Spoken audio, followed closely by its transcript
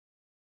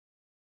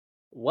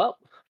Well,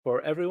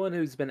 for everyone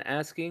who's been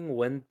asking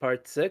when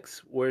part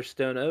 6, where's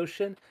Stone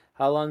Ocean?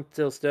 How long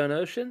till Stone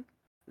Ocean?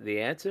 The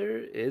answer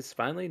is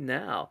finally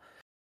now.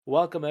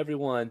 Welcome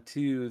everyone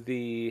to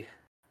the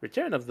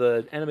return of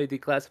the Anime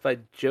Declassified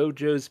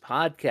JoJo's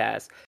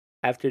podcast.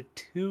 After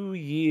 2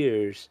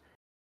 years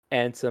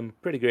and some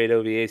pretty great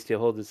OVAs to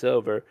hold us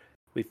over,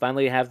 we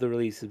finally have the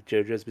release of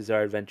JoJo's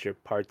Bizarre Adventure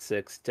Part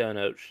 6, Stone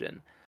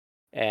Ocean.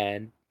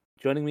 And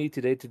joining me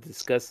today to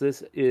discuss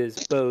this is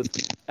both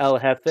El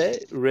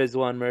Jefe,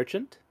 Rizwan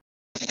Merchant,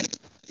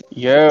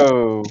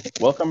 Yo,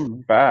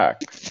 welcome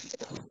back.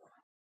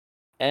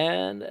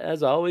 and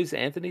as always,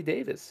 Anthony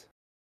Davis.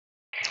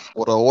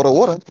 What?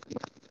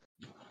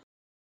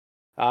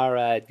 All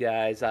right,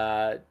 guys.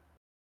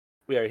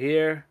 We are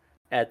here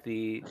at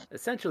the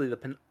essentially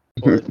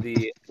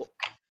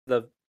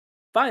the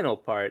final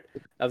part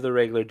of the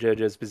regular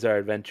JoJo's Bizarre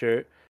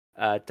Adventure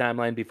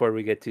timeline before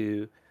we get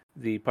to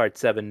the Part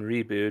 7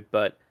 reboot.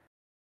 But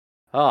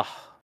oh,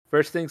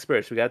 first things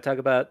first, we got to talk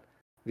about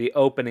the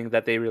opening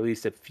that they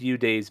released a few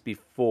days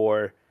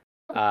before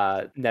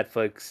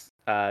Netflix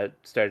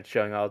started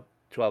showing all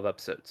 12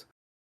 episodes.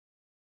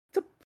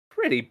 It's a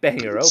pretty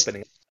banger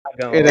opening. I'm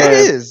not gonna It It lie.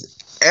 is.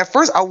 At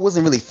first, I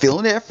wasn't really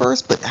feeling it at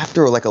first, but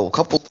after like a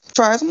couple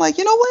tries, I'm like,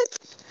 you know what?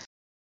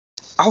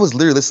 I was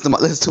literally listening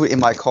to it in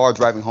my car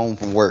driving home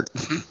from work.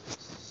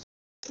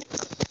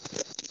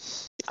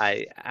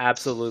 I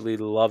absolutely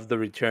love the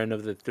return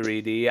of the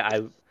 3D.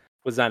 I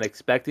was not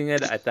expecting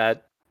it. I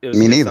thought it was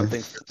Me just neither.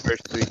 something for the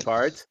first three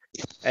parts.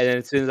 And then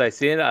as soon as I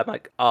see it, I'm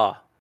like, oh,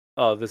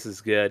 this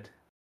is good.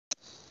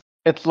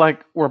 it's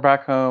like we're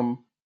back home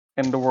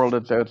in the world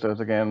of JoJo's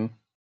again,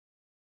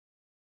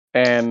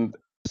 and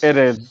it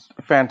is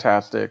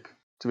fantastic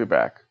to be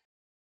back.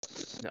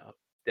 No,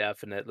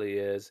 definitely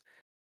is.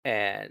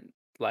 And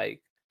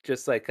like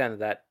just like kind of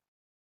that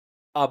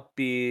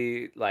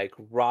upbeat, like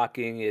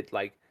rocking, it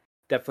like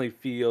definitely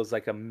feels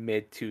like a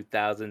mid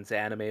 2000s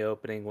anime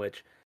opening,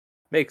 which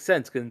makes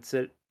sense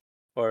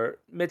or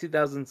mid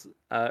 2000s,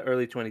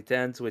 early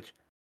 2010s, which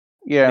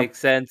Yeah, makes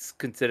sense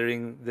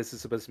considering this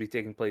is supposed to be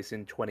taking place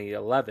in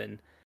 2011,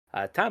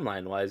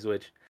 timeline wise,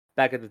 which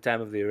back at the time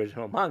of the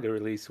original manga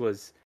release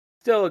was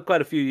still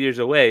quite a few years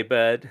away.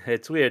 But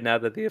it's weird now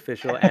that the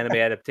official anime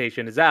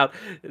adaptation is out.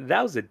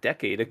 That was a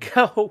decade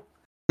ago.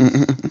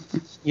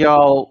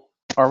 y'all,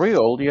 are we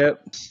old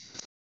yet?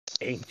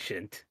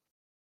 Ancient.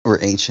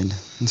 We're ancient.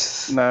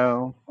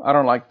 No, I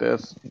don't like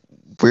this.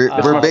 We're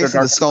This we're must be a basically the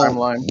darker stone.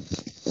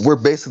 timeline. We're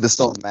basically the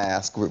stone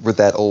mask. We're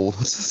that old.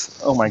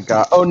 Oh my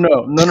god. Oh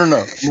no.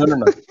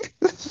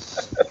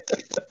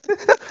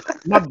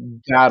 Not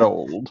that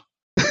old.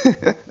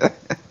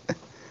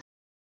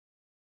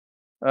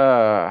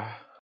 Uh,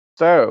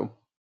 so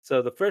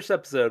So the first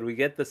episode, we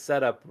get the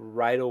setup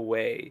right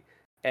away,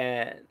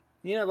 and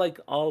like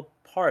all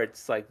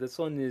parts, like this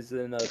one is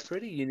in a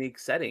pretty unique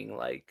setting.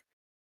 Like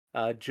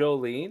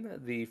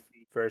Jolene, the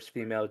first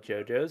female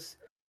JoJo's,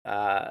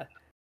 uh,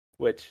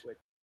 which,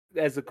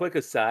 as a quick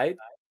aside,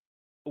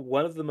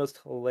 one of the most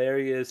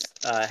hilarious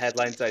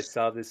headlines I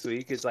saw this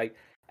week is like,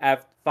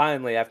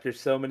 finally, after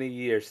so many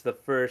years, the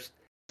first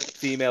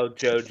female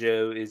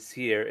JoJo is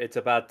here. It's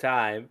about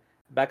time.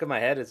 Back of my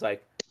head is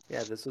like,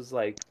 yeah, this was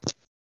like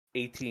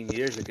 18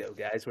 years ago,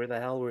 guys. Where the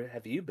hell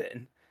have you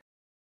been?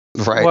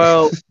 Right.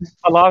 well,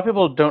 a lot of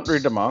people don't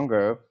read the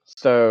manga,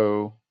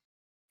 so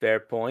Fair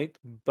point,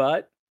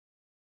 but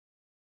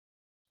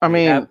I we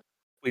mean, have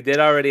we did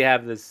already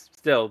have this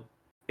still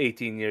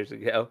 18 years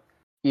ago.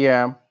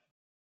 yeah.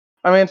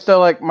 I mean, so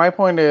like my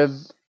point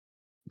is,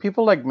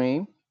 people like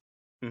me.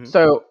 Mhm.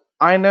 So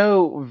I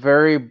know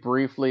very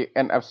briefly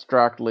and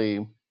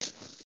abstractly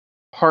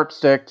part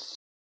 6,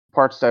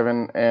 part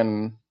 7,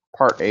 and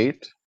part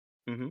 8.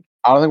 Mhm.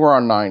 I don't think we're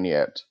on 9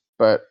 yet,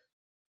 but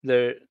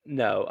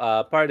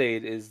Part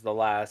 8 is the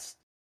last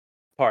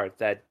part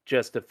that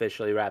just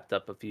officially wrapped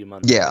up a few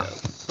months Yeah. ago.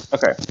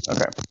 okay,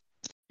 okay,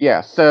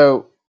 yeah.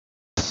 So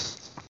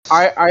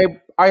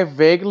I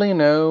vaguely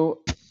know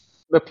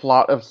the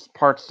plot of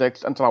part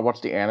 6 until I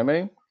watch the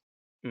anime.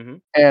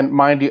 Mhm. And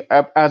mind you,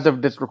 as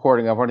of this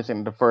recording, I've only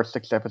seen the first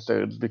 6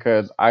 episodes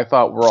because I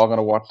thought we're all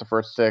gonna watch the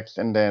first 6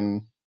 and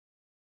then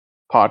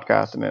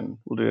podcast, and then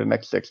we'll do the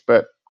next 6.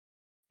 But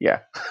yeah,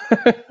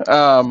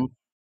 um,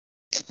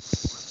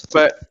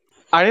 but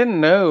I didn't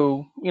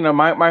know.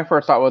 My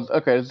first thought was,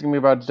 okay, this is gonna be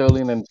about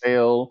Jolene and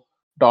Vale,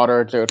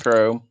 daughter of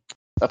Jotaro.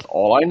 That's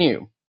all I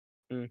knew.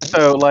 Mhm.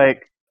 So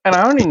like, and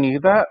I only knew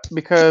that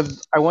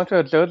because I went to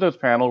a JoJo's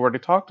panel where they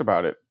talked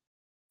about it.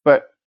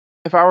 But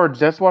if I were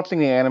just watching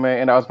the anime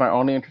and that was my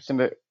only interest in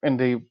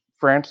the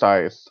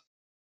franchise,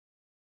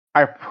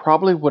 I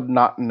probably would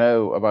not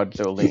know about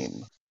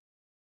Jolene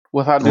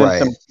without doing Right.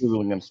 some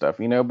googling and stuff.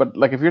 But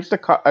like, if you're just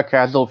a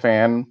casual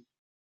fan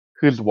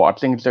who's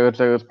watching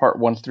JoJo's part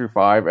 1 through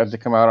 5 as they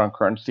come out on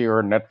Crunchy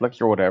or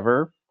Netflix or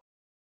whatever,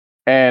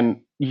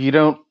 and you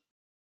don't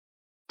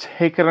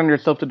take it on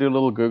yourself to do a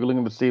little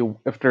googling to see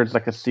if there's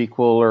like a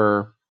sequel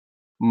or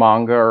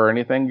manga or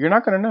anything, you're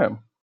not going to know.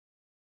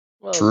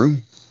 Well, True.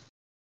 true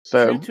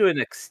So to an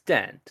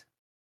extent,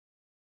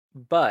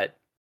 but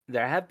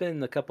there have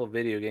been a couple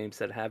video games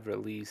that have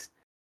released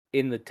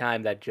in the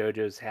time that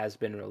JoJo's has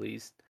been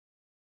released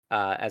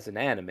as an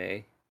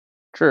anime,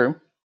 True.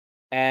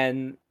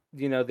 and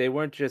they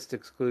weren't just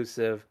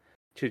exclusive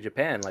to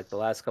Japan like the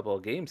last couple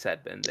of games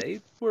had been.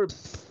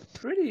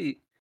 Pretty,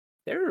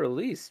 they were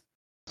released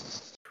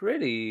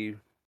pretty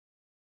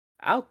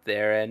out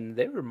there, and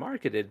they were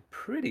marketed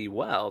pretty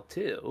well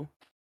too.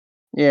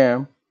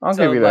 Yeah, I'll give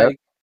So you that.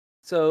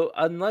 so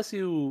unless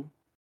you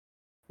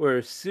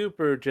were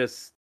super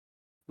just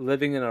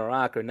living in a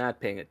rock or not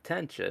paying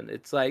attention,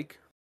 it's like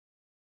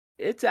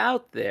it's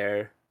out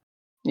there,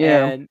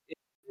 Yeah, and if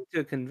you went to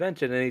a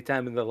convention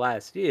anytime in the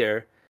last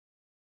year,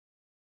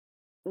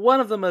 one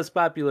of the most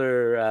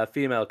popular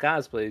female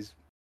cosplays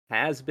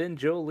has been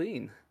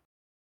Jolene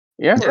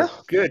yeah. Yeah.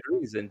 for good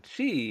reason.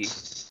 She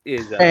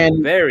is a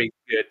And very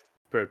good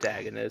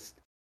protagonist.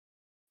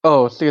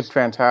 oh, see, it's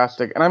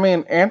fantastic. And I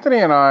mean, Anthony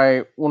and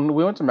I, when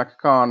we went to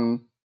MechaCon,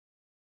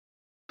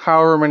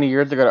 however many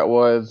years ago that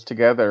was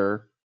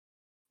together,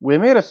 we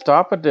made a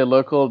stop at the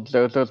local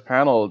JoJo's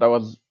panel that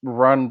was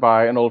run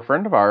by an old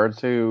friend of ours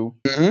who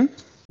Hmm.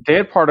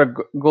 did part of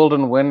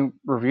Golden Wind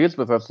reviews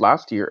with us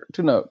last year.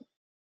 2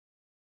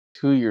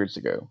 years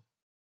ago.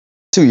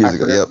 2 years I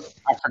ago. forget. Yep.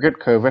 I forget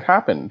COVID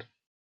happened.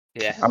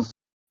 Yeah. I'm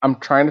I'm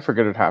trying to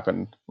forget it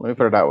happened. Let me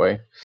put it that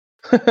way.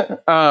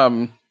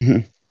 um,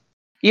 Mhm.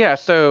 yeah.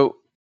 So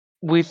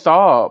we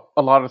saw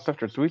a lot of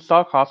sisters. We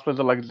saw cosplays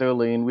of like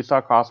Jolene. We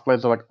saw cosplays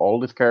of like all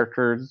these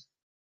characters.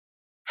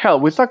 Hell,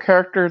 we saw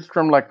characters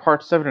from like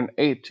part 7 and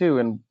 8 too,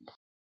 and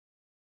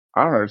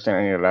I don't understand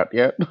any of that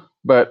yet.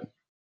 But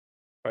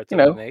Part you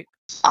 7 and know, 8.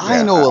 I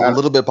yeah, know a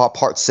little bit about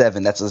part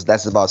 7. That's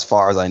about as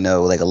far as I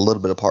know. Like a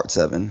little bit of part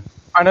 7.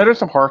 I know there's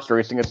some horse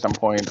racing at some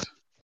point.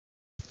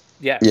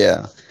 Yes.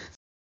 Yeah.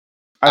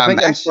 I I'm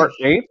think in part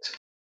actually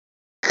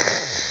 8.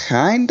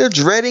 kind of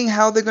dreading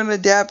how they're gonna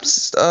adapt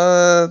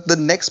the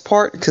next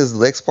part, because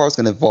the next part's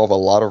gonna involve a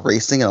lot of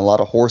racing and a lot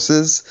of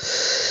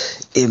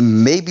horses. It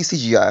may be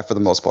CGI for the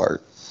most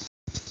part.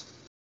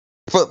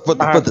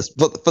 I have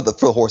For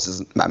the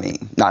horses, I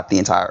mean, not the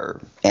entire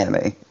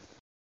anime.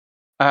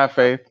 I have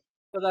faith.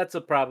 So that's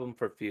a problem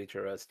for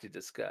future us to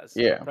discuss.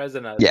 For Yeah,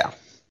 present us, Yeah,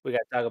 we got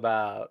to talk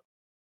about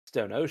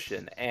Stone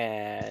Ocean,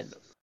 and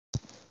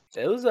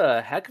it was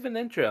a heck of an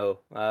intro.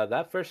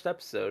 That first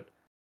episode,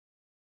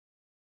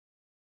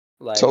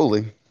 like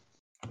totally.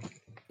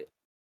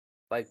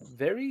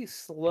 very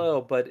slow,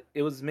 but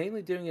it was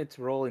mainly doing its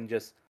role in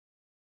just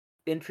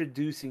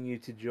introducing you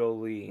to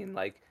Jolene,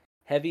 like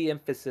heavy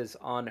emphasis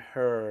on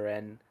her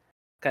and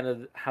kind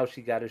of how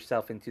she got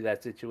herself into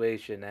that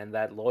situation, and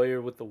that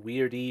lawyer with the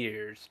weird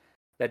ears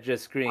that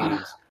just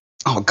screams,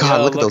 Oh God,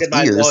 "Yo, look at look those at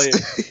my ears. lawyer!"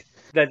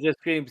 That just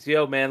screams,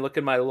 "Yo, man, look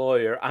at my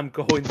lawyer! I'm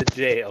going to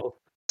jail."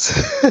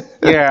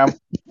 yeah.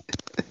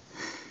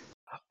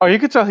 Oh, you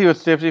could tell he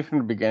was tipsy from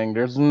the beginning.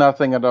 There's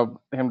nothing about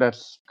him that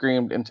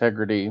screamed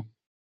integrity.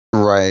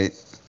 Right.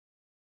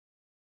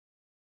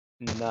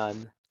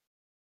 None.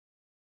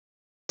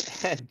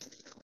 And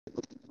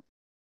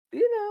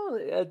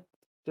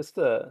just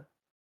you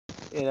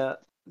know,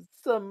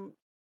 some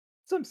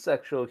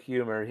sexual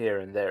humor here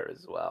and there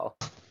as well.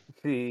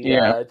 The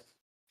Yeah,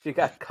 she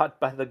got caught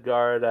by the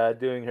guard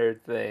doing her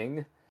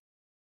thing,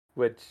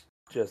 which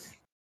just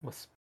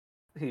was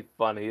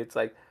funny. It's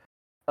like,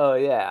 oh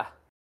yeah,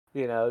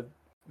 you know,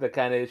 the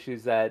kind of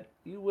issues that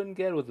you wouldn't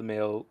get with the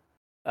male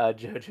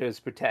JoJo's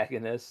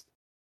protagonist.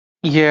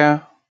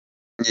 yeah.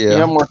 You Yeah.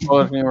 have more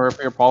color than you were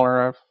Peter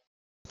Polnareff.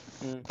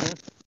 hmm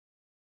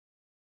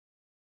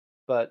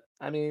But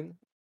I mean,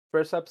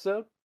 first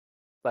episode,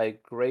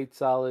 like great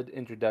solid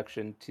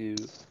introduction to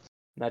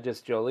not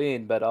just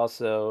Jolene, but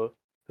also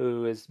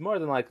who is more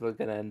than likely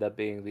going to end up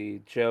being the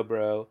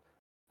Jobro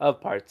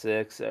of Part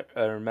 6,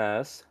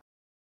 Hermes.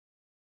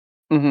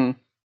 Mm-hmm.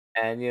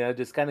 And,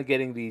 just kind of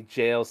getting the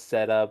jail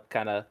setup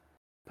kind of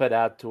put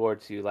out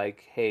towards you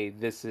like, hey,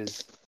 this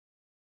is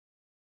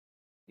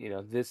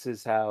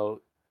how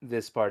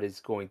this part is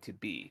going to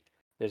be.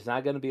 There's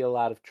not going to be a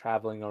lot of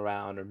traveling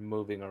around or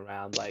moving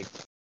around. Like,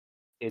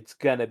 it's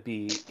going to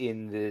be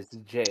in this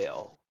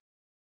jail,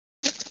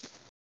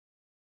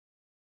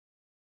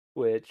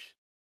 which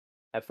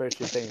at first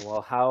you're thinking,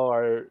 well,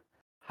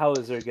 how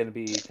is there going to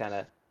be kind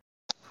of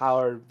how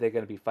are they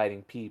going to be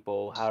fighting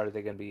people? How are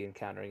they going to be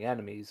encountering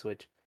enemies?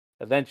 Which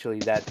eventually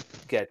that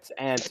gets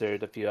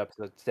answered a few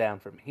episodes down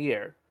from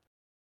here.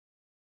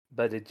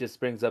 But it just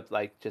brings up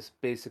like just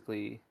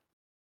basically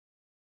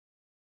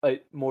a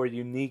more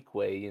unique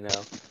way,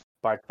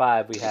 Part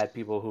 5, we had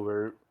people who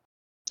were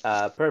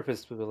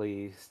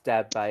purposefully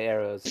stabbed by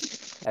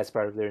arrows as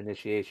part of their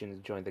initiation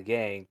to join the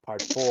gang.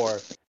 Part 4,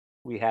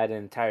 we had an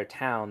entire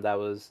town that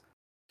was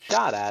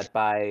shot at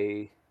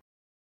by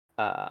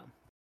uh,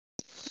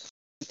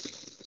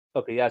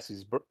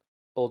 Okuyasu's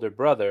older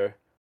brother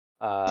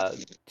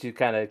to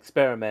kind of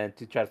experiment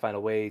to try to find a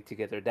way to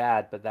get their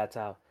dad. But that's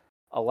how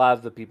a lot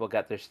of the people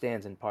got their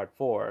stands in Part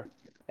 4.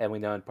 And we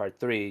know in Part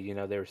 3,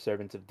 they were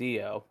servants of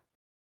Dio.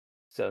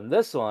 So in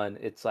this one,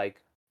 it's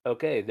like,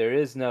 okay, there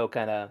is no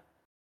kind of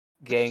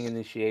gang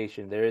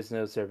initiation. There is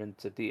no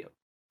servants of Dio.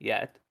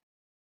 yet.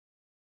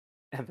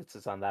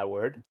 Emphasis on that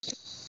word.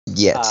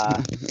 Yet.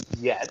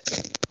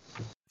 Yet.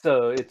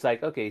 So it's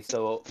like, okay,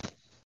 so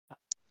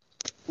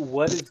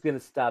what is going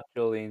to stop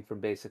Jolene from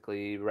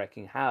basically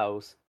wrecking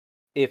house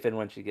if and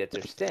when she gets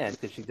her stand?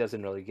 Because she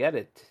doesn't really get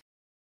it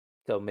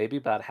till maybe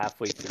about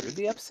halfway through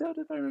the episode,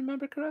 if I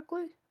remember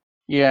correctly,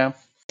 Yeah.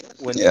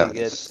 when she Yeah.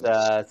 gets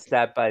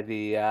stabbed by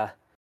the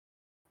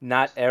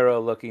not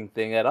arrow-looking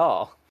thing at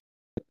all.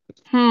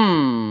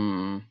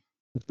 Hmm.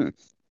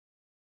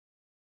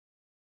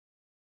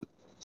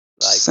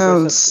 Like first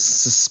Sounds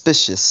episode.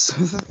 suspicious.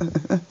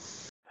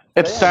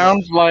 It So yeah, no.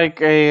 sounds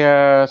like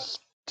a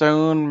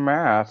stone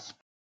mask.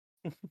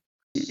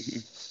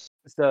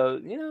 So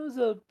it was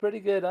a pretty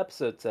good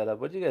episode setup.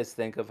 What do you guys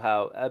think of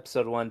how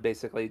episode 1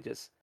 basically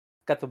just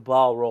got the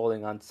ball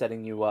rolling on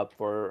setting you up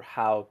for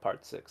how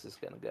part 6 is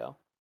gonna go?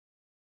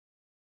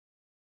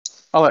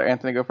 I'll let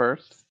Anthony go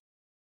first.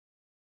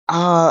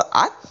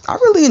 I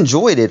really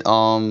enjoyed it.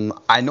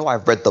 I know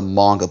I've read the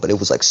manga, but it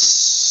was like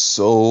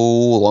so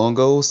long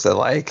ago. So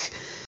like,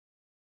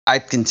 I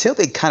can tell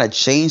they kind of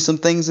changed some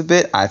things a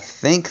bit. I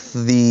think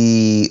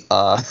the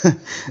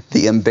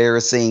the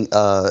embarrassing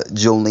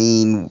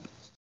Jolene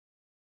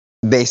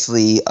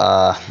basically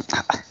I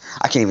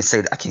can't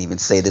even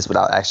say this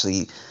without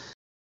actually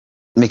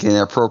making it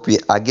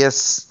inappropriate. I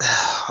guess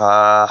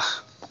Her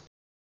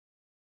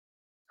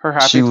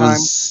happy time.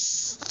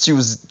 she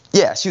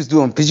was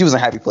doing because she was in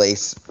a happy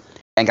place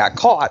and got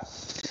caught.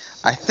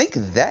 I think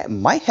that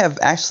might have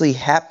actually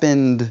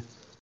happened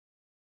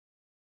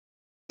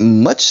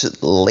much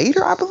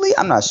later, I believe.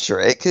 I'm not sure.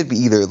 It could be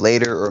either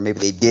later or maybe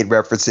they did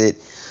reference it.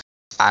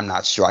 I'm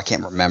not sure. I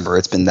can't remember.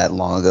 It's been that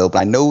long ago. But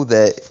I know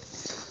that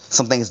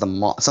some things in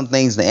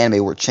the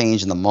anime were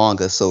changed in the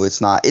manga, so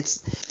it's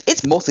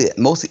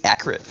mostly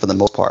accurate for the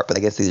most part. But I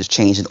guess they just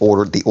changed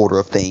the order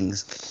of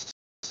things.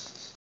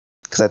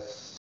 Because I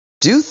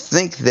do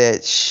think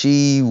that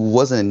she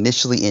wasn't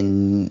initially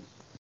in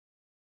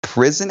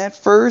prison at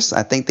first.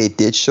 I think they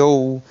did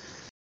show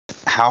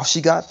how she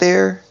got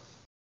there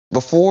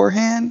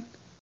beforehand.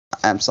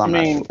 I I'm not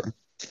mean, sure.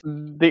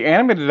 the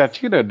anime did that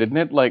too, though, didn't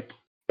it? Like,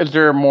 is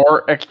there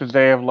more expose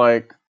of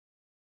like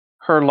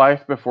her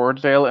life before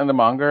jail in the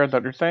manga? Is that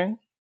what you're saying?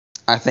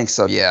 I think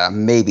so. Yeah,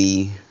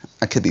 maybe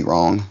I could be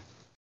wrong.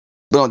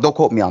 But don't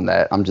quote me on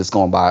that. I'm just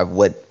going by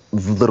what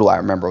little I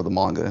remember of the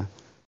manga.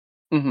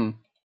 Mm-hmm.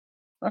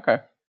 Okay.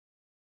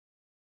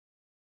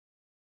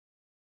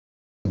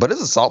 But it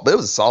was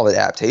a solid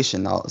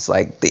adaptation. Though. It's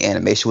like the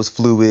animation was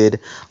fluid.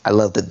 I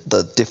love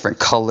the different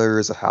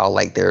colors of how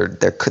like their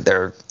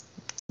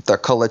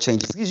color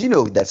changes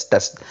because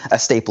that's a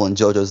staple in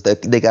JoJo's.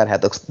 They gotta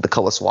have the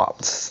color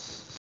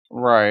swaps,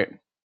 Right.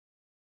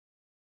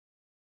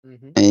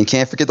 Mm-hmm. and you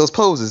can't forget those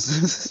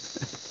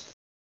poses.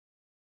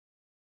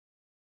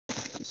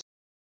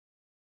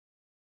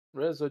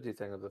 Riz, what do you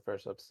think of the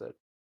first episode?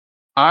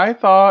 I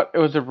thought it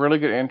was a really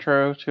good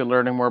intro to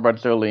learning more about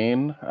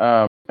Jolene,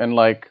 and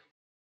like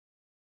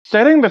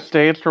setting the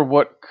stage for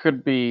what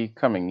could be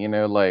coming.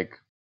 Like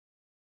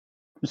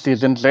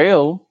she's in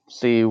jail.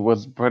 She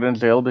was put in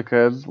jail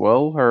because,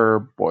 well, her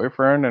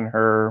boyfriend and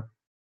her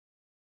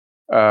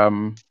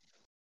um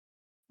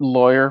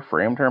lawyer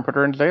framed her and put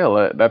her in jail.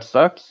 That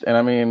sucks. And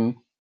I mean,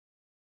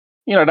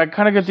 that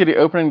kind of gives you the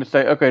opening to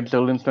say, okay,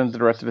 Jolene spends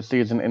the rest of the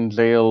season in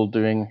jail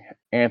doing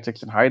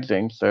antics and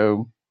hijinks.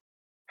 So,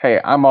 hey,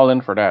 I'm all in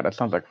for that. That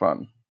sounds like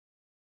fun.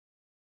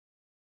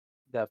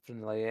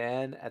 Definitely,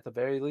 and at the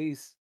very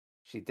least,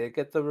 she did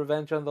get the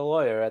revenge on the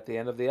lawyer at the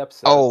end of the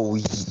episode. Oh,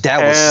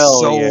 that was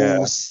Hell yeah.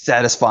 so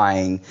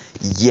satisfying.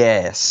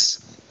 Yes,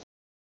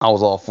 I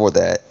was all for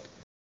that.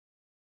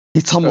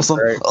 It's So almost some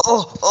great.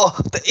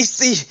 the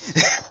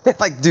AC.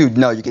 Like, dude,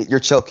 no, you're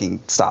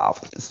choking.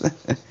 Stop.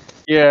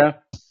 Yeah.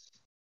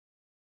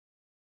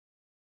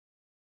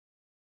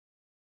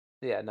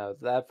 Yeah, no,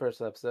 that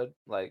first episode,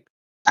 like,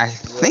 I real.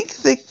 think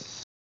they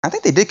I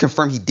think they did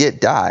confirm he did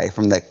die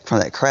from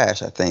that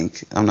crash. I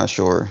think I'm not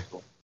sure.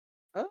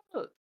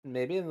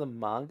 Maybe in the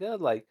manga,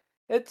 like,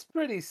 it's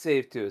pretty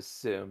safe to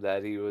assume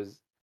that he was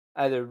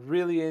either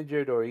really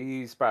injured or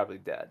he's probably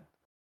dead.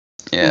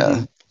 Yeah,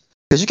 Hmm.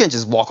 because you can't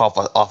just walk off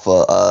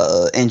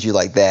a injury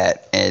like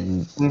that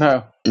and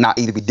No. not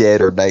either be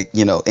dead or like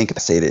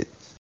incapacitated.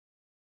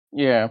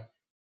 Yeah.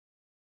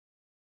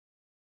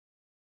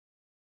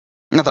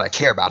 Not that I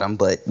care about him,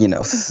 but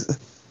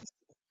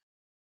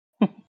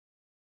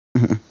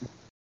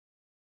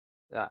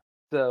Yeah.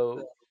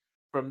 So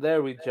from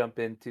there, we jump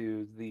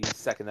into the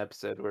second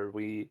episode where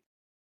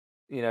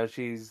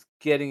she's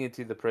getting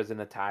into the prison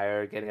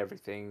attire, getting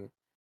everything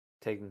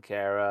taken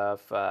care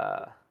of.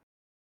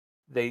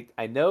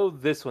 I know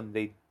this one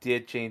they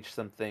did change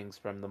some things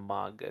from the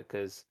manga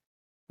because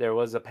there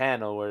was a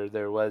panel where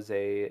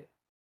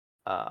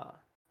uh,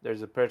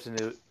 there's a person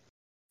who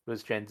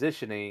was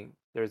transitioning.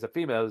 There's a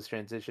female who's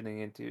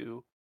transitioning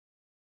into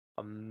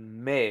a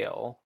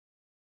male,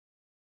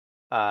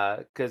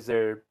 because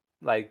they're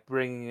like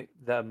bringing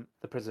the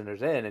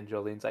prisoners in, and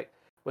Jolene's like,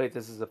 "Wait,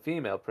 this is a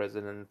female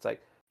prison," and it's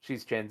like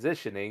she's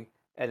transitioning,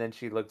 and then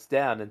she looks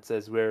down and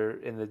says, "We're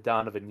in the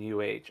dawn of a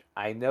new age."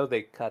 I know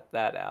they cut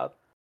that out.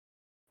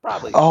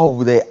 Probably,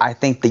 Oh, I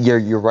think that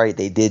you're right.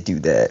 They did do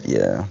that.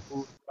 Yeah.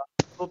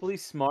 probably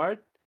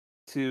smart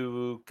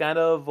to kind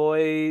of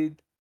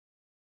avoid,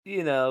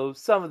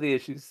 some of the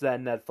issues that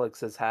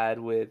Netflix has had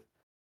with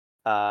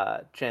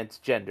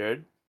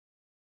transgendered,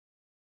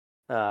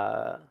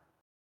 uh,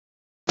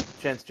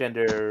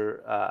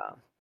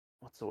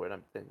 what's the word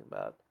I'm thinking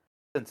about?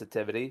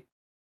 Sensitivity.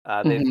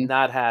 They've Hmm.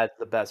 not had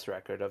the best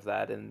record of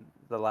that in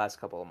the last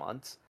couple of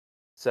months.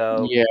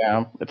 So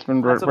Yeah, it's been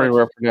not so very much.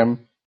 rough for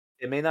them.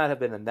 It may not have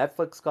been a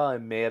Netflix call. It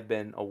may have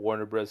been a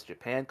Warner Bros.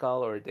 Japan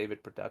call or a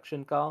David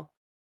Production call.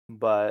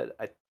 But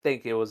I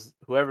think it was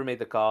whoever made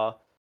the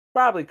call.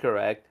 Probably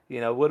correct.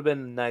 Would have been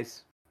a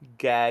nice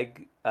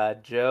gag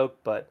joke,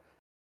 but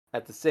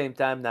at the same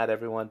time, not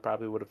everyone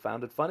probably would have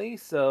found it funny.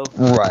 So,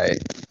 Right.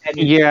 and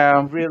it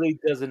Yeah, really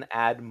doesn't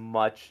add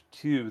much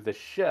to the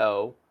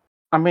show.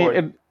 I mean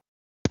Or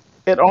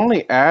it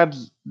only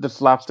adds the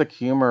slapstick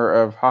humor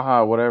of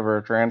haha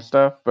whatever trans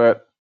stuff,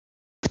 but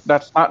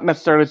that's not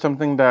necessarily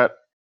something that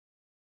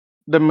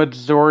the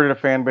majority of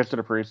the fan base would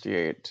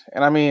appreciate.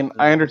 And I mean,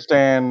 I Mhm.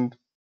 understand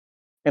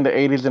in the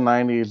 80s and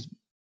 90s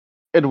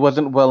it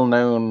wasn't well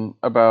known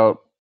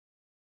about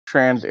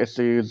trans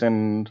issues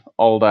and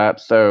all that,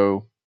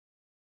 so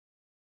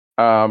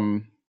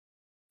um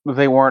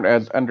they weren't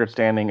as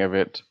understanding of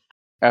it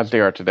as they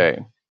are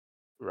today.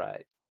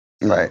 Right.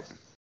 Right. So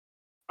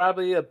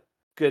probably a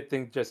good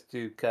thing just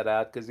to cut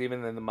out because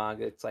even in the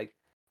manga, it's like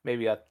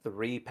maybe a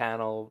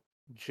 3-panel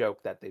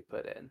joke that they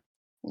put in.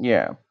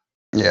 Yeah.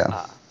 Yeah.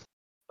 Uh,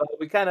 but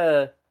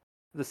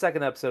the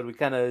second episode, we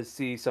kind of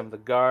see some of the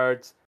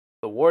guards.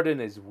 The warden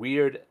is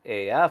weird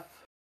AF.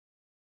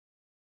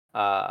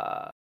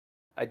 Uh,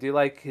 I do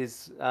like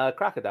his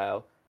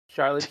crocodile.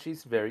 Charlotte,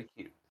 she's very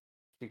cute.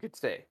 She could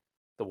stay.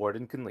 The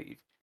warden can leave.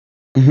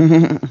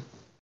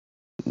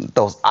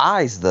 Those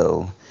eyes,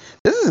 though.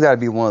 This has got to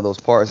be one of those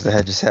parts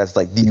that just has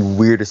like the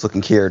weirdest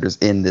looking characters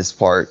in this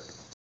part,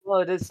 Well,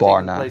 it is bar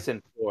taking none. place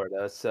in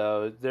Florida,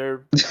 so they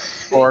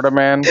Florida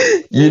man.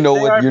 You know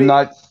they what? are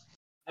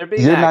they're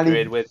being You're not accurate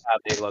even. with how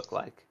they look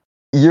like.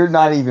 You're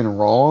not I've even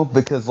wrong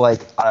because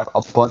like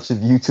a bunch of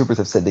YouTubers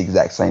have said the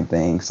exact same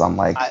thing. So I'm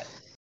like, I I've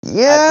been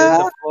yeah.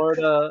 to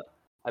Florida.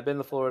 I've been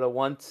to Florida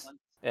once,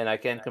 and I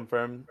can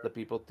confirm the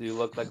people do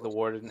look like the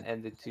warden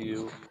and the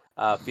two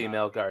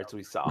female guards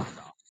we saw.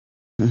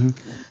 Mhm.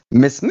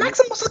 Miss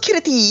Maximum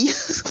Security.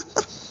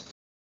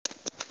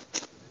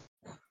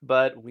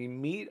 But we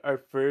meet our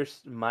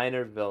first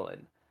minor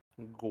villain,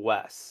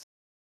 Gwess.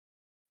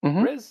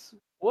 Hmm. Riz,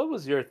 what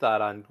was your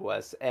thought on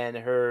Gwess and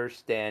her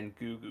Stan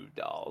Goo Goo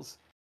dolls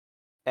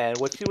and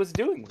what she was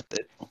doing with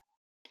it?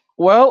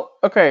 Well,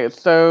 okay,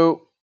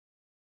 so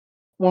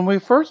when we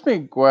first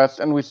meet Gwess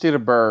and we see the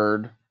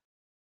bird,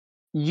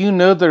 you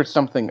know there's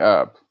something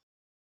up,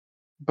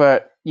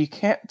 but you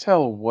can't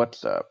tell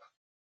what's up.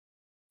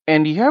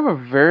 And you have a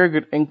very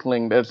good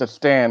inkling that it's a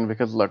stand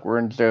because look, we're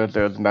in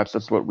JoJo's and that's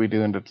just what we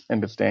do in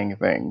the staying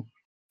thing.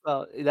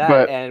 Well, that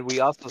But and we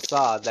also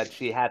saw that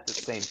she had the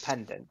same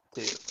pendant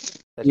too,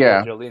 that she had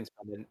yeah, Jolene's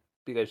pendant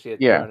because she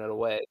had yeah, thrown it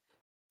away.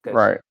 Because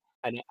right.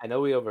 I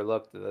know we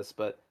overlooked this,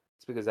 but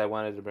it's because I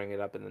wanted to bring it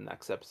up in the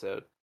next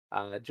episode.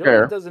 Jolene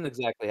Fair. doesn't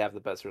exactly have the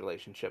best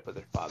relationship with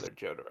her father,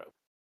 Jotaro.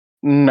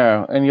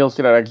 No, and you'll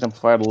see that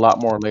exemplified a lot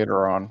more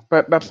later on.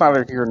 But that's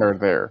neither here nor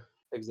there.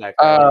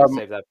 Exactly. I wanted to Um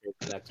save that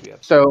for the next few so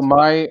episodes. But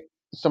my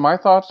so my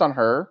thoughts on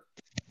her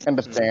and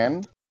the mhm.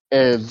 stand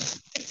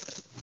is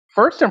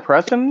first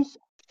impressions,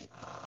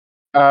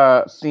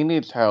 she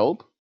needs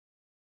help.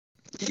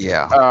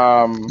 Yeah,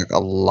 Um like a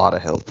lot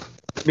of help.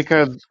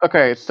 because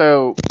okay,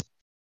 so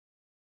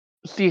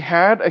she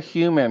had a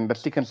human that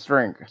she can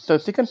shrink. So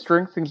she can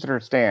shrink things at her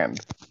stand.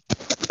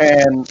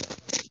 And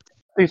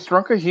she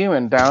shrunk a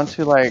human down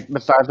to like the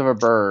size of a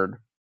bird,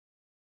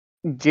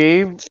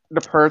 gave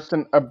the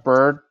person a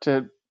bird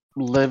to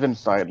live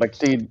inside. Like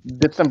she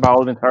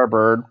disemboweled the entire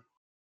bird,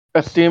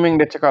 assuming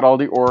they took out all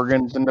the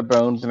organs and the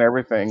bones and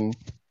everything,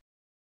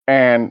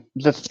 and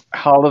just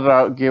hollowed it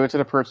out, gave it to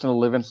the person to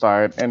live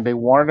inside, and they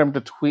wanted him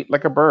to tweet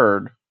like a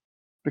bird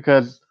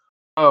because,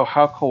 oh,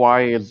 how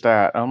kawaii is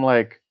that? I'm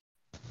like,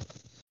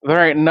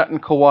 there ain't nothing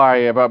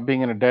kawaii about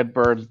being in a dead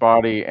bird's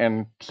body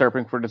and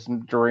searching for this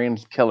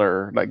deranged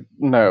killer. Like,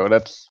 no,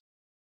 that's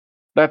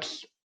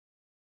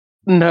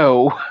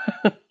no.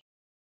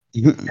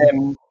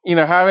 And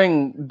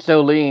having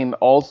Jolene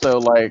also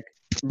like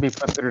be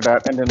put through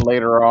that, and then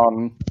later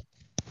on,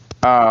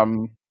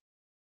 um,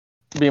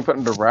 being put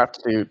into rat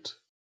suit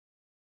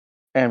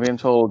and being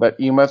told that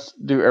you must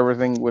do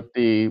everything with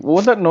the what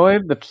was that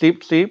noise? The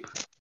cheep cheep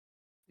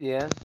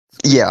Yeah,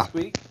 squeak Yeah.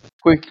 squeak.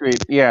 squeak squeak.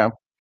 Yeah.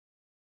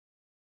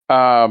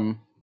 Um,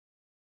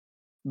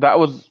 that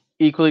was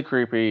equally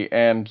creepy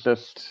and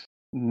just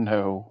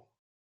no.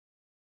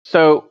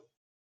 So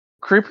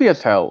creepy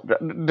as hell.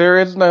 There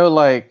is no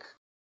like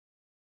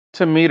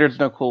to me. There's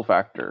no cool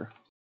factor.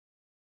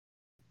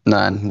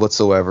 None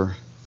whatsoever.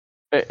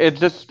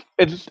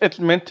 It's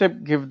meant to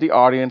give the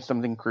audience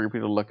something creepy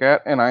to look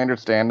at, and I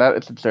understand that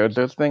it's a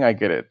JoJo's thing. I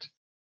get it.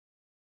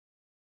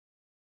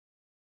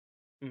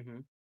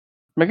 Hmm.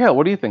 Miguel,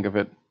 what do you think of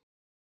it?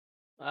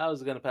 I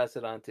was gonna pass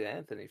it on to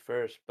Anthony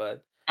first,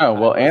 but Oh I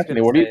well, was Anthony,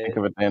 gonna what do you say, think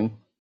of it then?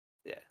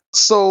 yeah.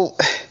 So,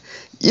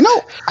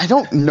 I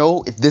don't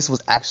know if this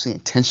was actually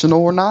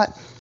intentional or not,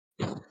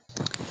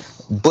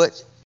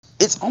 but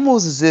it's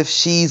almost as if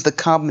she's the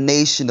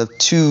combination of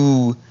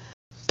two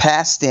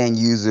past stand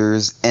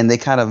users and they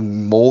kind of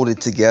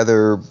molded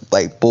together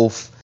like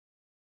both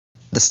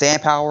the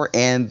stand power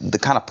and the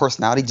kind of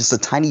personality just a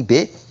tiny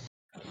bit.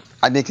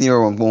 I think you know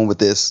where I'm going with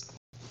this.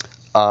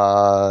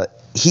 Uh,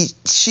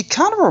 she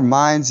kind of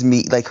reminds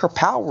me, like her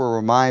power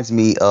reminds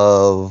me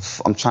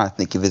of. I'm trying to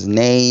think of his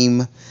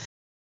name.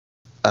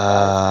 Five.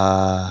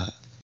 Uh,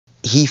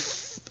 he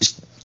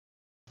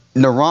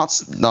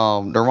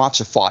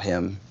Narancha fought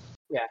him.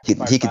 Yeah, He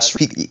part can five.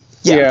 shrink.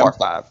 Yeah, Yeah. part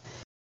five.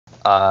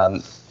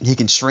 He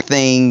can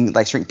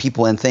shrink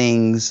people and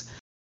things.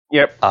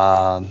 Yep.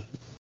 Um,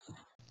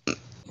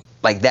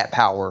 like that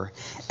power,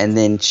 and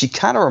then she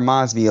kind of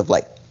reminds me of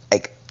like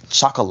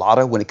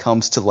Chocolata when it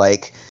comes to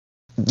like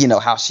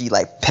how she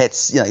like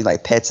pets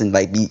like pets and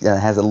like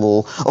has a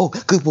little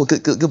good boy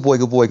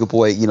good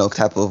boy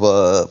type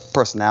of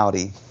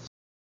personality.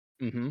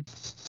 Mm-hmm.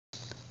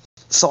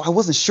 So I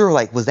wasn't sure,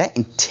 like, was that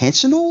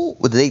intentional?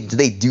 Did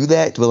they do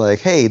that to be like,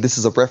 hey, this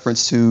is a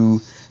reference to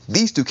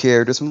these two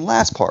characters from the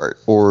last part,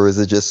 or is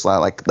it just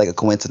like a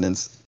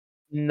coincidence?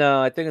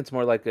 No, I think it's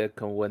more like a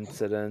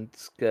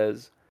coincidence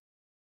because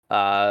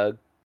uh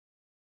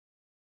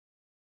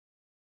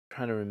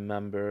trying to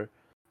remember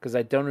because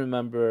I don't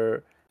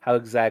remember how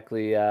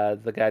exactly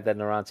the guy that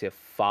Narantia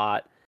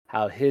fought,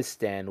 how his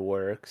stand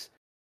works.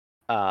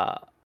 Uh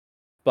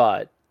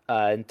but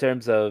in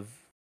terms of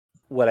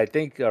what I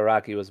think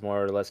Araki was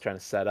more or less trying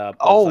to set up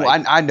was Oh,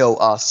 like, I know.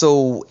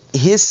 So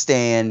his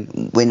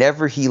stand,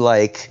 whenever he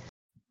like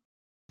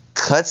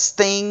cuts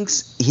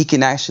things, he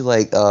can actually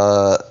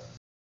like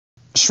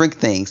shrink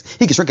things.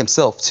 He can shrink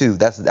himself too.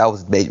 That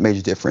was the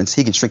major difference.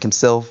 He can shrink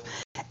himself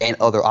and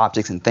other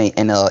objects and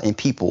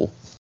people.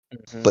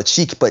 mhm.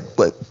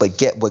 But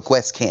get what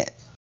Quest can't.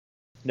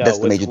 No, That's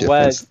the major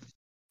difference.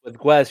 With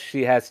Gwes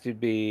she has to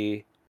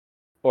be,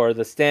 or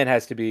the stand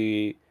has to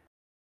be,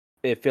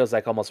 it feels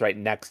like almost right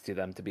next to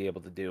them to be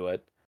able to do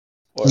it,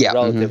 or Yeah. Hmm.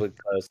 relatively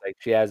close. Like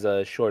she has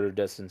a shorter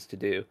distance to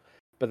do.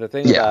 But the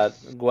thing Yeah.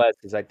 about Gwes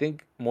is, I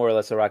think more or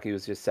less Araki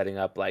was just setting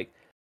up like,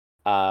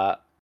 uh,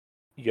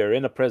 you're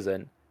in a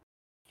prison,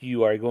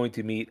 you are going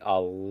to meet a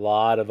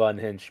lot of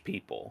unhinged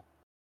people,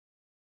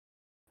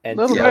 A and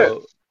little Yeah. bit.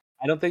 so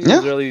I don't think it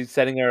was Yeah. really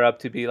setting her up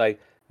to be like,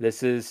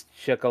 this is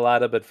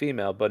Chocolata but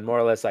female, but more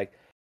or less like,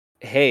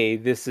 hey,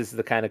 this is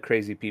the kind of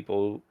crazy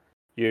people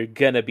you're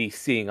gonna be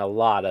seeing a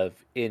lot of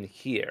in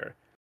here.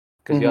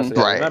 Because you Hmm. also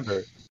got to Right.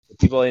 remember, the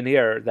people in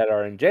here that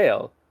are in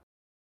jail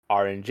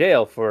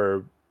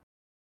for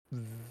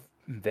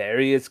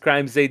various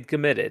crimes they'd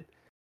committed.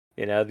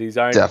 These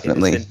aren't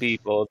Definitely. innocent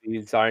people.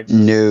 These aren't.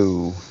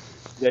 No.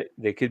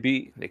 They could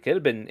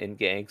have been in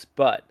gangs,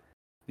 but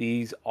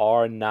these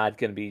are not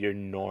going to be your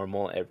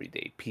normal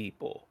everyday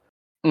people.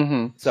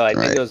 Hmm. So I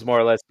think it Right. was more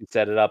or less to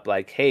set it up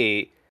like,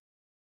 hey,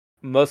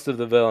 most of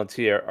the villains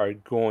here are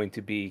going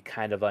to be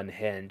kind of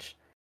unhinged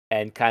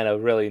and kind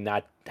of really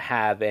not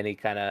have any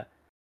kind of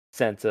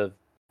sense of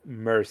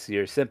mercy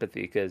or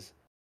sympathy because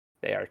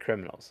they are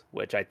criminals,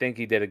 which I think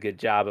he did a good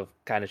job of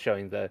kind of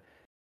showing the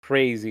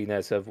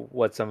craziness of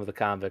what some of the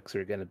convicts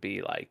are going to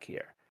be like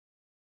here.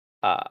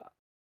 Uh,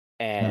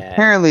 and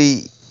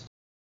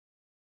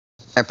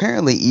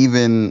Apparently,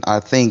 even I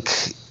think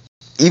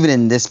even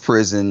in this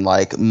prison,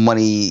 like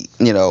money,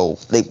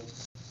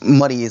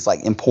 money is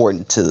like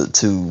important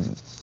to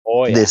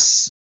oh yeah,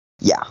 this.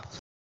 Yeah.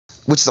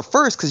 Which is the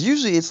first, because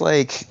usually it's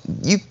like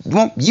you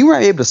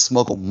weren't able to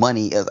smuggle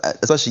money,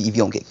 especially if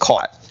you don't get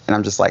caught. And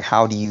I'm just like,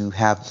 how do you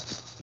have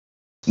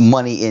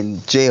money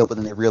in jail? But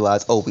then they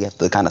realize, oh, we have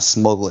to kind of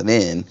smuggle it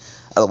in,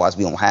 otherwise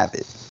we don't have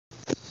it.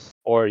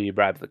 or you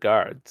bribe the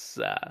guards.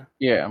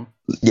 Yeah.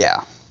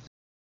 Yeah,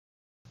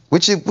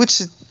 which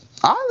is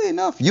oddly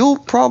enough, you'll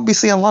probably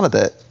see a lot of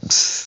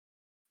that.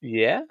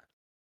 Yeah,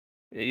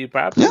 you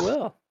probably Yeah,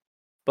 will.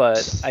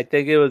 But I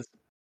think it was.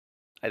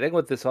 I think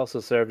what this also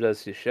served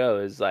us to show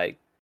is like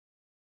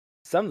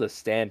some of the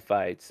stand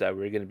fights that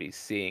we're going to be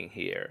seeing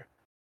here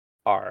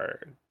are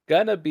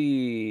gonna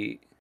be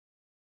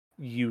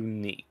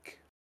unique.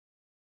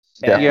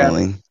 Yeah. And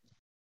definitely.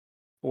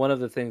 one of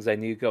the things I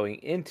knew going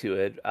into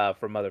it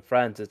from other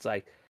friends, it's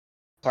like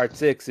part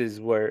six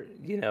is where,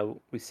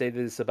 we say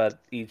this about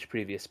each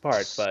previous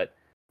part, but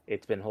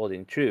it's been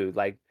holding true.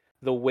 Like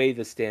the way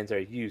the stands are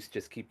used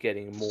just keep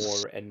getting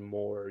more and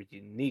more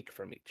unique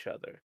from each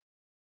other.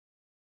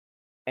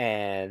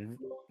 And,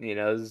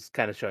 this is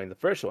kind of showing the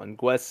first one.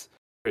 Gwes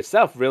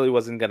herself really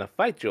wasn't going to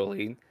fight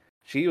Jolene.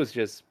 She was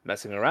just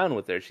messing around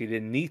with her. She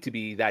didn't need to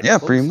be that Yeah,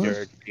 pretty close to much.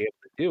 her to be able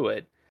to do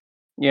it.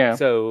 Yeah.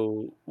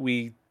 So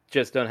we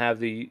just don't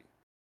have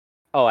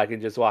oh, I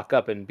can just walk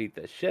up and beat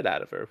the shit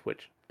out of her,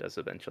 which does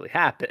eventually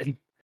happen.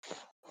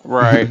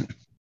 Right.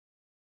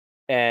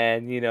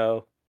 And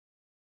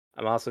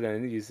I'm also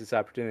going to use this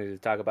opportunity to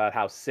talk about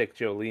how sick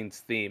Jolene's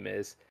theme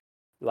is.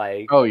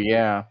 Like Oh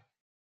yeah.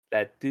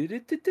 that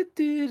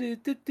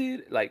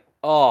like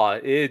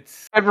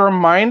it's It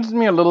reminds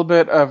me a little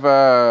bit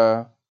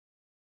of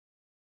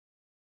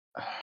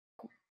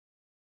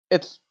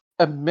it's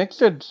a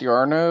mix of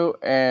Giorno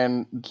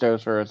and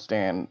JoJo's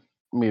Stan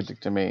music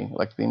to me,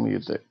 like theme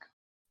music.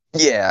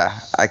 Yeah,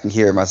 I can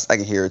hear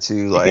it too.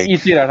 You Like,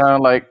 see that, huh?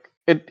 Like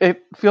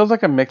it feels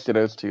like a mix of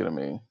those two to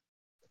me.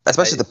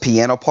 especially the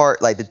piano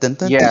part, like the dun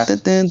dun dun Yeah. dun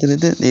dun dun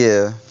dun. Dun.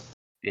 Yeah.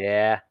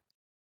 yeah,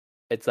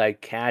 it's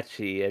like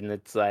catchy and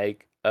it's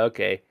like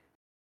okay.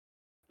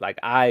 Like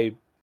I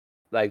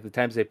like the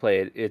times they play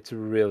it, it's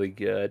really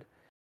good.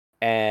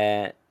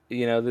 And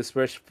this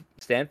first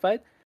stand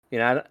fight,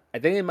 I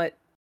think it might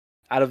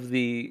out of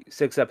the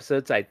 6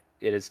 episodes, it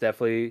is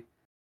definitely.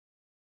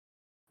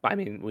 I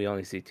mean, we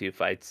only see 2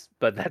 fights,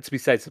 but that's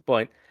besides the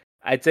point.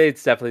 I'd say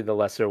it's definitely the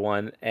lesser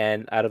one,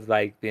 and out of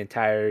like the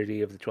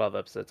entirety of the 12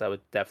 episodes, I would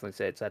definitely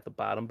say it's at the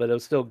bottom, but it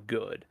was still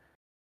good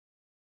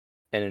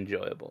and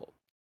enjoyable.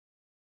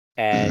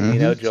 And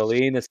Mm-hmm.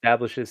 Jolene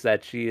establishes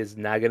that she is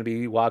not going to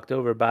be walked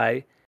over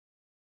by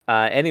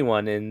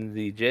anyone in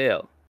the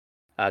jail,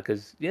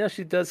 because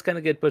she does kind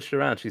of get pushed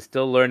around. She's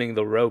still learning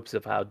the ropes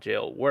of how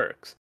jail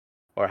works,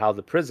 or how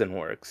the prison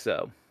works.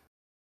 So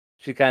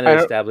she kind of I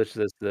don't established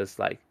this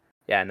like,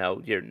 yeah,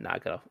 no, you're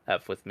not gonna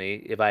f with me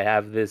if I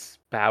have this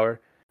power.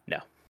 No,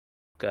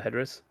 go ahead,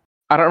 Riz.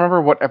 I don't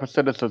remember what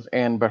episode this was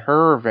in, but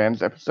her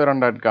revenge episode on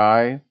that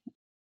guy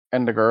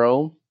and the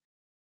girl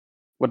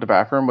with the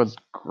bathroom was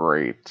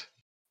great.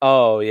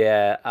 Oh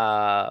yeah,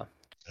 I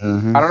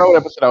Mm-hmm. don't know what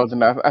episode I was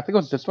in. I think it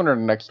was this one or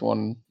the next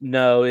one.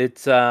 no,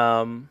 it's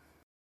a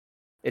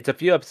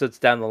few episodes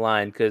down the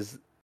line because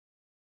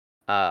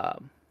I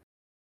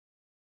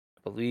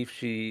believe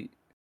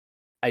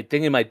I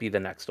think it might be the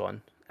next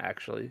one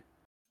actually.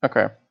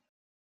 Okay.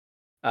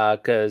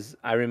 Because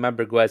I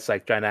remember Gwes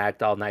like trying to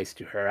act all nice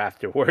to her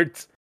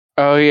afterwards,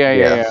 Oh yeah,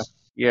 yeah, Yeah. yeah,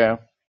 yeah.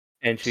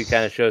 and she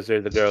kind of shows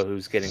her the girl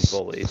who's getting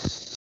bullied.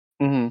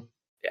 Mhm.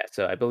 Yeah,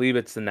 so I believe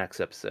it's the next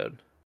episode,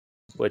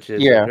 which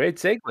is a Yeah. great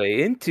segue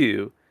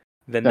into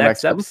the The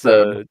next next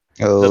episode.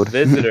 episode, The Oh.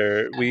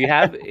 Visitor. We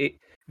have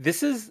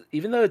this is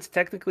even though it's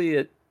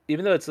technically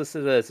even though it's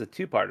listed as a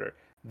two-parter,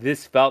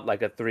 this felt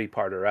like a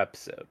three-parter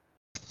episode.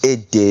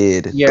 It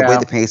did. The way Yeah.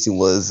 the pacing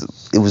was,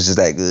 it was just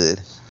that good.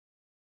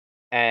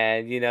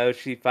 And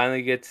she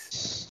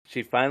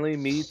finally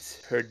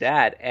meets her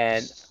dad,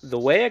 and the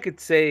way I could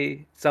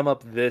sum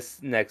up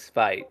this next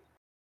fight,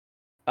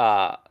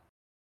 uh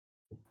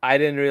I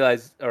didn't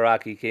realize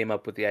Araki came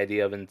up with the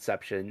idea of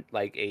Inception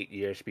like 8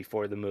 years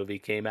before the movie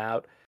came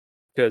out.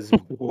 Because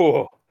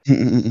whoa,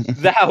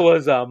 that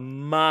was a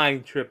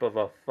mind trip of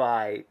a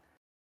fight.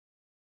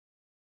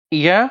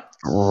 Yeah.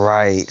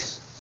 Right.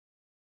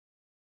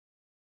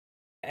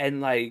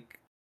 And like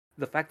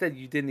the fact that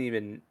they didn't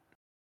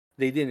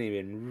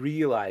even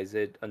realize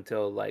it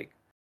until like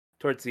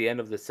towards the end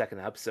of the second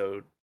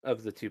episode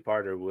of the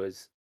two-parter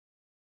was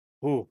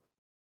whoo.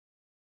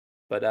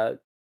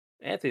 But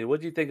Anthony, what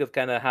do you think of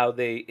kind of how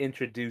they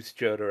introduced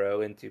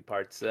Jotaro into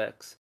part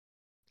 6?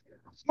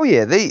 Oh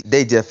yeah, they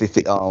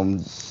definitely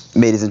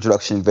made his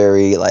introduction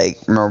very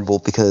like memorable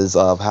because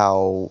of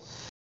how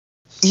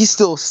he's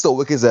still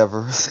stoic as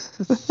ever,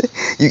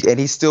 and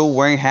he's still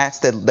wearing hats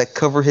that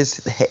cover his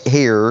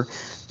hair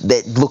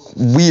that look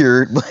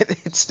weird, but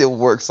it still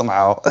works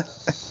somehow.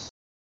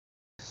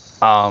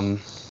 um,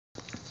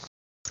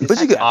 His but you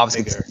head can got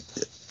obviously, bigger.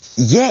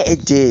 yeah,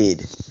 it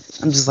did.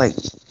 I'm just like,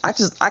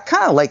 I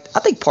kind of like. I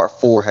think part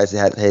 4 it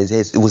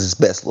was his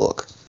best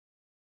look.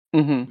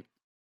 Mhm.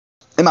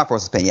 In my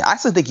personal opinion, I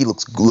still think he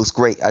looks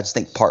great. I just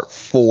think part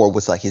 4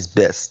 was like his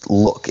best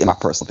look, in my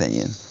personal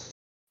opinion.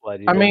 What,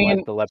 you I didn't like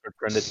mean, the leopard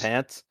printed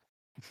pants?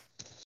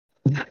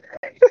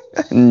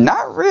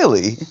 Not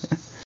really.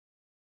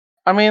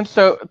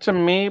 so to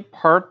me,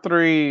 part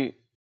 3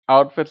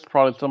 outfit's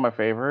probably still my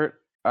favorite.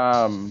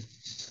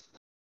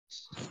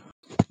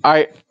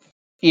 I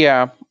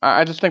yeah,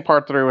 I just think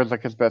part 3 was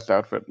like his best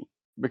outfit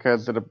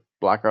because of the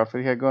black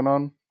outfit he had going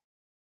on.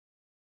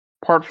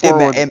 Part 4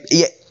 would Yeah,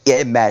 it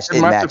it matched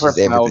the matches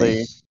everything.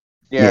 personality.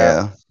 Yeah.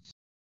 Yeah.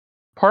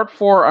 Part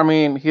 4, I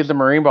mean, he's a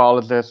marine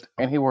biologist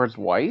and he wears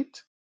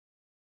white.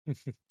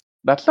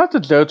 That's not the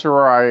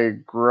Jotaro I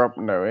grew up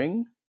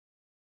knowing.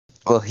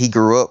 Well, he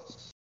grew up.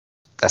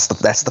 That's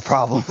the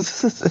problem.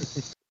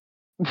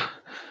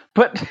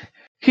 But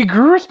he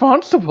grew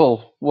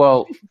responsible.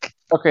 Well,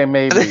 okay,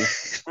 maybe.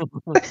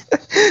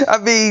 I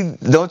mean,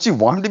 don't you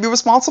want him to be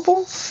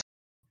responsible?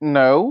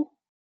 No.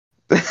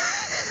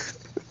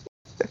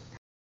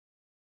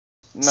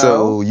 No.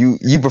 So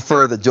you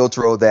prefer the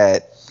Jotaro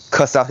that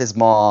cuss out his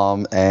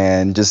mom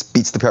and just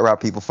beats the crap out of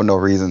people for no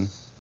reason?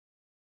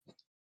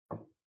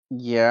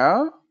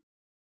 Yeah.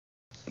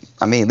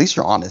 I mean, at least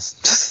you're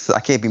honest. I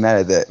can't be mad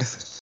at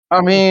that.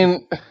 I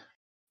mean,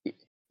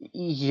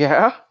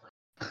 yeah.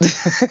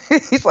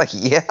 He's like,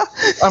 yeah.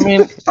 I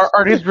mean,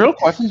 are these real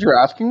questions you're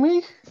asking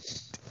me?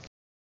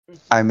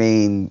 I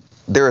mean,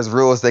 they're as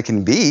real as they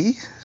can be.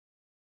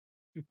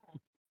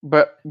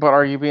 But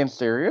are you being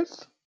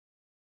serious?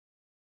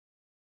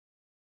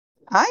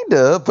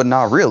 Kinda, but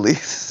not really.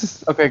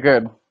 Okay,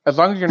 good. As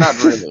long as you're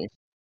not really,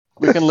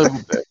 we can live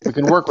with this. We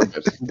can work with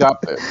this. We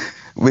got this.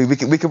 we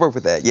can work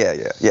with that. Yeah.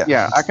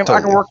 Yeah, I can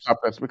Totally. workshop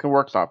this. We can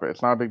workshop it.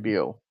 It's not a big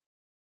deal.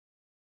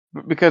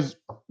 Because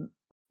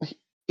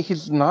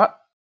he's not.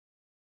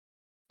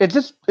 It's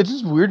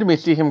just weird to me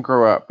to see him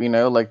grow up. You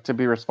know, like to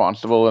be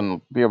responsible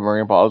and be a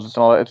marine biologist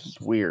and all that. It's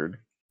just weird.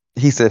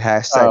 He said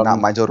hashtag not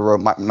Um, my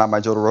Jotaro, not my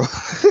Jotaro.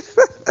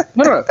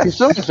 no. He's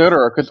still a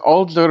Jotaro because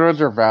all Jotaros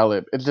are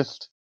valid. It's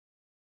just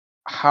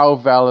how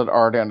valid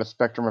are they on the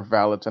spectrum of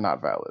valid to not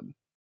valid?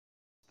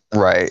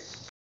 Right.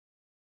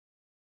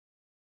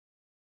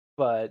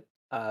 But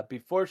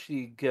before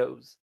she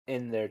goes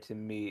in there to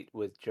meet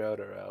with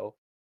Jotaro,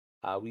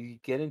 we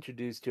get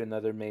introduced to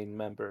another main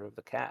member of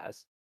the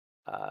cast.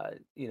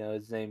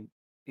 His name,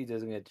 he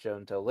doesn't get shown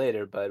until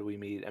later, but we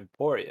meet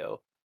Emporio,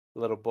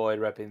 little boy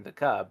repping the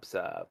Cubs.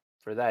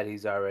 For that,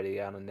 he's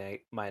already on a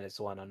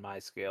 -1 on my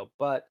scale,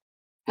 but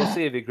we'll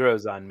see if he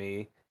grows on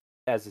me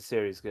as the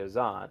series goes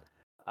on.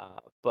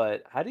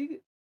 But how do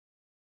you?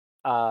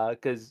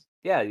 Because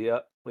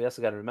we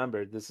also got to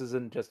remember this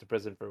isn't just a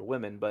prison for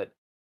women, but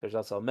there's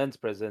also a men's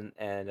prison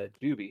and a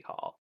juvie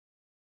hall.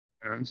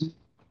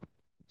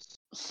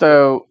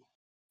 So,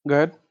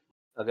 good.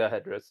 Oh, go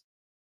ahead, Riz.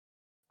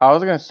 I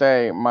was gonna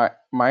say my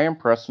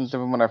impressions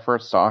of him when I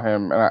first saw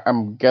him, and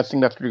I'm guessing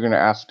that's what you're gonna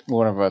ask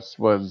one of us,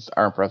 was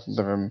our impressions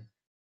of him.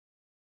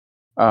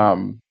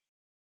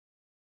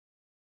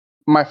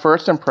 My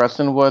first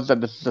impression was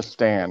that this is a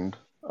stand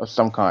of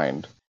some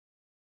kind,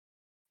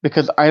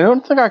 because I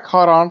don't think I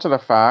caught on to the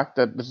fact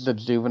that this is a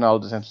juvenile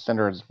detention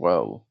center as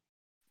well.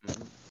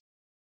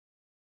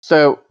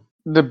 So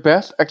the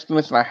best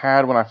explanation I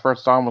had when I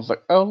first saw him was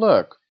like, oh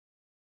look,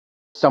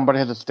 somebody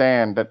has a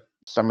stand that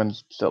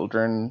summons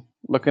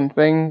children-looking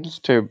things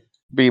to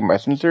be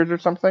messengers or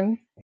something.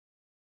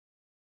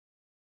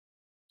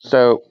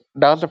 So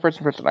that was the first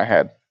impression I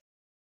had.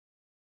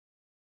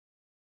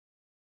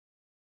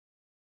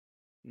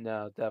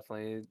 No,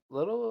 definitely.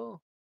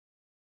 Little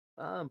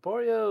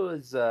Emporio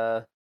is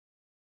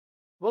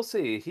we'll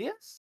see. He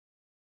has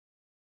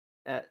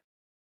uh,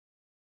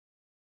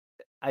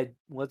 I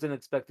wasn't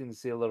expecting to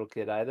see a little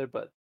kid either,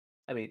 but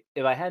I mean,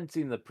 if I hadn't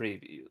seen the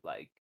preview,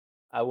 like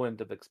I wouldn't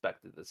have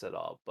expected this at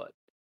all. But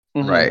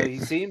Right. he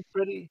seemed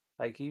pretty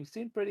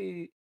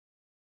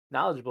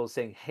knowledgeable,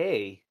 saying,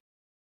 "Hey,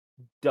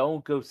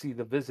 don't go see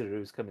the visitor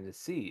who's coming to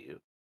see you."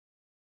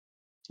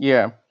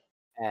 Yeah,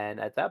 And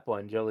at that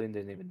point, Jolene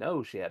didn't even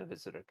know she had a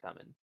visitor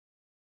coming.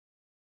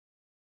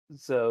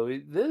 So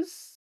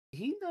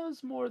he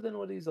knows more than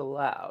what he's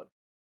allowed.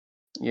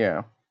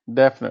 yeah,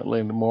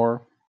 definitely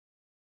more.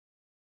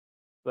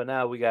 But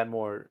now we got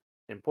more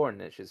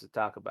important issues to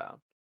talk about.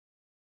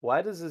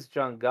 Why does this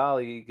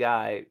Jangali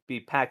guy be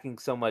packing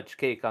so much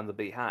cake on the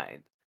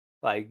behind?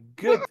 Like,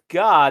 good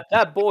God,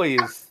 that boy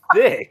is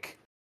thick.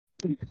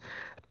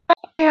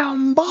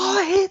 Damn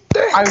boy, he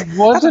thick. I That's a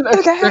wasn't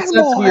thick ass expecting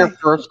that to be your boy.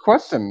 first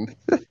question.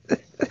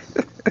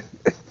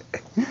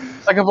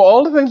 Like, of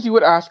all the things you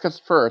would ask us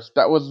first,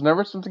 that was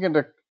never something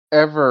that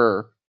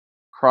ever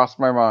crossed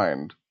my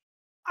mind.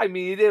 I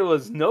mean, it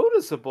was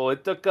noticeable.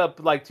 It took up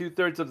like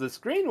 2/3 of the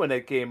screen when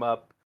it came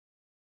up.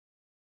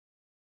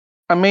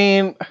 I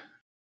mean,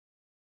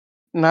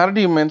 now that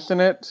you mention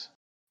it,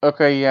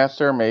 okay, yeah,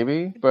 sir,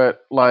 maybe,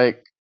 but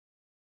like,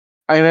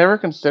 I never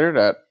considered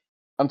that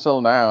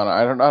until now, and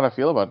I don't know how to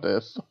feel about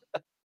this.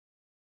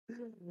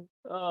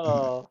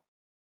 Oh,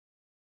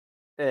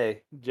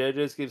 hey,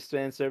 JoJo's gives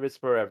fan service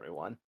for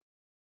everyone.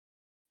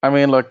 I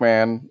mean, look,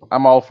 man,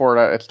 I'm all for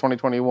that. It's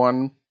 2021.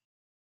 And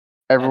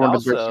Everyone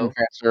deserves some also,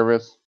 fan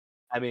service.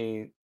 I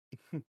mean,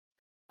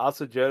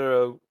 also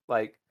Jotaro,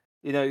 like,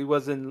 he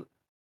wasn't.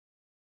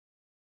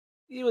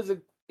 He was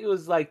a. He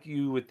was like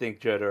you would think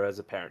Jotaro as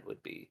a parent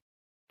would be,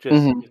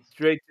 just Hmm.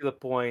 straight to the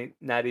point,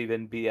 not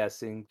even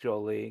BSing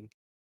Jolie.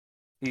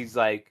 He's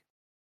like,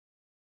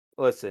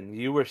 listen,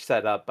 you were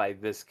set up by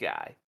this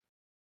guy,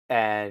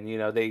 and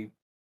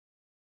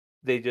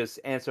they just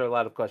answer a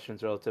lot of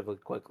questions relatively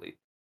quickly.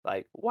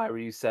 Like, why were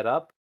you set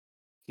up?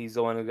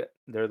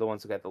 They're the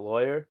ones who got the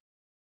lawyer,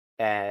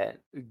 and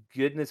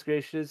goodness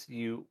gracious,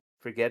 you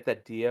forget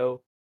that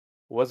Dio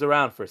was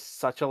around for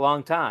such a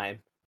long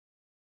time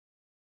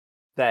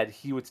that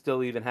he would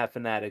still even have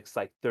fanatics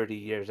like 30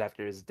 years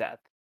after his death.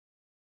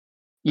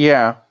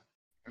 Yeah.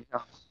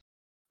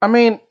 I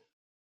mean,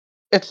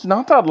 it's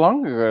not that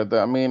long ago,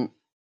 though. I mean,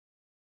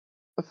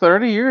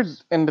 30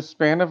 years in the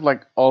span of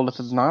like all this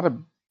is not a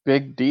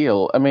big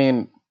deal. I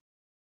mean,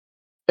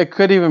 it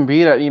could even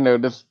be that,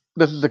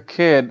 this is a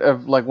kid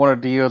of like one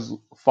of Dio's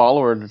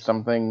followers or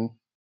something,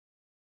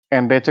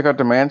 and they took out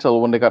the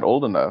mantle when they got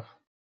old enough.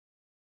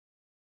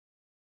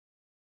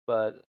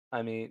 But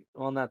I mean,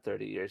 well, not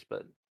 30 years,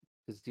 but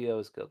because Dio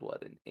was killed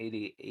what in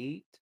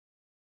 '88,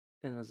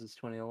 and this is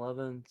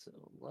 2011, so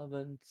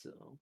 11,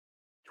 so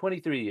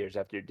 23 years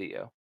after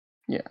Dio.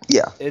 Yeah.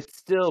 Yeah. It's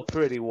still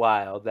pretty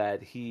wild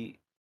that he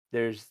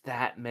there's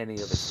that many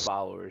of his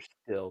followers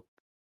still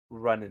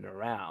running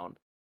around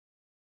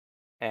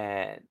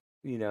and,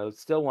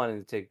 still wanting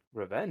to take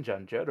revenge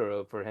on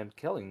Jotaro for him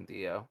killing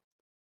Dio.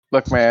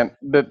 Look, man,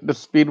 the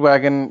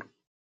Speedwagon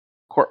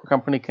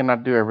company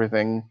cannot do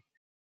everything.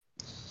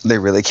 They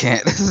really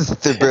can't.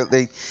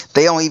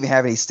 They don't even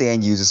have any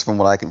stand users from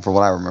what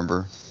I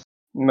remember.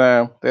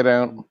 No, they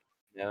don't.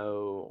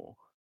 No.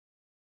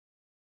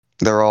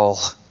 They're all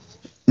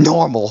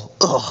normal.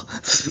 Ugh.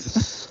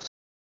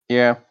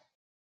 Yeah.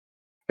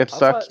 It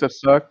sucks to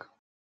suck.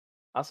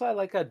 Also, I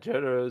like how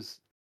Jotaro's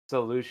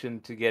solution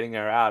to getting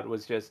her out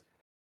was just,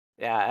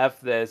 yeah,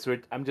 F this.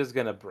 I'm just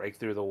going to break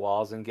through the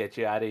walls and get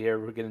you out of here.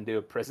 We're going to do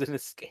a prison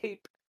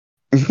escape.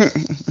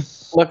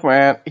 Look,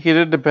 man, he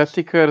did the best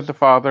he could as a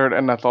father,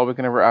 and that's all we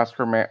can ever ask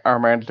for our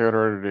man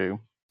Jotaro to do.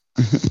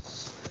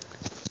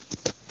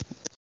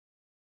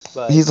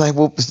 But he's like,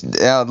 well,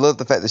 I love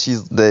the fact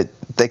that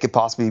they could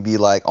possibly be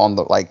like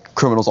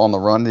criminals on the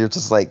run. They're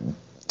just like,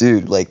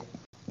 dude, like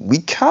we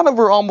kind of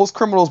were almost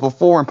criminals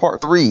before in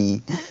part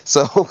 3,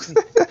 so.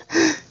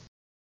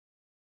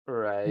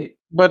 Right.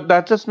 But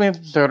that just means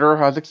Jotaro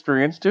has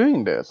experience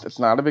doing this. It's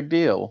not a big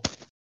deal.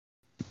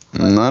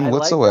 But None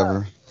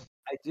whatsoever.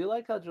 I do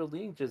like how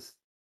Jolene just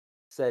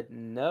said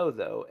no,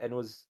 though, and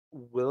was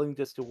willing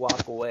just to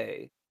walk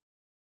away.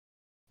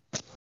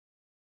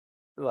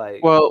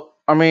 Like, well,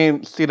 I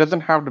mean, she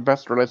doesn't have the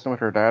best relation with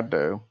her dad,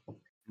 though.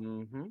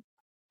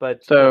 But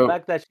the So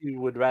fact that she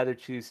would rather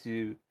choose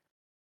to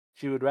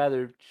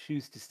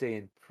stay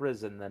in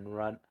prison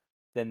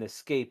than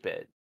escape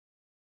it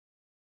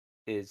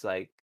is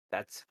like,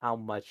 that's how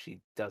much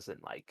she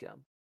doesn't like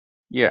him.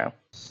 yeah.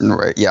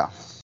 Right. Yeah.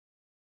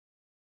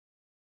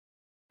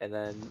 And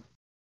then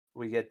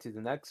we get to the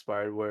next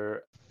part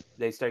where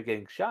they start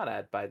getting shot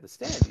at by the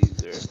stand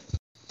user,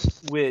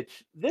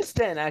 which this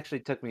stand actually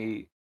took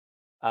me.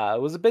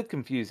 It was a bit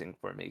confusing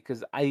for me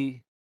because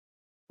I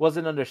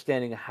wasn't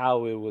understanding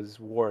how it was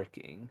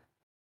working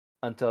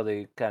until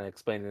they kind of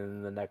explained it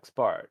in the next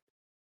part.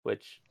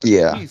 Which,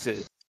 Yeah.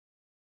 Jesus,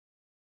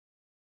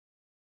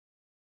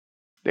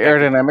 The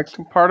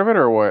aerodynamics part of it,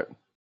 or what?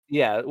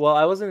 Yeah, well,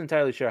 I wasn't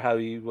entirely sure how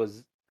it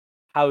was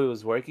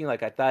working.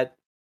 Like, I thought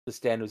the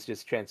stand was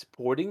just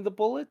transporting the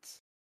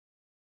bullets,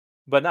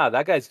 but no,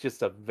 that guy's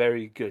just a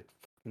very good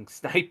fucking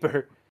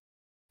sniper.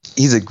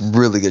 He's a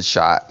really good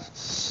shot.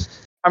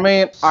 I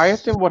mean, I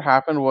assume what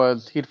happened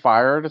was he'd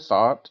fired a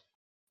shot,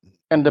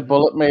 and the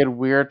bullet made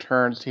weird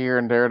turns here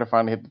and there to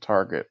finally hit the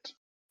target.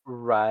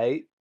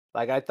 Right.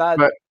 Like, I thought,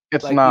 But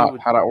it's like, he not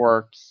would. how that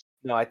works.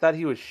 No, I thought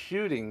he was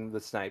shooting the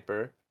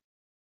sniper,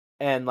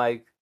 and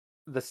like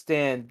the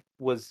stand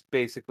was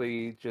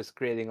basically just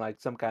creating like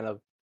some kind of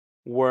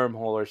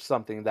wormhole or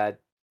something that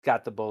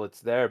got the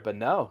bullets there. But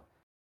no,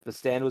 the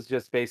stand was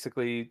just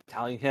basically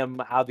telling him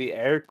how the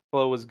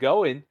airflow was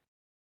going,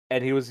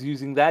 and he was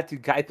using that to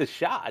guide the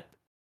shot.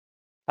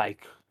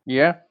 Like,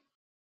 Yeah.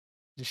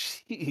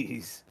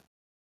 jeez.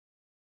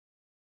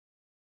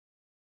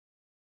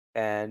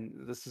 And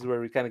this is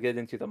where we kind of get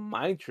into the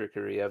mind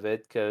trickery of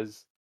it,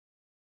 because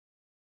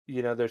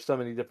there's so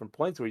many different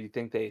points where you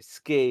think they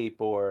escape,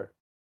 or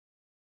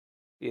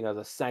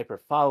the sniper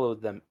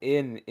followed them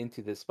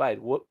into this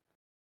fight. What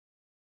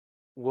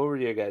were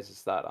your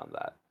guys' thought on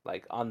that?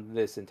 Like, on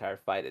this entire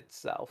fight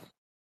itself?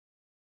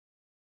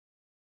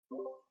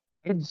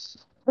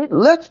 It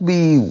left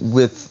me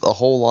with a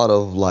whole lot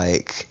of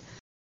like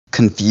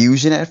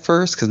confusion at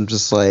first because I'm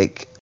just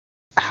like,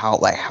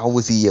 how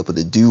was he able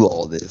to do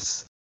all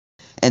this?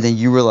 And then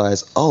you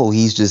realize, oh,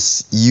 he's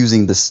just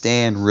using the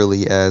stand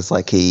really as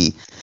like he's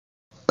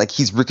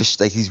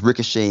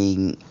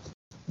ricocheting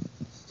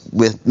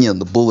with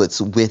the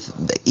bullets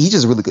with. He's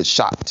just a really good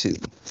shot too,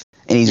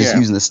 and he's just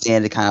using the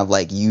stand to kind of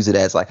like use it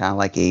as like kind of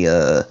like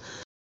a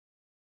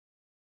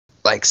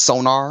like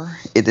sonar.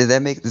 Is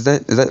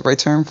that the right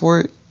term for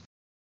it?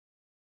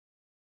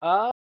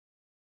 Uh,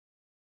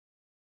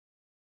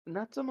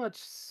 not so much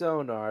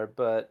sonar,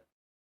 but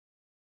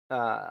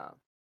uh,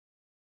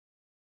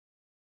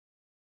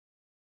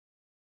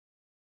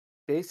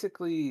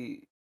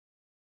 basically,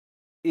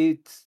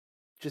 it's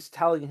just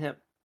telling him.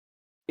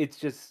 It's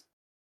just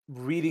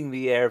reading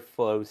the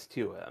airflows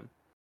to him.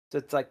 So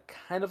it's like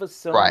kind of a Right.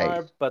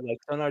 sonar, but like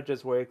sonar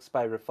just works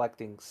by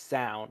reflecting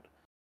sound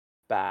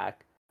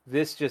back.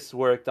 This just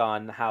worked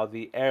on how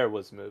the air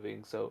was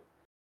moving. So,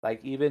 like,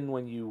 even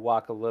when you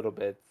walk a little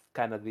bit,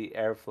 kind of the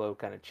airflow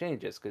kind of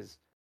changes because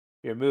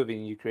you're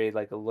moving. You create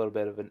like a little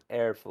bit of an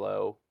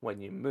airflow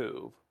when you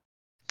move.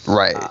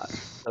 Right.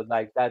 So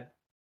like that's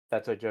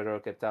what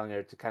Jotaro kept telling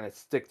her to kind of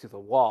stick to the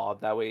wall.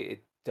 That way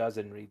it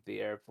doesn't read the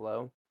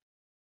airflow.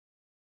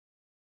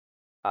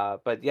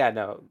 But yeah,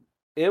 no,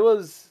 it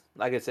was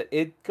like I said,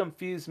 it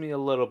confused me a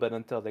little bit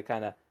until they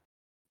kind of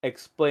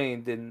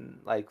explained in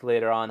like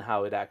later on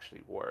how it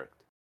actually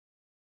worked.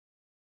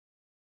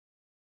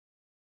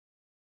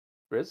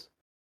 Riz?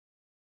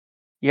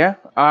 Yeah,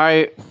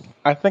 I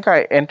think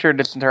I entered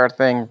this entire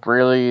thing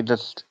really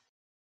just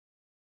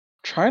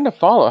trying to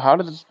follow how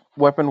does this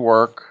weapon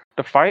work.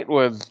 The fight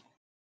was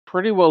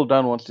pretty well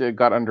done once it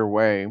got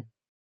underway.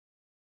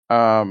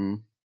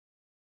 Um,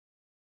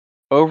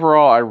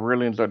 overall, I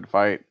really enjoyed the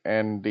fight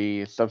and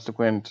the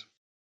subsequent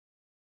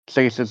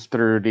chases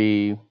through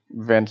the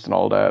vents and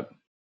all that.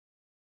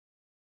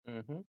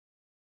 Hmm.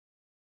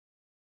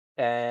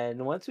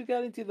 And once we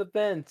got into the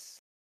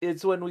vents,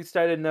 it's when we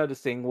started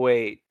noticing,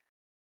 wait,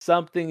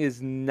 something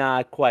is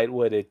not quite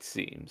what it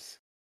seems.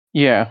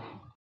 Yeah.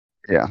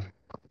 Yeah.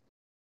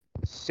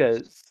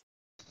 Because,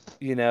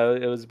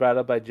 it was brought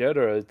up by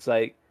Jotaro. It's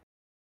like,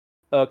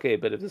 okay,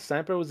 but if the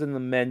sniper was in the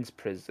men's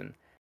prison,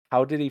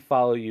 how did he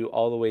follow you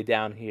all the way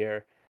down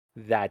here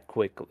that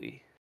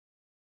quickly?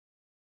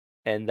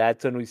 And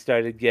that's when we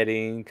started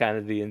getting kind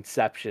of the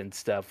Inception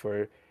stuff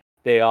where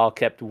they all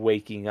kept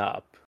waking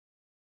up.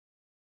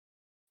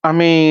 I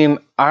mean,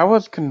 I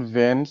was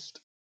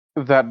convinced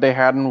that they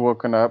hadn't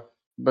woken up,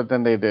 but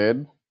then they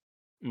did.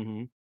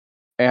 Hmm.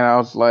 And I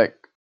was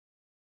like,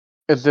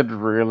 is it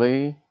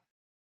really?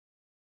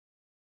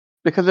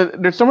 Because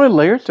there's so many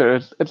layers to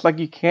it. It's like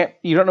you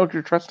don't know what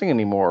you're trusting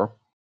anymore.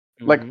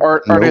 Like, Hmm.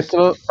 are they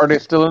Nope.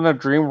 still in a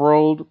dream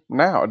world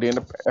now? At the end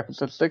of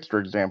episode 6, for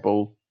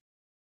example,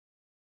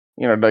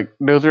 like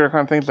those are the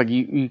kind of things like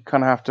you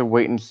kind of have to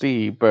wait and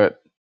see.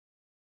 But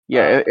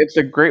yeah, Uh, it's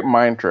a great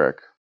mind trick.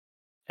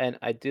 and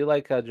I do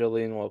like how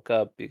Jolene woke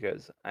up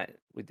because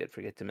we did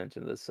forget to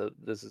mention this, so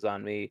this is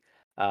on me.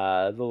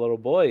 The little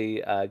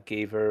boy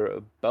gave her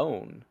a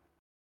bone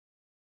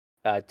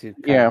to kind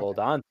of Yeah, hold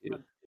on to,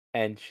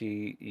 and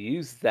she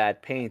used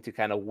that pain to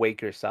kind of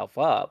wake herself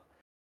up.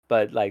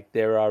 But like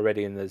they were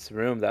already in this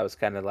room that was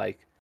kind of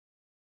like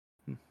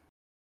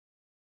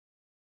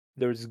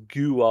there's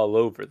goo all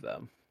over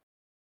them,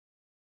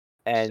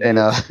 and And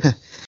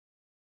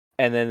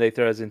and then they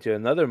throw us into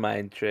another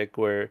mind trick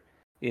where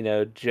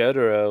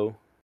Jotaro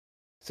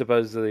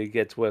supposedly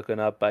gets woken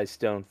up by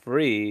Stone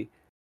Free,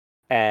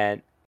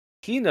 and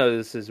he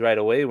notices right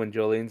away when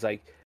Jolene's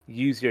like,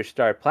 "Use your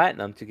Star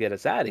Platinum to get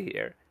us out of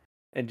here,"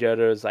 and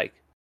Jotaro's like,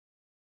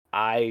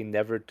 "I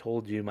never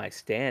told you my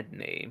stand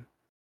name,"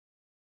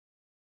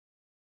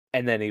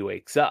 and then he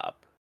wakes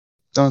up.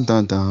 dun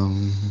dun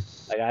dun.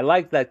 Like I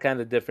like that kind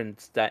of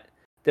different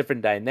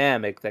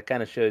dynamic that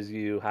kind of shows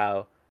you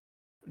how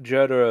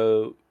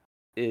Jotaro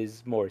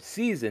is more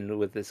seasoned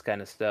with this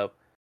kind of stuff,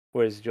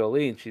 whereas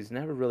Jolene, she's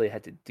never really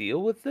had to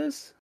deal with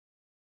this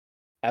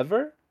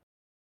ever.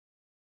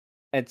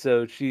 And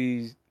so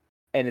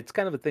and it's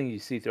kind of a thing you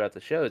see throughout the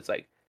show. It's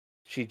like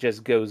she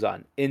just goes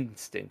on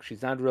instinct.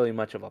 She's not really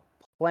much of a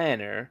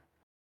planner.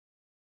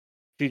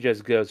 She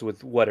just goes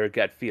with what her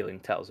gut feeling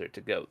tells her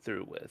to go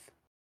through with.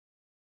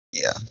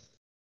 Yeah.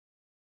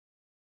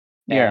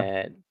 yeah.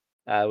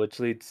 And which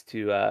leads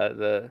to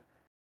the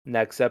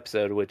next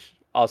episode, which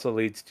also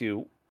leads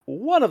to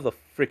one of the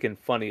freaking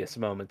funniest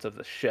moments of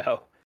the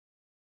show.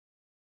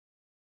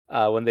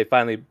 When they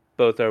finally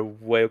both are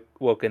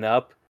woken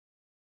up,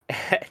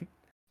 and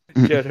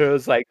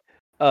Jotaro's like,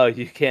 "Oh,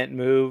 you can't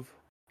move.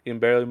 You can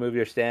barely move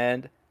your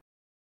stand."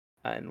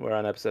 And we're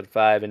on episode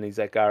 5, and he's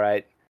like, "All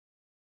right,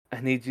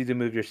 I need you to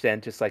move your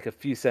stand just like a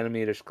few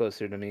centimeters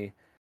closer to me.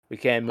 We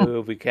can't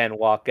move. We can't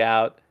walk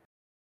out.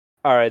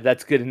 All right,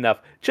 that's good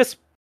enough. Just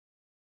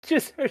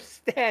her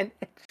stand,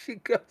 and she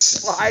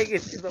goes flying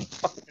into the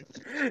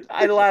phone."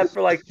 I laughed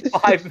for like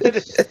 5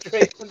 minutes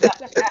straight when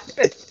that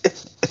happened.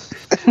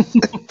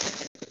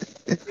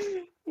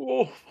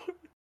 Whoa.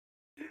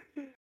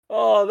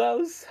 Oh, that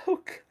was so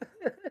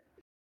good.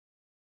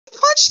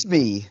 Punched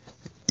me.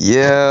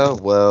 Yeah,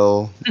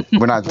 well,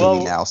 we're not dreaming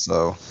Well, now,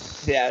 so.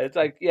 yeah, it's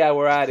like, yeah,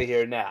 we're out of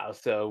here now,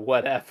 so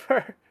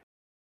whatever.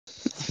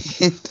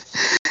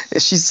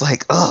 And she's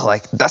like, oh,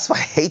 like, that's why I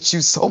hate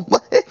you so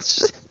much.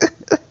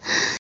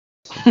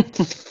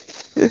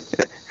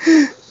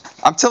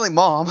 I'm telling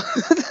mom.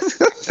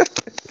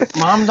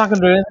 Mom's not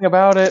gonna do anything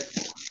about it.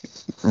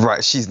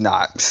 Right, she's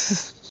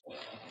not.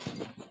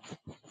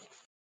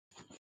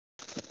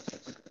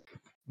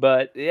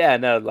 But yeah,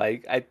 no,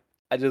 like I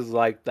just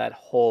like that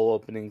whole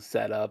opening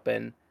setup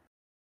and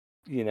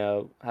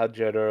how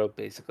Jotaro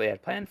basically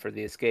had planned for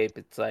the escape.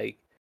 It's like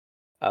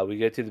we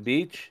go to the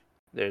beach.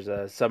 There's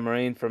a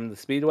submarine from the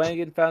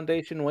Speedwagon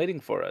Foundation waiting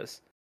for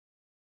us.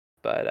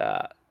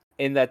 But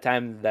in that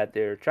time that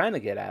they're trying to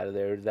get out of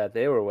there, that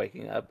they were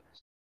waking up,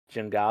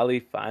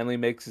 Jangali finally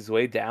makes his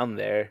way down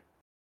there,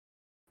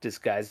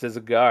 disguised as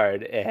a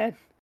guard, and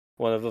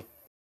one of the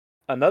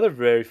another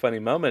very funny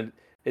moment.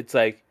 It's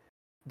like,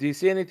 "Do you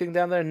see anything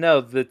down there?"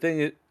 No, the thing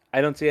is, I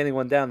don't see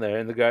anyone down there.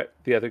 And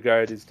the other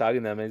guard is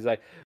talking to them, and he's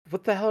like,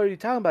 "What the hell are you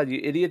talking about, you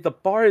idiot? The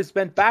bar is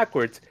bent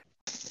backwards."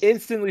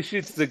 Instantly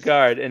shoots the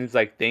guard, and he's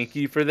like, "Thank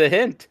you for the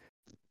hint."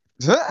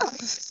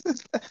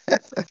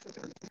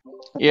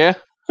 Yeah.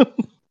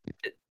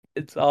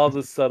 It's all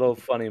the subtle,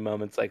 funny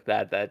moments like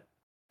that that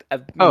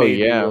have Oh made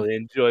me yeah. really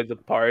enjoy the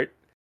part.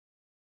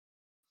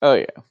 Oh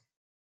yeah.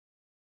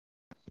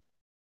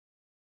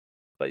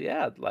 But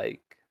yeah,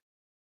 like,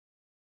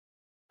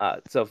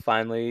 so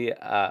finally,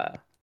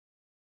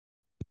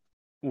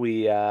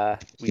 we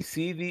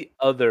see the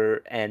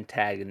other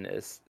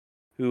antagonist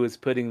who is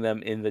putting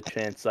them in the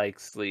trance-like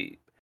sleep.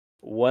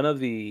 One of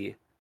the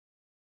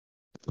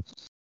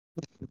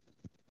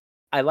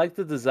I like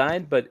the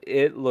design, but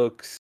it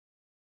looks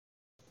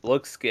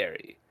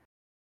scary.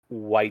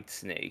 White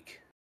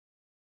Snake.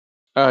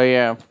 Oh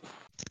yeah.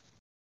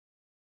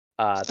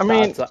 I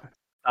mean,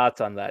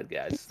 Thoughts on that,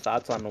 guys.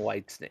 Thoughts on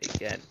White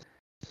Snake and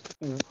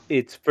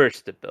its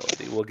first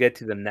ability. We'll get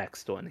to the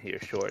next one here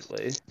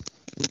shortly.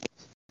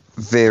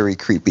 Very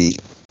creepy.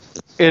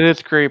 it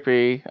is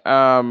creepy.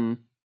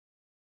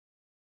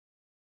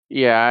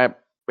 Yeah,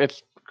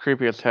 it's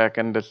creepy as heck,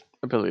 and this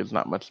ability is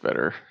not much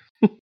better.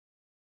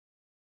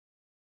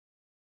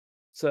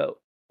 So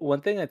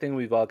one thing I think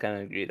we've all kind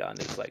of agreed on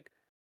is like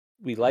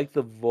we like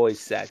the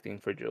voice acting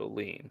for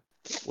Jolene.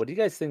 What do you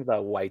guys think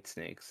about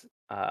Whitesnake's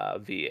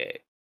VA?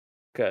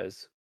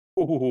 Because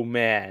oh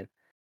man,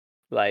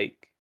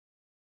 like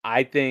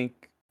I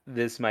think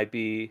this might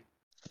be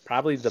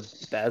probably the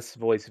best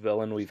voice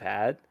villain we've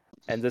had.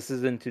 And this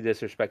isn't to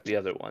disrespect the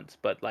other ones,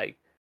 but like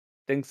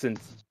I think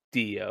since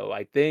Dio,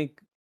 I think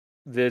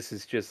this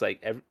is just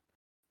like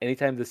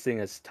anytime this thing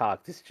has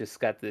talked, it's just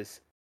got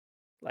this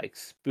like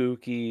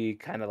spooky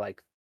kind of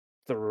like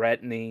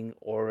threatening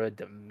aura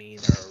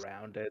demeanor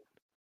around it.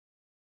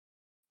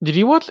 Did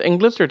you watch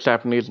English or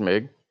Japanese,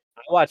 Mig?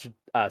 I watched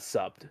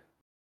subbed.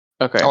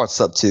 Okay. Oh, it's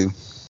up too.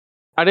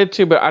 I did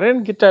too, but I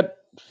didn't get that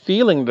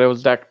feeling that it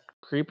was that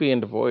creepy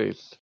in the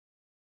voice.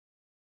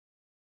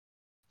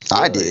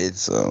 I Really? did,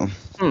 so.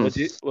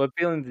 What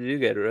feeling did you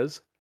get,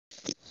 Riz?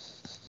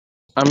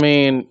 I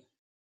mean,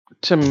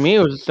 to me, it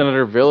was just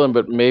another villain,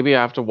 but maybe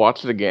I have to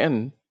watch it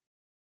again.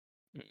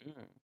 Mm-mm.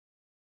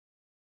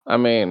 I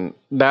mean,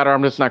 that or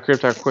I'm just not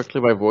creeped out quickly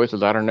by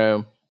voices. I don't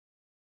know.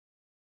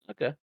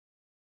 Okay.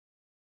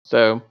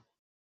 So,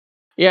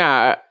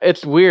 yeah,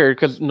 it's weird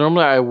because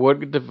normally I would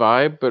get the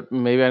vibe, but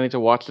maybe I need to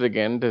watch it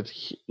again to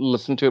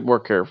listen to it more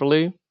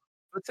carefully.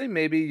 Let's say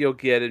maybe you'll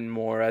get it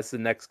more as the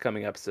next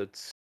coming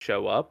episodes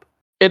show up.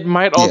 It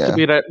might also Yeah.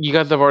 be that you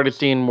guys have already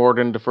seen more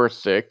than the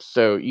first 6,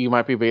 so you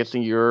might be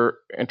basing your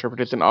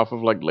interpretation off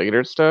of like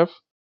later stuff.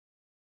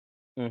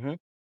 Mm-hmm.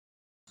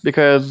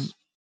 Because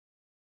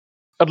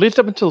at least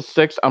up until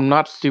 6, I'm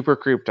not super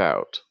creeped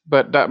out.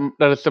 But that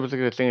is typically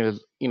the thing is,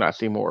 I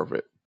see more of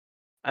it.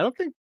 I don't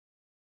think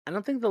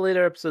the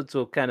later episodes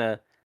will kind of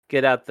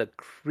get out the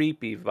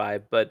creepy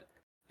vibe, but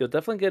you'll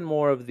definitely get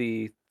more of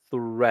the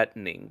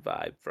threatening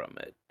vibe from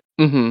it.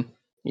 Mm-hmm.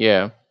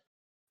 Yeah.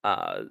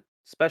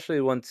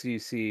 Especially once you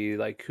see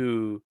like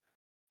who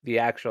the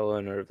actual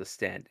owner of the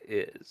stand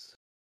is.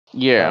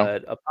 Yeah.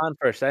 But upon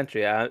first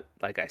entry, I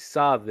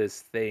saw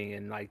this thing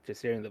and like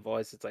just hearing the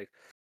voice, it's like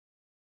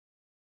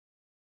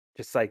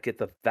just like get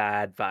the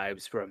bad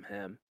vibes from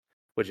him,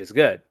 which is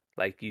good.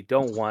 Like you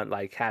don't want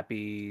like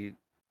happy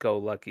go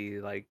lucky,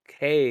 like,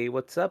 hey,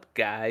 what's up,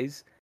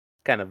 guys,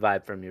 kind of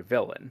vibe from your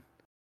villain.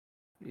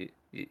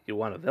 You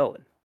want a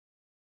villain.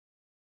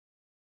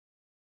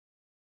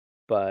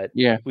 But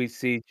Yeah. we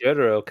see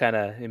Jotaro kind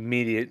of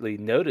immediately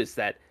notice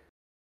that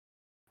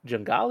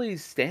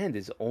Jungali's stand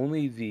is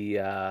only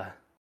the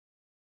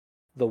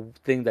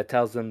thing that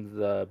tells them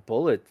the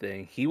bullet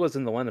thing. He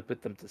wasn't the one to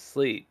put them to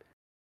sleep.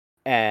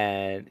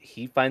 And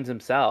he finds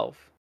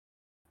himself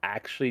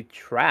actually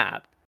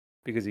trapped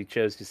because he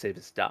chose to save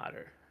his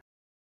daughter.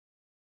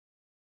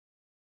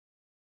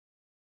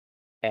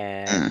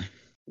 And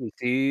we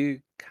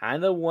see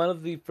kind of one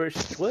of the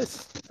first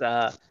twists,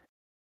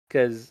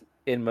 because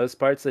in most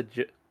parts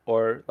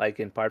or like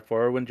in part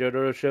 4 when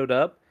Jotaro showed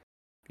up,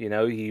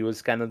 he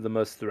was kind of the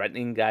most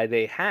threatening guy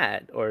they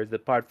had, or the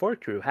part 4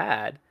 crew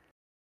had.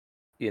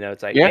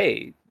 It's like, Yeah.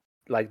 hey,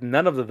 like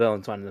none of the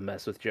villains wanted to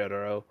mess with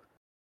Jotaro,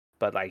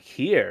 but like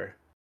here,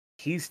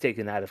 he's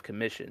taken out of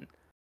commission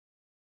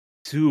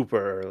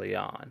super early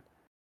on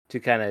to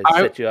kind of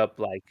set you up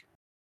like,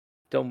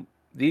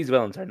 these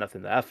villains are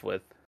nothing to F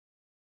with.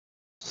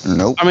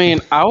 Nope. I mean,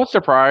 I was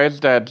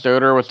surprised that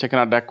Zodor was taken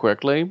out that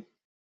quickly.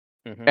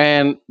 Mm-hmm.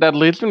 And that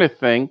leads me to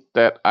think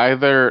that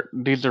either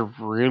these are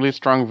really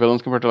strong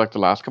villains compared to like the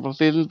last couple of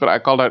seasons, but I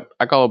call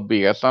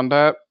BS on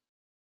that.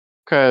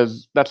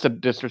 Because that's a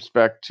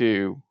disrespect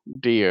to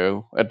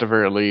Dio at the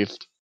very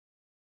least.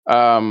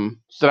 So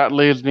that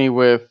leaves me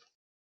with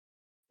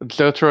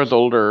Zotaro's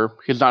older.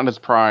 He's not in his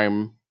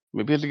prime.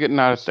 Maybe he's getting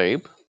out of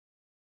shape.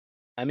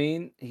 I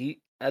mean, he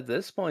at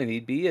this point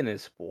he'd be in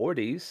his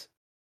 40s.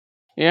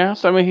 Yeah,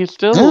 so I mean he's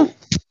still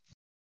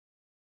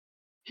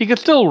he could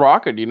still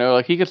rock it,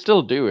 like he could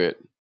still do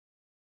it.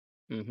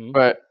 Mm-hmm.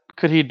 But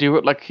could he do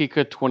it like he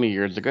could 20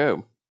 years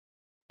ago?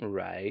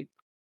 Right.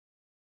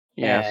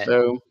 Yeah, And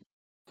so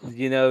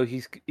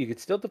he could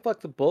still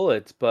deflect the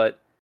bullets,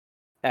 but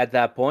at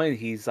that point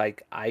he's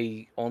like,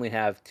 I only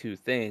have two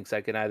things.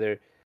 I can either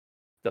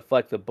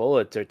deflect the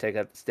bullets or take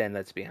out the stand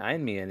that's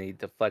behind me, and he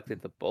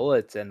deflected the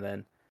bullets, and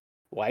then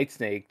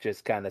Whitesnake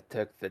just kind of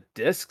took the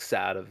discs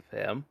out of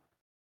him.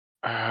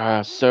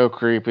 so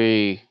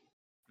creepy.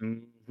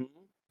 Mm-hmm.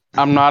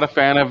 I'm not a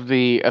fan of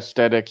the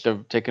aesthetics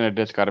of taking a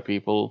disc out of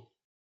people.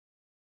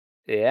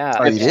 Yeah.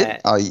 Oh, you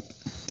did?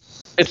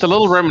 It's a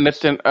little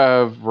reminiscent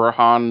of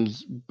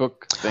Rohan's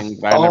book thing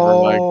that I never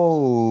liked.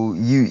 Oh,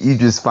 you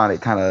just find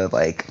it kind of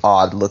like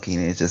odd looking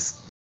and it just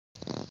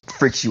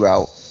freaks you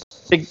out.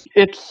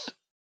 It's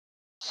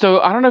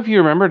So I don't know if you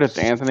remember this,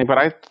 Anthony, but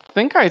I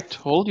think I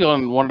told you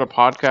on one of the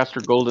podcasts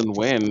or Golden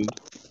Wind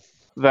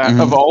that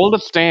of Hmm. all the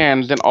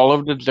stands in all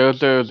of the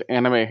JoJo's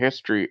anime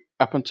history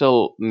up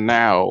until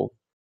now,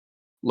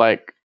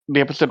 like the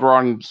episode we're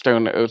on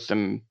Stone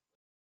Ocean,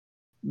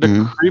 the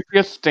Hmm.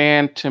 creepiest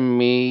stand to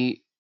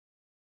me,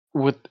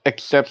 with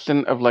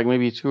exception of like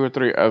maybe 2 or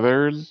 3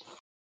 others,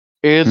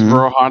 is Hmm.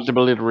 Rohan's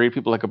ability to read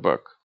people like a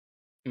book.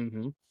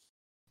 Mm-hmm.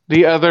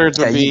 The others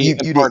Yeah, would be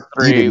in part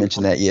you did 3.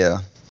 mention that. Yeah.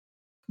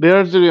 The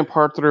others would be in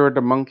part 3 with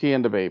the monkey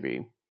and the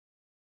baby.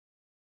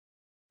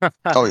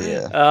 Oh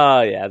yeah.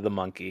 Oh yeah, the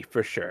monkey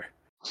for sure.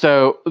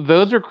 So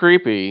those are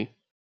creepy,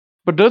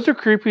 but those are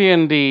creepy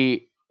in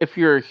the if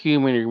you're a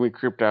human, you're gonna be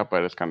creeped out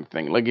by this kind of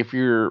thing. Like if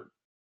you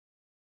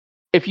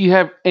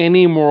have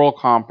any moral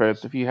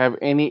compass, if you have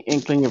any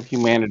inkling of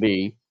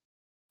humanity,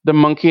 the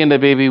monkey and the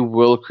baby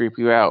will creep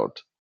you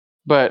out.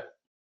 But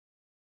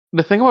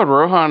the thing about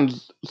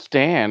Rohan's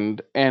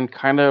stand and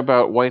kind of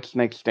about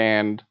Whitesnake's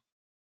stand,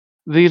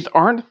 these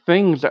aren't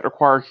things that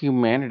require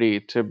humanity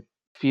to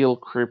feel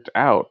creeped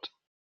out.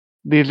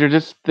 These are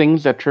just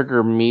things that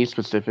trigger me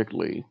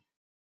specifically.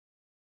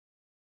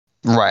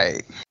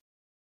 Right.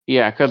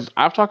 Yeah, because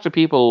I've talked to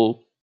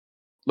people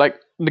like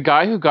the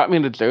guy who got me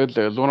into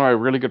JoJo's, one of my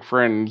really good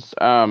friends.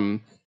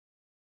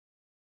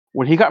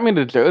 When he got me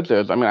into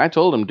JoJo's, I mean, I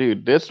told him,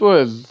 dude, this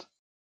was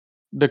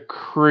the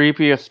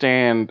creepiest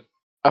stand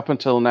up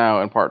until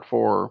now in part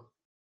 4.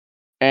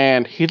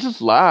 And he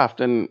just laughed,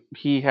 and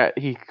he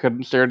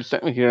couldn't stare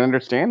at me. He didn't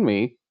understand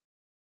me.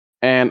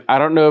 And I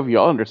don't know if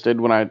y'all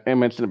understood when I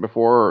mentioned it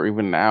before or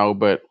even now,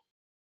 but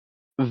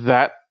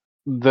that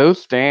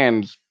those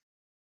stands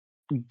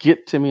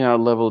get to me on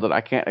a level that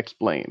I can't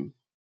explain.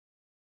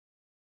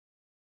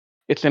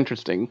 It's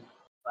interesting.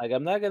 Like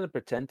I'm not gonna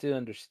pretend to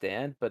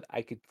understand, but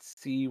I could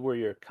see where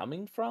you're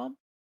coming from.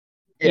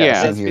 Yeah.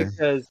 Yeah. Same Just here.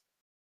 because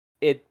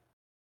it,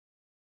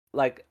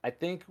 like, I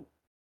think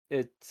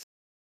it's,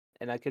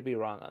 and I could be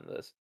wrong on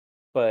this,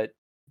 but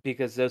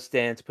because those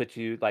stands put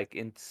you like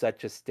in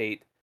such a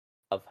state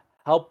of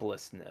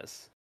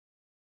helplessness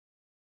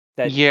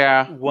that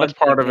Yeah, that's once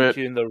they part of put it.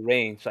 you in the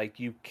range, like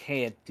you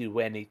can't do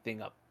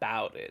anything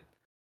about it.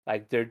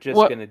 Like they're just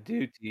What gonna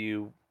do to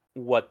you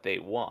what they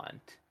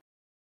want.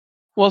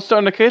 Well, so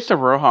in the case of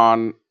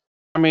Rohan,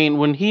 I mean,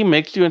 when he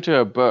makes you into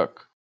a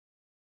book,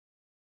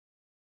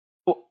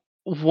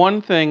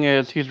 one thing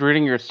is he's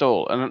reading your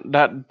soul, and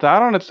that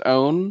on its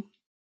own,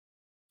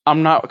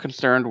 I'm not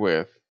concerned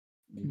with.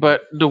 Hmm.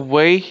 But the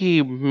way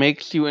he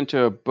makes you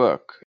into a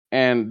book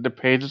and the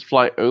pages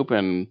fly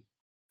open,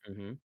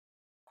 Hmm.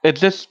 it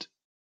just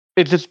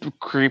it's just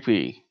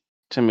creepy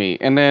to me.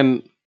 And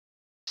then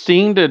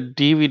seeing the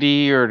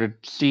DVD or the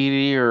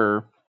CD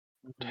or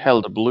Hmm.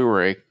 hell the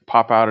Blu-ray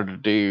pop out of the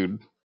dude,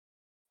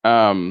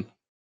 um,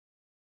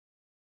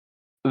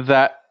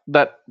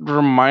 that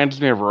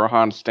reminds me of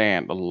Rohan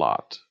Stand a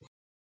lot.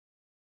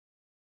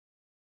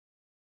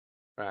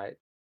 Right.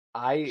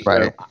 I So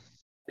Right.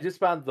 I just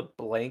found the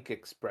blank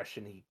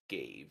expression he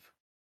gave,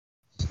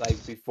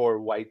 like before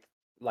White,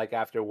 like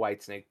after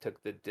Whitesnake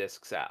took the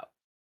discs out,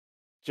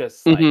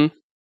 just like, mhm.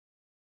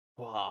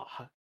 wow,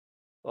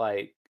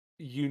 like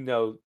you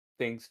know,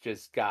 things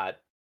just got.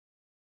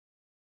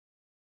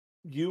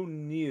 You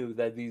knew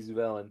that these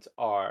villains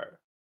are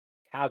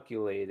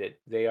calculated.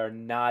 They are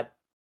not,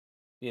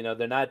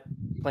 they're not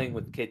playing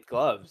with kid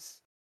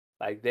gloves.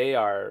 Like they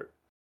are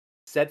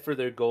set for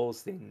their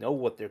goals. They know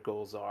what their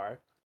goals are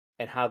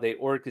and how they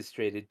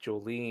orchestrated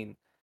Jolene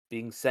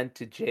being sent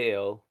to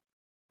jail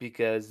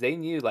because they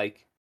knew,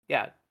 like,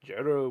 yeah,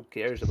 Jotaro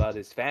cares about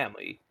his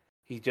family.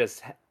 He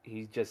just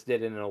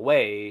did it in a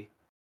way,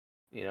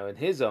 in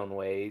his own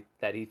way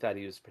that he thought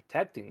he was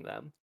protecting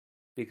them.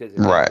 Because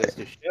again, Right. goes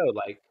to show,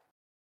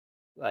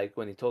 like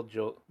when he told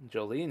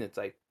Jolene, it's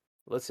like,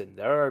 listen,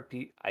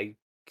 I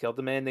killed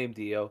a man named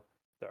Dio.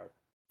 There are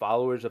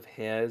followers of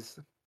his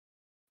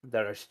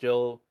that are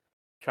still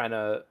trying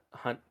to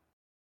hunt.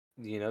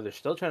 They're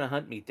still trying to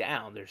hunt me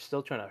down. They're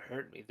still trying to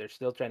hurt me. They're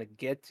still trying to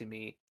get to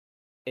me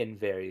in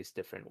various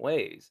different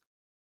ways.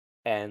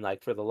 And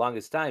like for the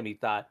longest time, he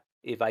thought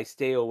if I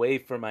stay away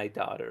from my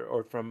daughter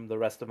or from the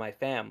rest of my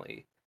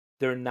family,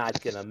 they're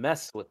not gonna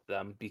mess with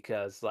them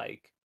because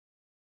like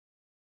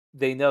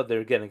they know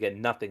they're gonna get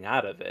nothing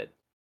out of it.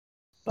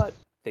 But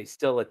they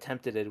still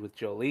attempted it with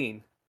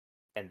Jolene,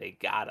 and they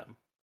got him.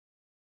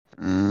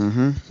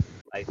 Hmm.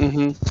 Like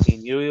Mhm. he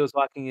knew he was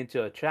walking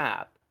into a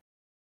trap,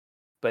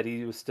 but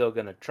he was still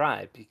gonna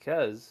try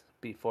because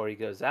before he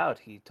goes out,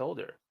 he told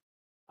her,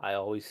 "I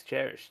always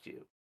cherished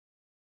you."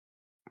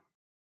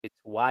 It's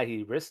why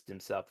he risked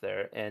himself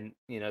there, and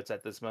it's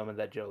at this moment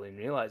that Jolene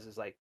realizes,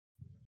 like,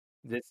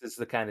 this is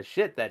the kind of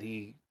shit that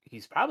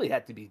he's probably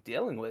had to be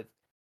dealing with,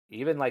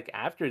 even like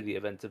after the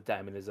events of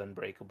Diamond is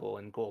Unbreakable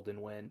and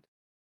Golden Wind.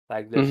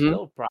 Like, there's Mhm.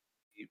 still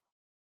probably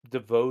the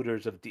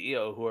voters of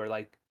Dio who are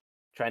like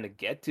trying to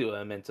get to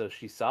him, and so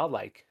she saw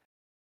like,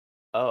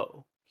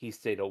 oh, he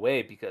stayed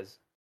away because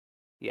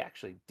he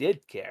actually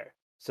did care.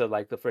 So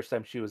like the first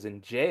time she was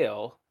in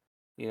jail,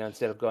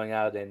 instead of going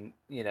out and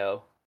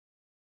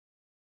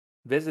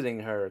visiting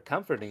her,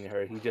 comforting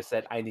her. He just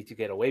said, "I need to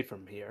get away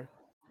from here,"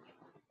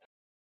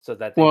 so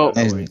that they Well, don't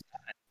know where And he's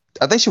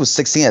I think she was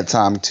 16 at the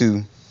time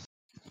too.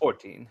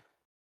 14.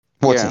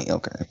 yeah. 14.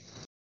 Okay.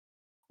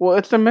 Well,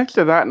 it's a mix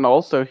of that, and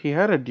also he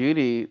had a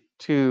duty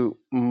to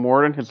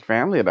more than his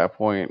family at that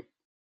point.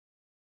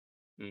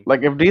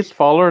 Like, Hmm. if these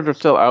followers are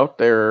still out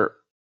there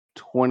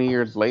 20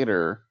 years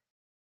later,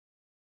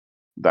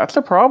 that's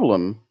a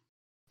problem.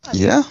 I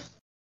Yeah.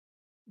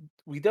 mean,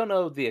 we don't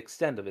know the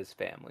extent of his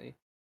family.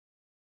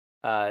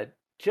 Uh, The,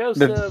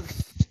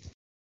 Joseph,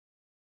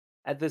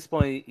 at this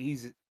point,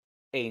 he's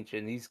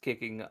ancient.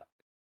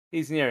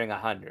 He's nearing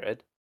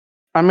 100.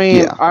 I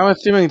mean, Yeah. I'm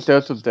assuming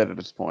Joseph's dead at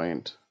this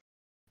point.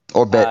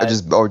 Or bed,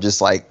 Uh, or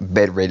just like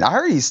bedridden. I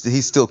heard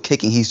he's still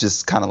kicking. He's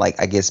just kind of like,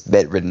 I guess,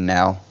 bedridden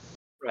now.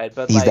 right,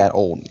 but He's that like,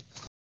 old.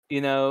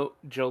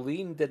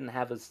 Jolene didn't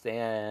have a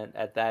stand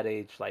at that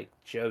age like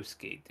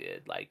Josuke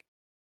did. Like,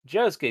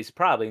 Josuke's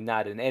probably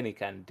not in any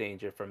kind of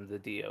danger from the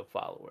Dio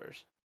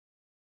followers.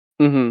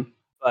 Mm-hmm.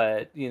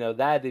 But,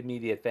 that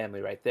immediate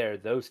family right there,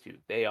 those two,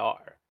 they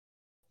are.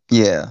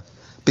 Yeah,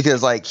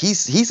 because like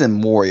he's in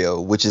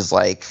Morio, which is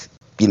like,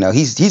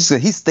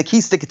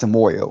 he's sticking to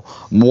Morio.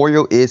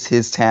 Morio is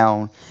his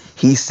town.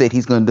 He said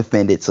he's going to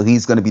defend it, so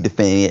he's going to be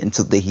defending it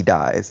until the day he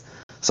dies.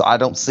 So I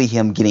don't see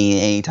him getting in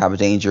any type of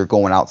danger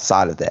going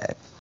outside of that.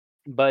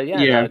 But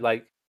yeah, Yeah. no,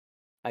 like,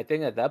 I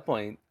think at that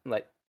point,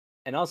 like,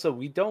 and also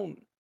we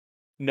don't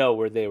know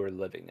where they were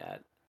living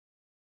at.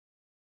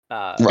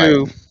 Right.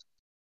 Two.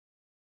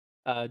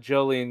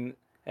 Jolene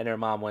and her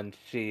mom when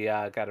she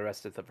got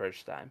arrested the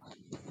first time.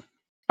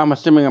 I'm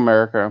assuming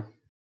America.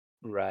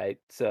 Right.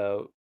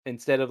 So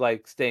instead of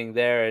like staying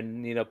there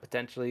and,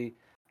 potentially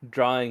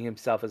drawing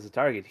himself as a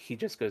target, he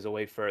just goes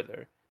away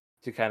further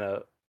to kind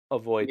of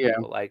avoid Yeah.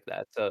 people like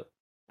that. So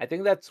I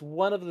think that's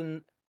one of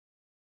the,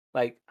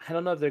 like, I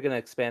don't know if they're going to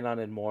expand on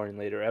it more in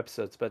later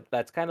episodes, but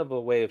that's kind of a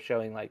way of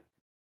showing, like,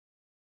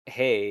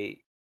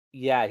 hey,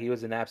 yeah, he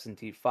was an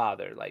absentee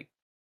father. Like,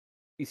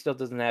 he still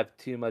doesn't have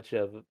too much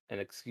of an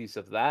excuse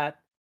of that,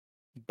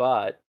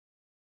 but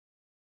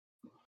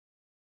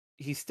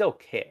he still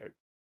cared.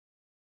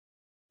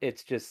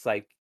 It's just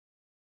like,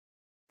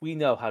 we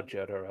know how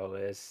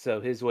Jotaro is,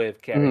 so his way of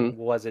Mm-hmm. caring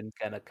wasn't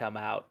gonna come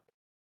out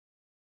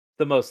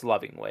the most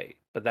loving way,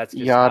 but that's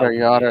just how Yada he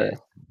yada. is,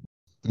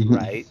 Mhm.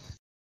 right?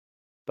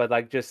 But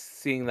like just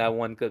seeing that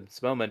one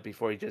glimpse moment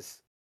before he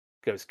just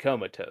goes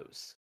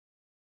comatose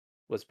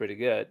was pretty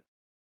good.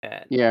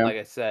 And Yeah. like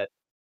I said,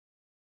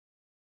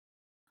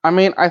 I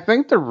mean, I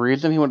think the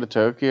reason he went to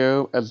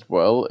Tokyo as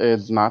well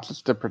is not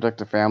just to protect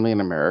the family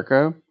in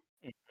America,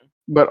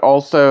 but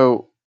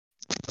also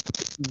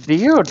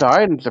Dio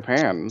died in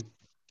Japan.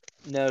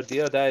 no,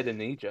 Dio died in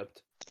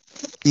Egypt.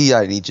 He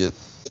died in Egypt.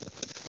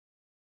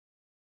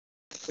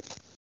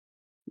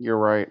 You're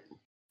right.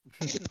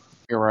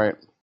 You're right.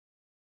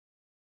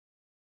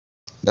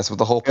 That's what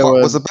the whole It part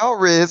was was about,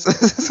 Riz.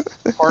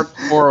 part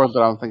four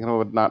that I'm thinking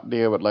of, not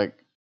Dio, but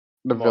like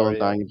the villain Morio.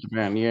 dying in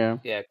Japan. Yeah.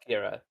 Yeah,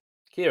 Kira.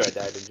 Kira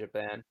died in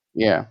Japan.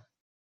 Yeah.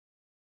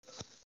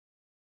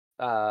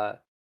 Uh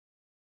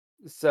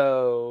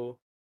so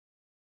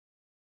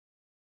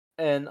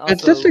and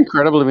It's just also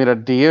incredible to me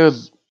that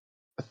Dio's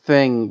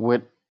thing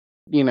with,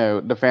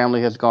 the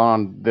family has gone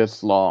on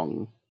this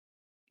long.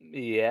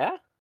 yeah,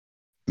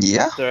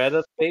 Yeah. thread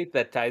of fate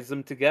that ties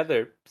them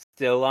together,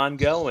 still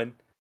ongoing.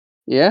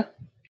 Yeah.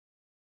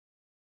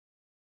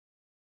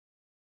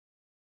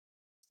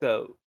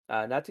 So,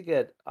 not to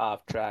get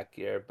off track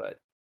here, but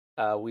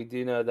we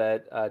do know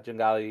that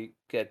Jangali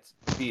gets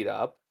beat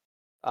up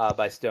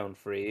by Stone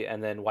Free,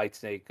 and then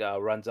Whitesnake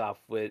runs off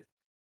with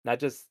not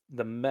just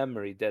the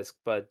memory disk,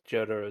 but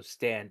Jotaro's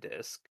stand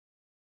disk.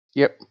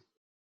 Yep.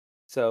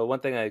 So, one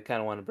thing I kind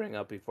of want to bring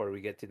up before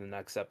we get to the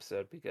next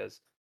episode,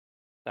 because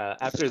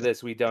after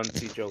this, we don't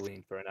see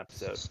Jolene for an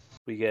episode.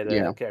 We get a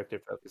Yeah. character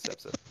focused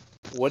episode.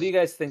 What do you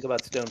guys think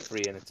about Stone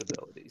Free and its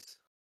abilities?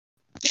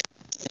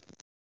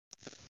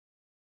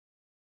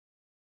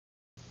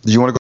 Do you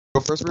want to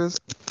go first, Riz?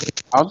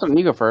 I was letting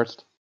you go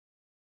first.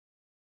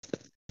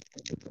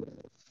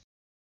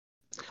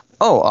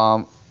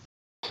 Oh,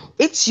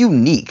 it's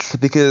unique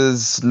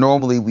because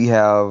normally we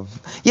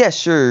have, yeah,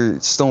 sure,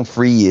 Stone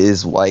Free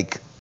is like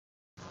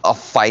a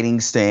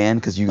fighting stand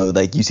because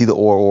like you see the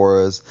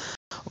auras,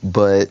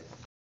 but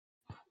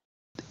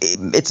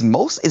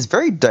it's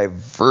very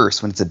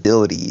diverse when its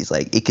abilities.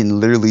 Like it can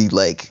literally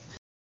like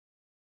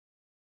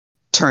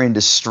turn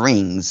into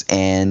strings,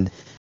 and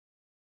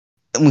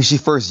when she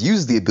first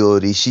used the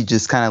ability, she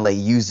just kind of like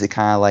used it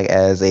kind of like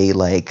as a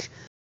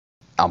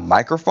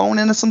microphone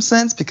in some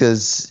sense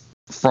because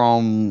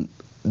from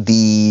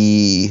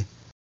the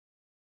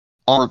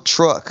armored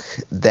truck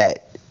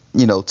that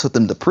took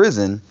them to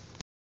prison,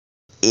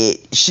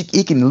 she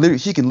can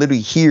literally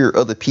hear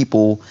other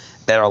people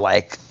that are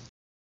like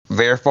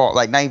very far,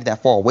 like not even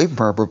that far away from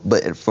her,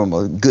 but from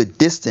a good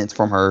distance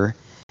from her,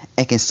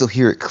 and can still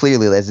hear it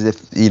clearly as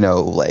if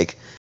like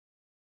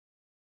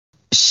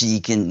she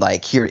can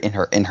like hear it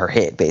in her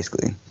head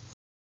basically.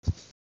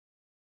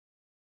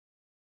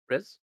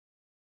 Riz?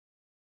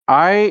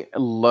 I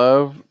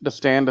love the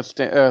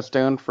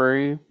Stone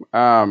Free.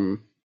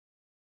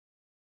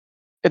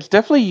 It's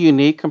definitely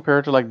unique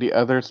compared to like the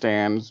other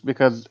stands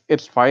because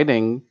it's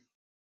fighting,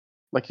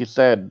 like you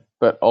said,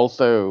 but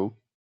also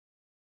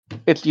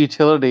its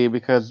utility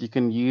because you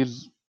can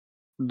use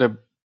the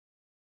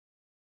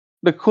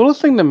the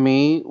coolest thing to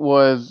me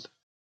was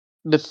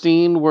the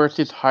scene where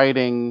she's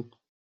hiding,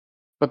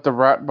 but the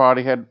rat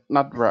body had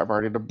not the rat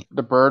body,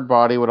 the bird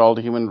body with all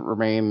the human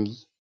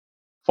remains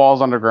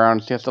falls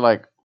underground. She has to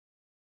like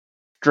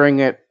string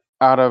it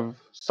out of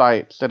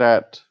sight so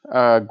that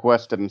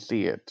Gwest didn't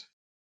see it.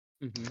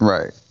 Hmm.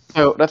 Right.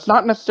 So that's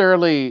not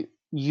necessarily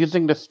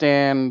using the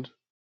stand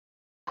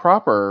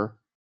proper,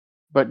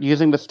 but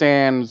using the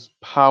stand's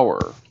power.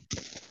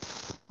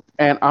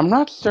 And I'm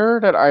not sure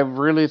that I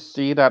really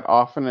see that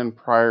often in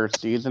prior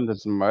seasons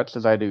as much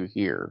as I do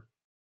here.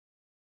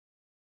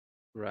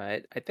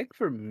 Right. I think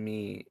for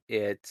me,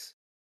 it's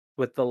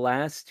with the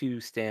last two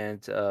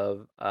stands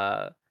of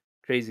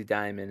Crazy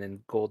Diamond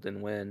and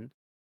Golden Wind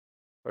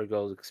or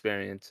Gold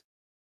Experience.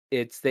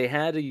 It's they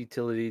had a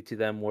utility to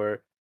them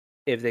where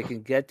if they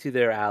can get to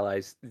their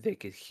allies, they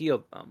could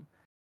heal them,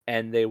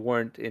 and they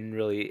weren't in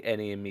really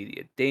any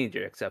immediate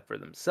danger except for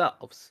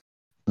themselves.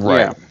 Yeah.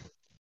 Right.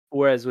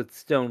 Whereas with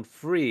Stone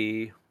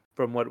Free,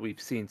 from what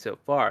we've seen so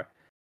far,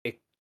 it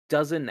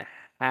doesn't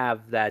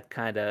have that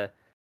kind of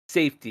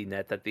safety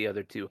net that the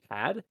other two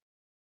had.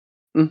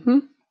 Mm-hmm.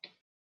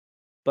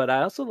 But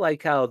I also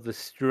like how the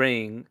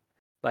string,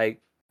 like,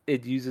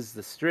 it uses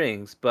the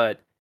strings, but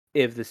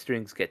if the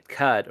strings get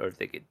cut or if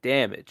they get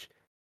damaged,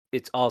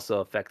 it's also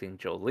affecting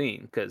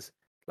Jolene because,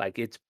 like,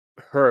 it's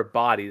her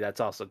body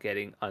that's also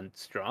getting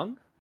unstrung.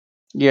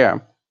 Yeah.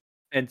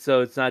 And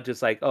so it's not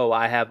just like, oh,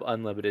 I have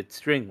unlimited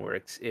string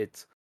works.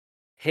 It's,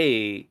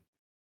 hey,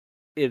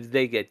 if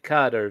they get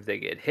cut or if they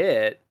get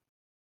hit,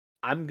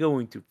 I'm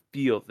going to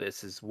feel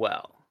this as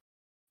well.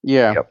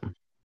 Yeah. Yep.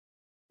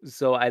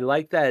 So I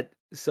like that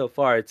so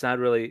far. It's not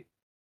really,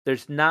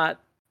 there's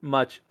not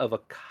much of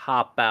a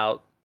cop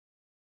out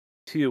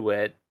to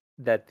it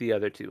that the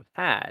other two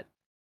had,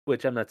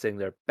 which I'm not saying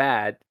they're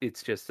bad.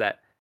 It's just that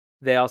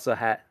they also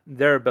had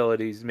their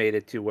abilities made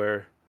it to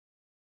where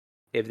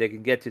if they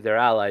can get to their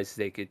allies,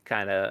 they could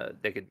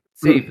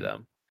save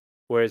them.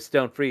 Whereas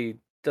Stone Free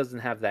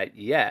doesn't have that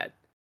yet,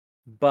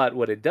 but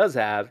what it does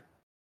have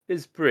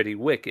is pretty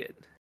wicked.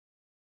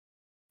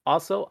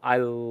 Also, I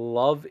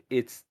love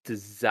its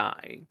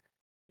design.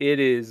 It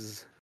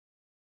is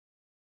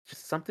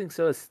just something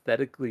so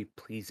aesthetically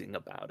pleasing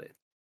about it.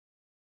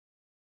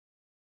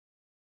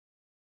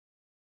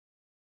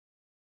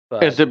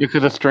 Is But it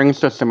because the string's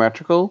so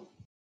symmetrical?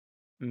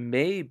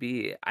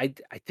 maybe I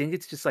think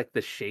it's just like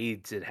the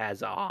shades it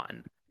has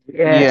on.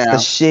 Yes, the Yeah.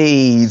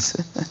 shades.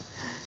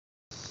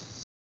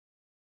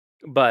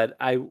 But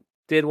I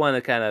did want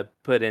to kind of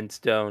put in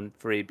Stone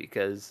Free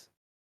because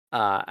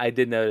I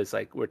did notice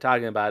like we're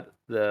talking about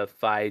the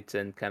fights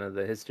and kind of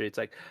the history. It's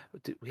like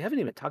dude, we haven't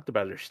even talked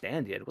about her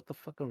stand yet. What the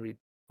fuck are we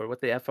or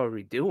what the f are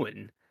we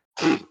doing?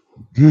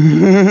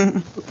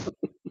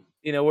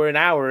 You know, we're an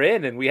hour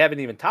in and we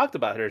haven't even talked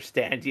about her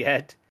stand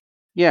yet.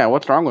 Yeah,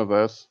 what's wrong with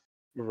us?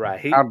 How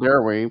Right?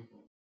 dare we?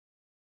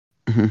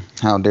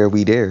 How dare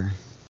we dare?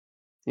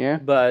 Yeah.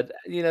 But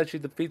you know, she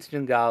defeats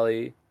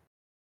Jangali,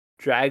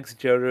 drags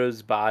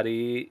JoJo's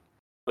body,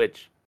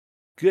 which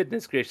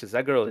goodness gracious,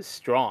 that girl is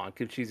strong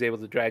if she's able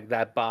to drag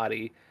that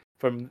body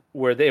from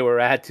where they were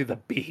at to the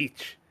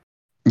beach.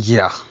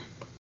 Yeah.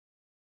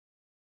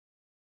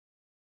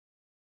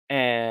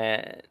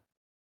 And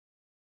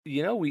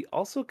you know, we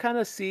also kind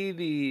of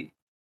see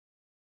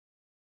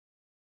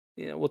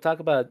we'll talk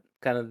about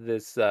kind of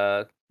this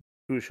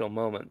crucial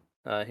moment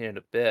here in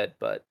a bit,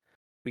 but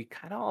we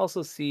kind of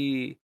also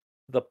see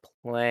the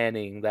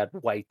planning that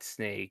White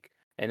Snake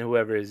and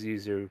whoever his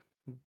user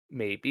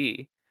may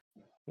be.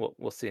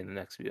 We'll see in the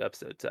next few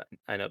episodes.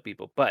 I know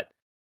people, but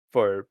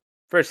for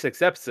first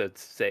 6 episodes'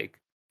 sake,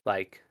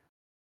 like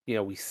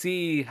we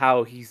see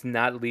how he's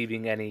not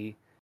leaving any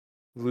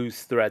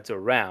loose threads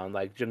around.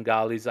 Like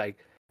Jungali's like,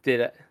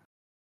 did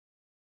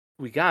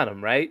we got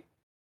him right?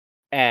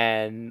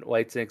 And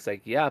Whitesnake's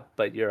like, yeah,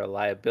 but you're a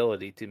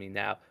liability to me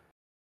now.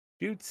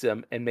 Shoots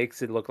him and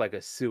makes it look like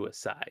a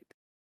suicide.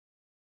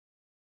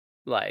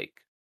 Like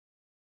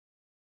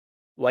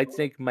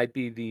Whitesnake might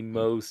be the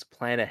most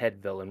plan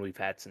ahead villain we've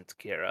had since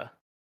Kira.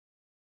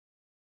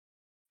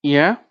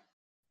 Yeah.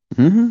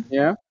 Hmm.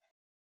 Yeah.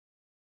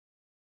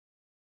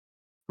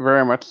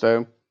 Very much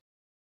so.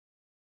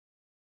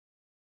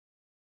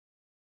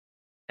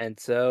 And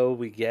so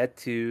we get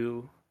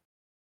to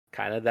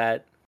kind of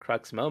that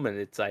crux moment.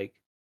 It's like,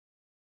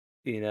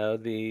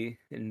 the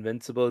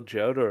invincible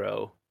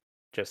Jotaro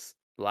just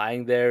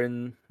lying there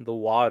in the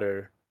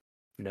water,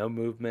 no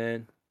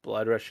movement,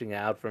 blood rushing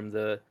out from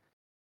the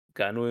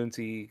gun wounds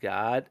he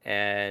got,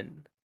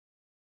 and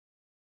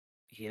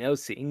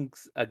seeing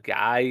a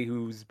guy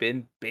who's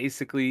been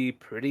basically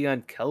pretty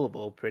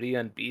unkillable, pretty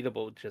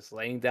unbeatable, just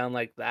laying down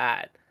like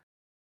that,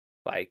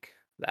 like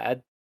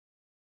that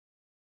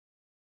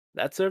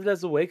served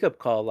as a wake up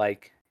call.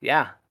 Like,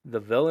 yeah, the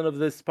villain of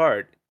this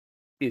part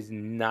is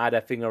not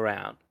effing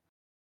around.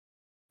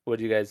 What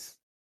do you guys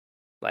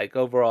like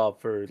overall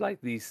for like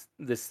this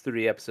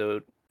 3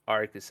 episode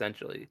arc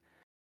essentially?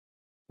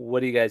 What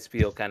do you guys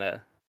feel kind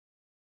of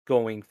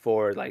going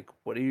forward? Like,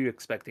 what are you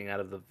expecting out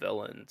of the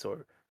villains,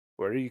 or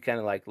what are you kind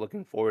of like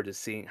looking forward to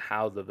seeing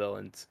how the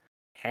villains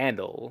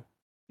handle,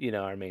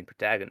 our main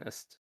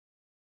protagonist?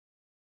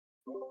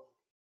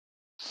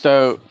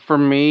 So for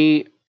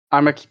me,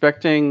 I'm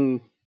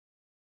expecting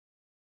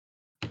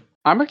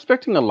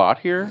a lot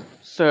here.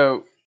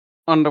 So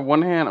on the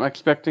one hand, I'm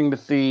expecting to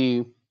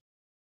see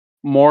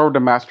more of the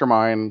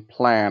mastermind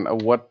plan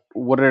of what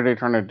are they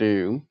trying to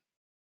do.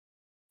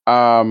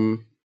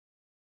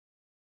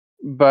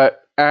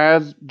 But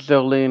as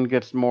Jolene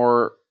gets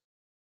more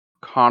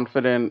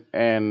confident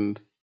and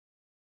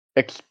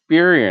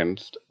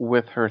experienced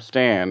with her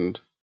stand,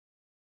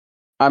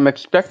 I'm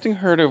expecting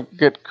her to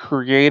get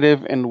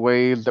creative in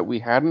ways that we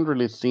hadn't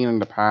really seen in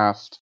the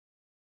past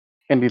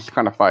in these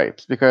kind of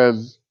fights.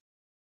 Because,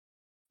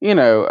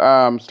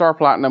 Star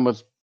Platinum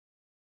was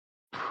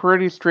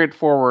pretty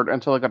straightforward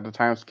until it got the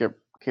time skip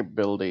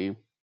capability.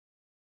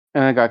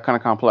 And it got kind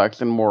of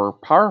complex and more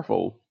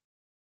powerful.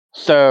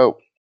 So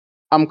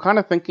I'm kind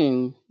of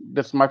thinking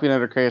this might be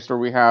another case where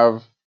we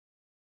have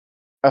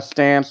a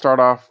stand start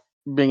off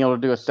being able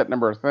to do a set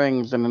number of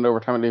things, and then over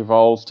time it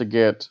evolves to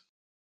get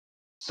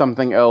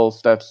something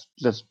else that's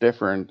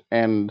different,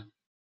 and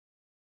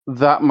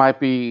that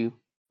might be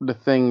the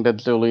thing that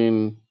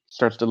Jolene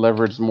starts to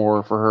leverage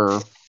more for her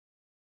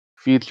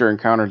future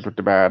encounters with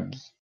the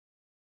bads.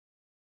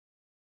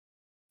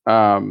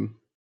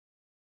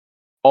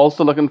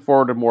 Also looking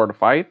forward to more of the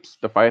fights.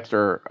 The fights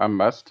are a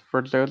must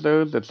for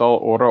JoJo's. It's all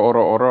order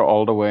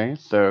all the way.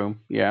 So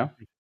yeah.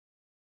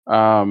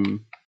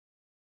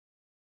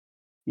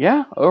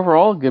 Yeah,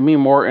 overall, give me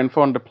more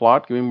info on the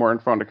plot, give me more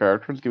info on the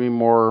characters, give me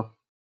more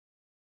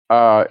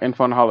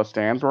info on how the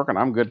stands work, and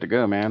I'm good to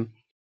go, man.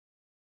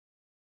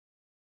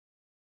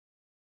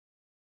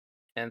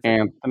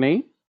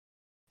 Anthony?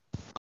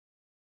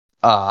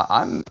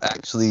 I'm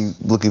actually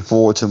looking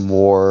forward to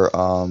more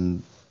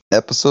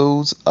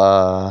episodes.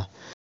 I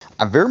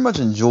very much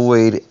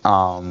enjoyed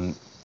the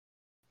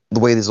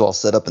way this is all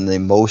set up and the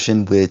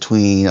emotion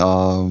between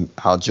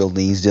how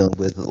Jolene's dealing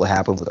with what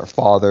happened with her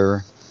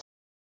father,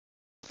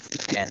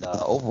 and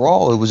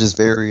overall, it was just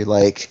very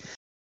like,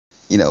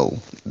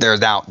 they're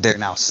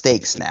now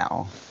stakes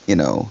now.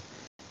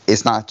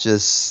 It's not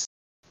just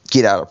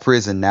get out of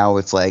prison. Now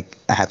it's like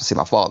I have to see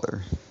my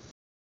father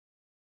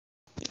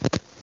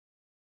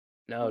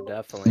No,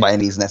 definitely. by any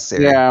And means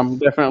necessary. Yeah,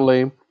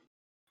 definitely.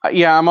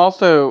 Yeah, I'm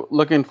also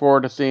looking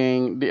forward to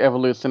seeing the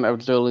evolution of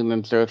Jillian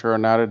and JoJo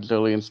now that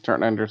Jillian's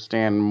starting to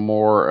understand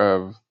more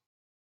of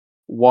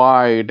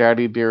why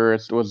Daddy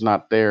Dearest was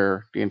not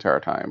there the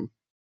entire time.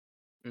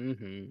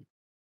 mm-hmm.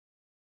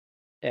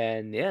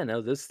 And yeah,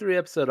 no, this 3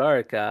 episode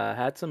arc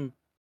had some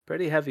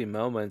pretty heavy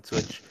moments,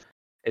 which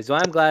is why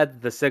I'm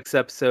glad the 6th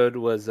episode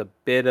was a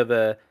bit of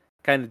a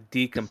kind of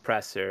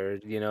decompressor,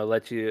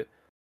 let you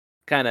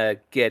kind of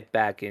get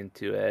back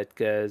into it,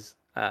 because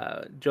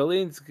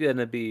Jolene's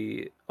gonna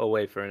be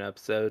away for an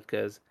episode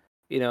because,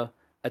 you know,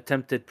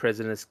 attempted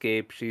prison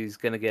escape. She's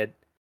gonna get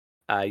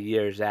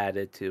years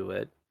added to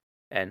it.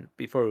 And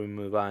before we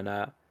move on,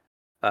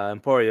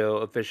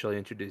 Emporio officially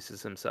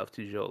introduces himself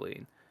to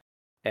Jolene.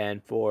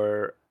 And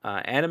for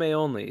anime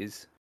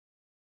onlys,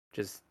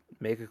 just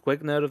make a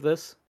quick note of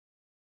this.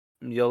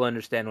 You'll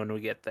understand when we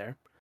get there.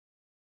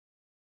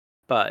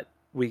 But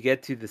we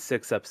get to the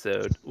 6th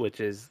episode, which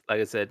is,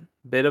 like I said,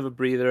 bit of a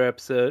breather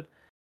episode.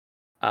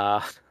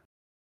 Uh,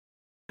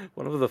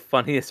 one of the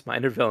funniest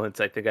minor villains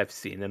I think I've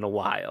seen in a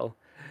while.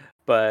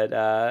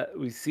 But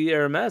we see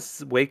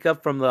Hermes wake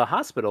up from the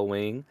hospital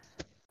wing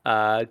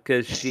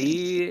because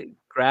she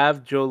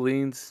grabbed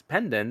Jolene's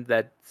pendant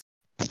that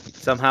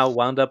somehow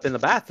wound up in the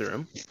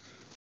bathroom.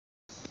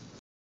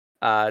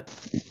 Uh,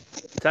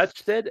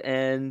 Touched it,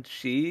 and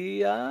she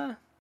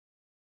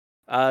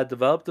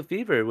developed a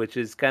fever, which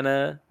is kind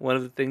of one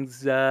of the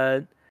things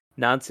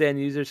non-stand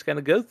users kind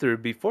of go through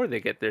before they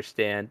get their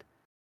stand.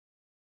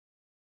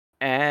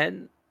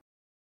 And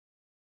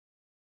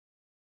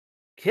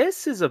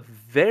Kiss is a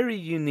very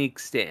unique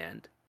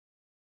stand.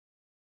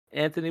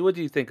 Anthony, what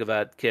do you think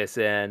about Kiss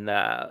and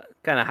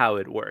kind of how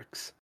it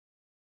works?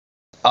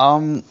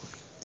 Um,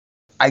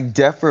 I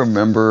definitely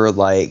remember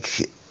like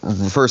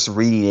first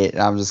reading it,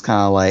 and I'm just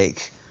kind of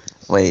like,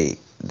 wait,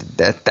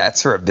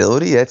 that's her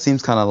ability. That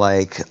seems kind of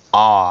like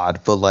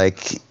odd, but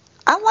like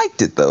I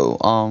liked it though.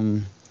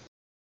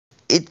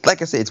 It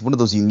like I said, it's one of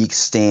those unique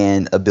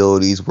stand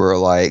abilities where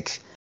like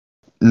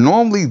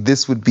normally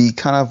this would be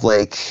kind of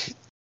like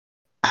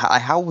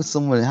how would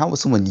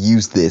someone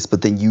use this,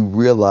 but then you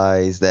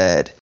realize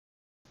that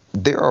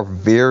there are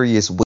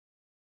various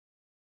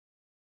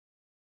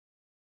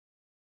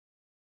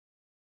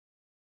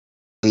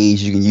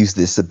ways you can use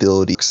this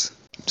ability, just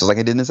like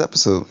I did in this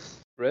episode.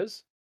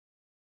 Riz?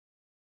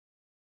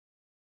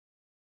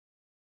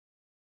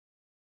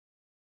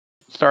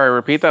 Sorry,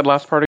 repeat that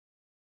last part.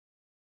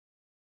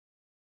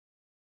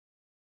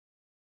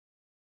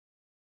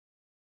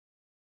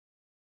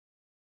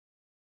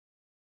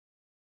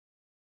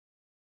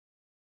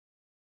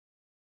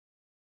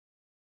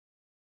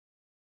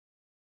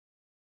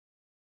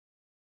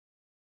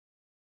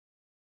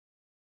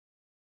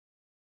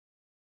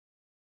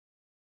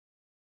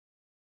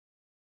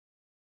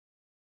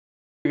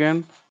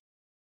 again?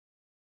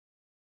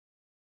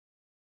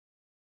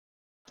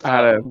 I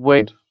had a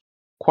wait.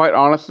 Quite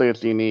honestly,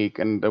 it's unique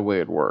and the way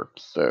it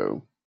works.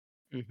 So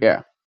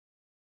yeah,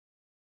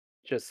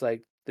 Just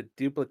like the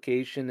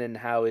duplication and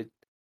how it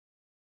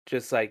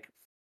just like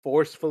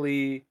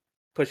forcefully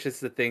pushes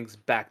the things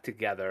back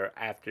together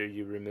after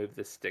you remove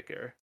the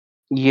sticker.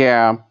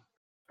 yeah.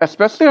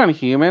 Especially on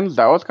humans,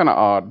 that was kind of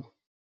odd.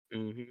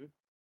 hmm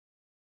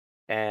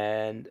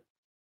And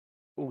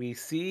we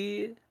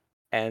see,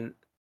 and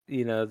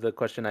the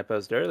question I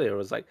posed earlier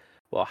was like,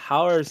 well,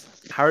 how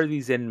are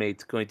these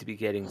inmates going to be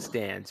getting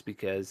stands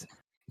because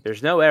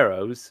there's no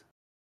arrows?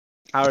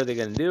 How are they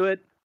going to do it?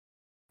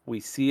 We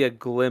see a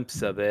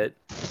glimpse of it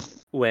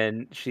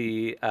when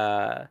she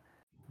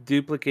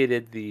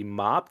duplicated the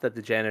mop that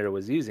the janitor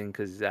was using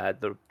because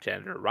the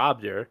janitor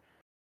robbed her,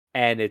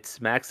 and it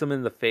smacks him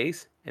in the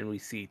face, and we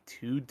see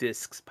 2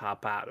 discs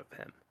pop out of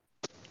him.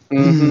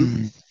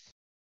 Mm-hmm.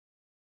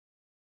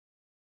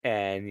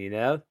 And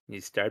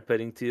you start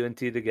putting 2 and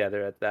 2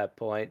 together at that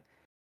point,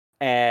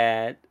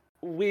 and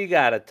we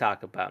gotta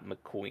talk about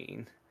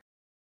McQueen.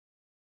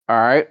 All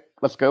right,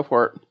 let's go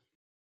for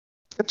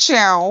it.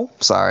 Ciao.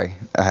 Sorry,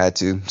 I had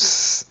to.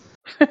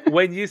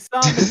 When you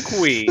saw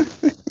McQueen,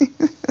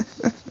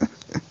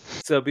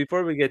 so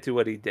before we get to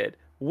what he did,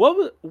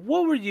 what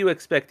were you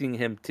expecting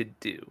him to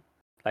do?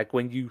 Like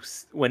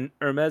when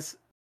Hermes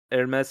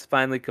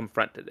finally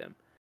confronted him,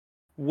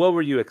 what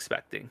were you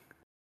expecting?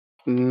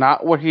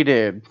 Not what he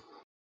did.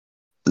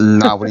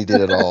 Not what he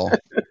did at all.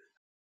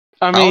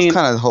 I I was mean,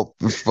 kind of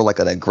hoping for like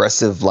an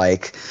aggressive,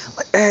 like,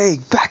 hey,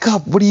 back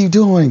up! What are you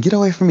doing? Get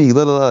away from me!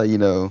 La la la. That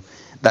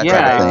type of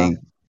yeah, thing.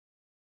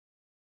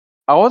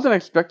 I wasn't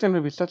expecting him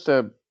to be such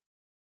a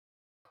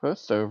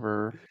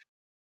pushover.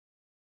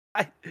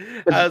 I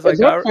Is, I was is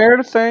like, that fair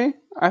to say?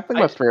 I think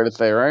I that's fair to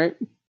say, right?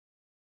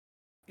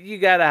 you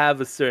gotta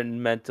have a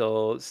certain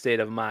mental state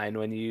of mind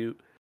when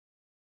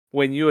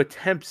you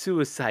attempt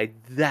suicide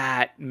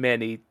that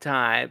many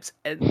times,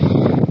 and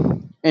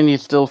And you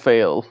still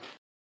fail.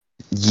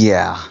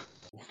 Yeah.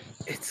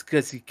 it's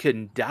because he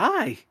couldn't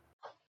die,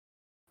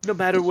 no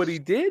matter what he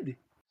did.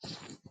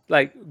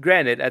 Like,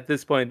 granted, at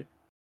this point,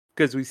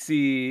 because we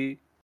see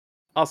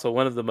also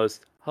one of the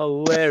most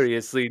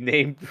hilariously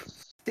named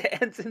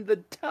stands in the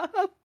tub.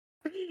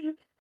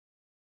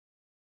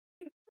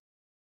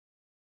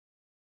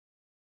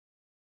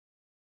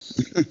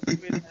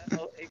 Highway to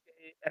Hell,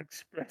 aka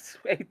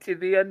Expressway to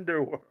the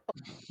Underworld.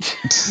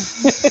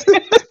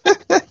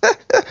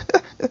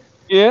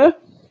 Yeah,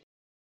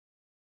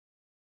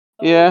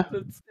 I yeah,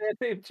 love the stand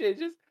name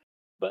changes.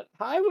 But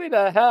Highway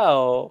to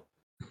Hell,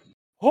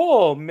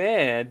 oh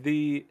man,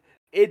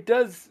 it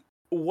does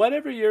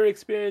whatever you're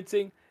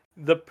experiencing,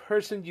 the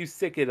person you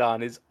stick it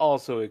on is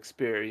also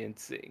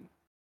experiencing.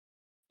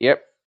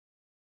 yep.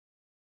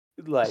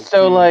 Like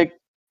So the like,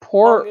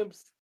 poor.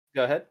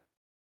 Go ahead.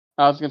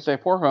 I was gonna say,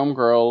 poor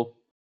homegirl,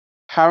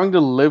 having to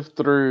live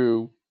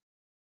through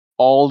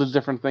all the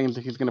different things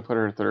that he's gonna put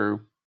her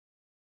through.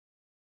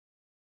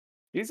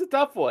 She's a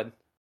tough one.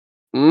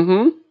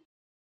 Mm-hmm.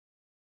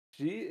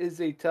 She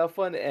is a tough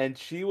one, and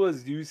she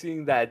was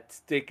using that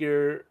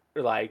sticker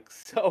like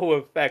so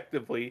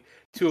effectively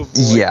to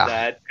avoid Yeah.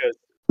 that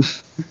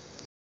because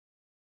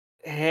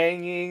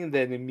hanging,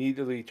 then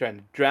immediately trying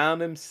to drown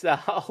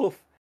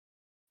himself.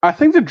 I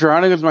think the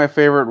drowning is my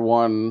favorite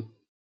one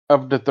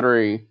of the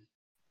three.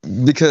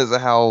 Because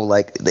of how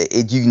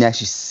you can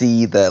actually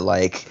see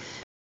that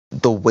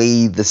the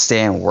way the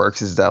stand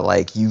works is that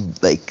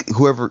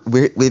whoever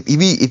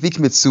if he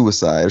commits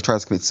suicide or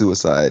tries to commit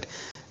suicide,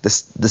 the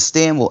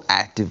stand will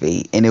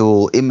activate and it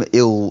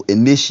will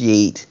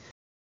initiate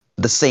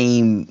the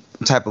same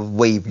type of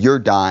way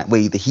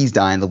that he's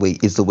dying the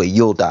way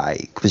you'll die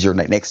because you're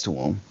next to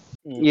him.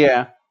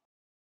 Yeah,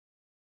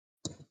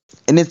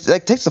 And it's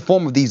like takes the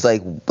form of these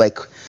like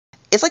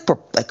it's like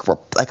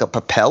a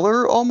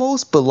propeller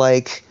almost, but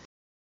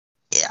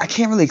I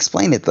can't really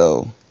explain it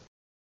though.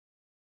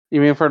 you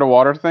mean for the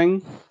water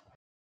thing?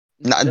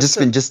 Not Just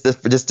just the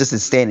been just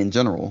his stand in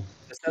general.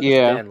 just how the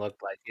Yeah. stand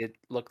looked like. It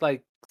looked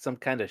like some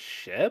kind of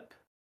ship.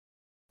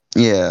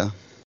 Yeah.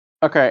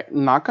 Okay,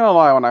 not gonna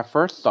lie, when I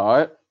first saw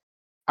it,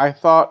 I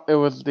thought it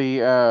was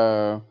the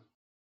uh,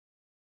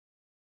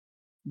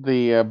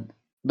 the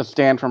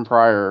stand from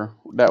prior.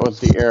 That was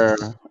the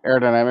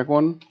aerodynamic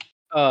one.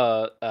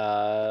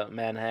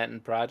 Manhattan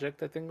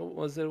Project, I think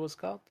it was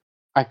called.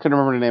 I couldn't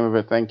remember the name of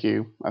it. Thank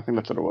you. I think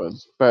that's what it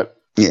was. But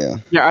Yeah.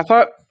 yeah, I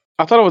thought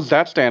it was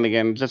that stand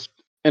again, just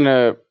in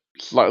a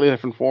slightly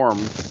different form.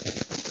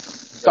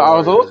 So Don't I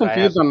was a worry, little Riz. I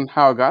have confused on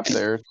how it got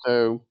there.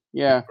 So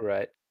yeah.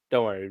 right.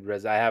 Don't worry,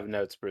 Riz. I have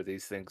notes for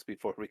these things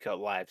before we go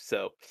live,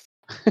 so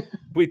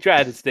we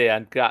try to stay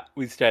on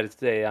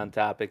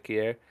topic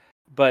here.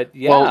 But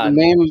Well, yeah,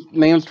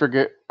 names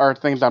are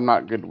things I'm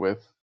not good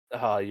with.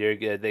 oh, you're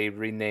good. They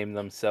rename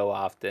them so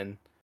often.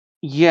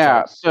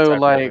 Yeah. It's So hard for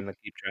like everyone to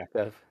keep track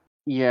of.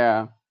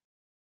 yeah,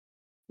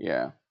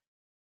 yeah.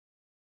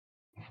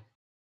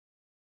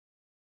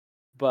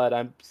 But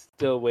I'm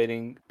still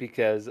waiting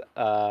because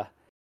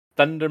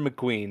Thunder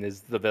McQueen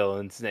is the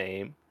villain's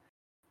name.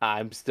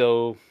 I'm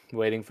still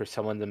waiting for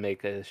someone to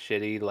make a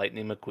shitty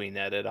Lightning McQueen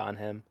edit on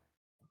him.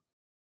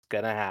 It's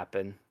gonna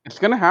happen. It's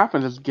gonna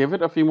happen. Just give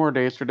it a few more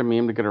days for the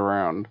meme to get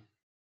around.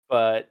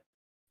 But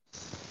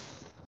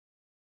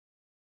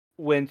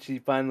when she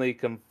finally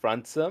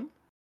confronts him,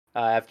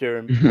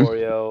 after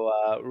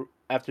Emporio,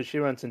 after she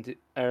runs into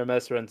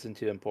Aramis runs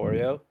into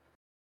Emporio,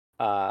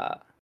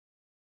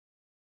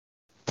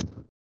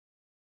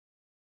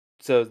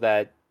 so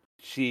that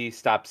she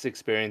stops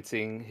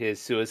experiencing his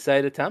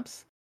suicide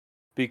attempts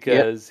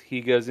because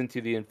he goes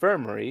into the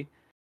infirmary,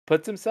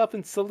 puts himself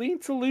in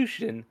saline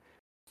solution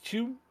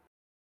to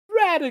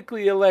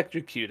radically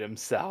electrocute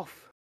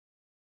himself.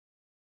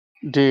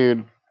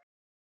 Dude,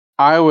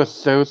 I was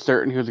so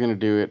certain he was gonna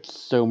do it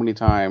so many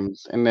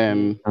times, and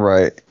then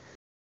Right.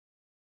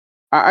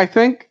 I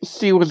think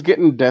she was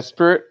getting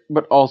desperate,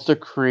 but also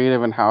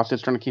creative in how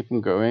she's trying to keep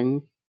him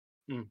going.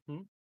 Mm-hmm.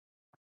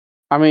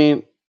 I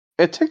mean,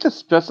 it takes a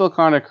special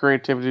kind of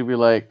creativity to be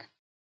like,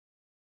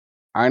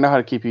 I know how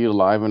to keep you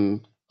alive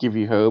and give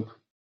you hope.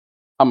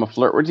 I'm gonna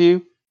flirt with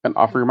you and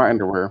offer you my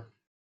underwear.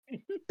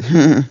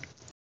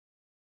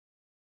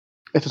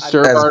 It's a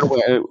surefire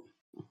way.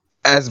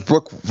 As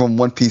Brooke from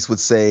One Piece would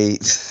say,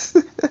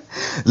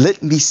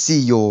 "Let me see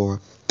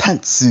your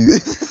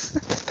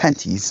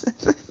panties."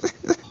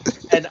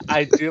 And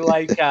I do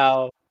like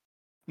how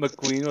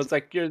McQueen was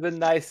like, "You're the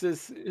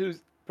nicest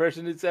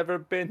person who's ever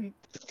been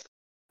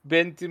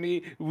to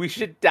me. We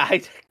should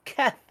die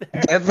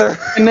together."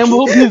 And then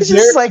we'll be It's there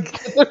just like,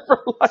 together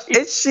for life.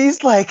 and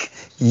she's like,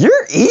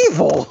 "You're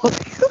evil."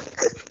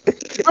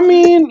 I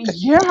mean,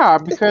 yeah,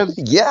 because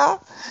Yeah,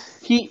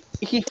 he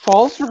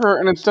falls for her,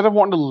 and instead of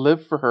wanting to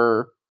live for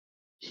her,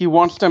 he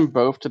wants them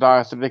both to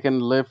die so they can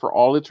live for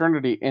all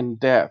eternity in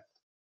death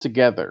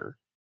together.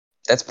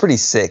 that's pretty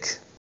sick.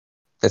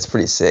 That's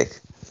pretty sick.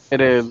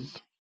 It is.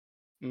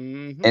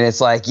 Mm-hmm. And it's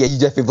like, yeah, you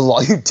definitely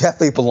belong. You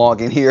definitely belong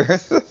in here.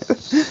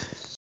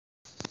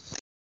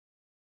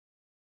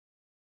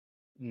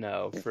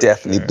 No, for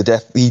Definitely, sure.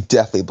 he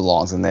definitely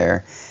belongs in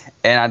there.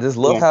 And I just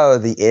love Yeah. how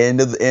at the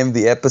end of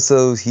the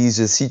episode, he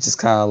just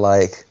kind of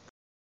like,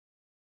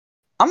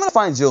 I'm gonna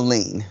find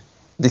Jolene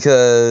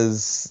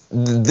because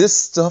this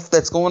stuff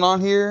that's going on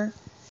here,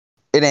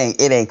 it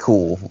ain't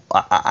cool.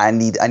 I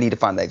need to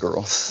find that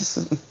girl.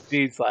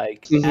 She's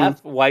like, Mhm.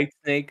 F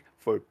Whitesnake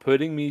for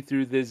putting me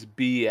through this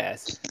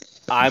BS.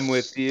 I'm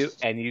with you,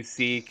 and you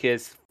see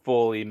Kiss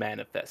fully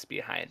manifest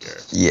behind her.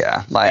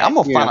 Yeah, like I'm And,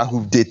 gonna Yeah. find out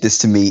who did this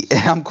to me, and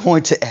I'm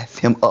going to F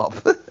him up.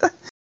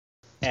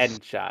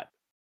 end shot.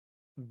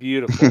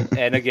 Beautiful.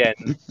 And again,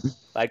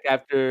 like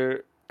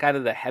after kind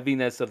of the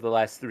heaviness of the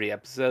last 3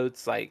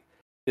 episodes, like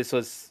this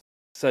was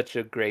such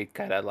a great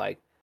kind of like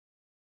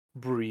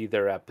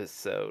breather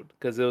episode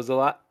because it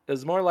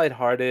was more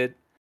lighthearted,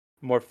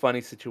 more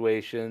funny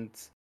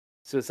situations.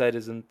 Suicide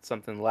isn't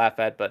something to laugh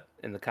at, but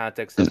in the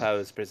context of how it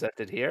was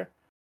presented here,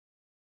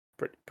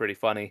 pretty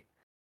funny.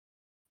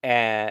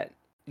 And,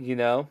 you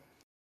know,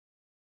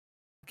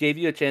 gave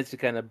you a chance to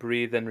kind of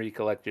breathe and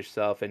recollect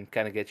yourself and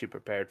kind of get you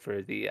prepared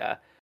for the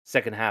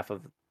second half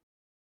of,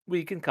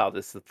 we can call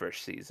this the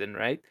first season,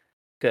 right?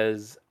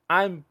 Because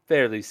I'm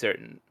fairly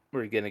certain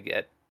we're going to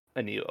get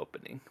a new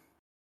opening.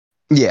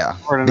 Yeah,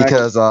 Or the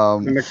because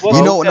next We'll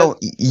you 12. know, no,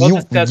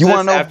 discuss you this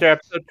want to know? after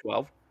episode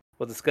 12.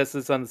 We'll discuss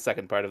this on the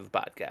second part of the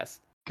podcast.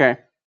 Okay.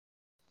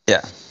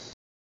 Yeah,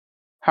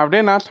 Have they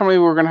announced how many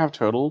we're gonna have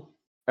total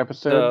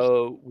episodes?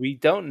 So we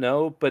don't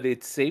know, but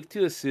it's safe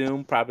to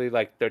assume probably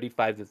like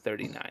 35 to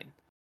 39.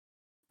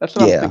 That's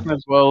what I'm yeah, thinking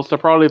as well. So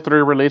probably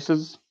 3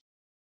 releases.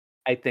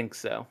 I think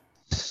so.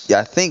 yeah.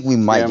 I think we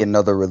might Yeah. get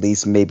another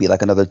release, maybe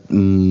like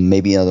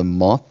maybe another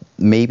month,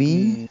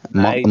 maybe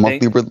I a monthly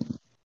think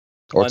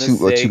or want to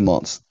 2 say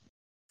months.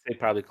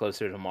 probably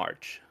closer to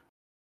March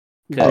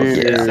because Oh this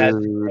yeah,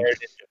 hasn't Dude. aired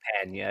in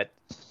Japan yet.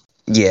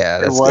 yeah.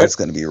 That's What?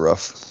 gonna be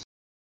rough.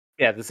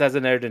 Yeah, this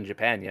hasn't aired in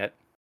Japan yet.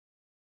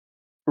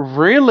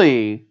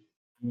 Really?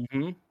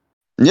 Mm-hmm.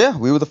 Yeah,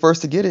 we were the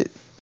first to get it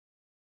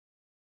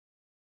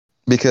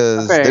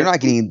because Okay. they're not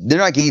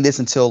getting this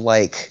until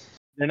like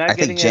They're not I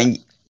think getting it.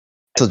 I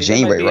till think it might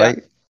January, be right?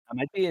 it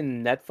might be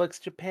in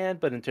Netflix Japan,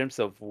 but in terms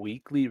of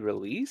weekly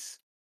release,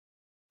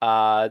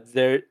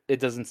 there it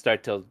doesn't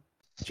start till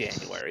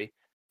January.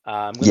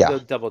 I'm gonna Yeah, go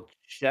double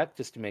check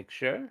just to make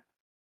sure.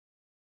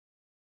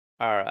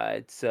 All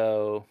right,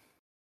 so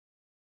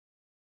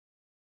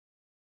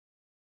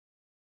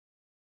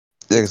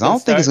it's because I gonna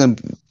don't think it's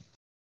start gonna.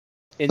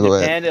 in Go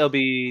ahead. Japan. It'll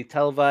be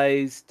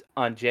televised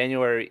on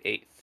January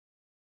 8th.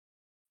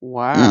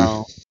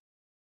 Wow. Mm.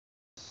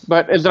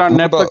 But is it on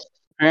What Netflix about?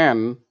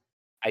 Japan?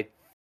 I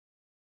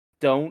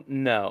don't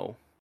know.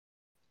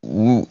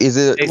 Is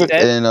it They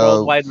said in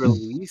worldwide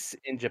release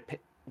in Japan.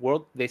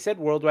 They said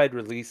worldwide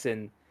release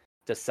in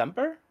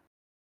December,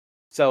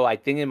 so I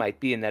think it might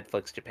be in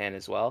Netflix Japan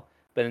as well.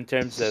 But in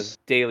terms of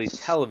daily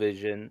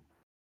television,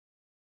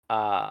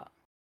 uh,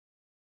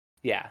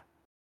 yeah,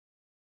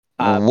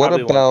 what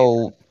probably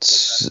won't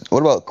be.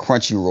 about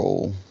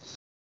Crunchyroll?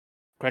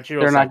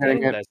 Crunchyroll They're not getting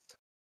simulcasting it. this.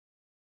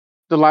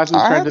 The license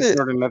I have transitioned it.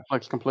 over to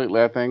Netflix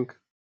completely, I think.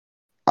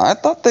 I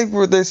thought they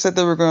said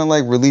they were gonna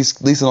like release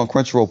it on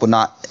Crunchyroll,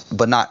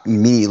 but not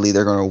immediately.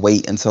 They're gonna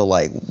wait until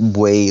like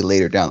way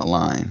later down the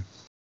line.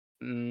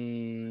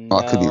 Oh,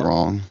 I could be No,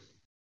 wrong.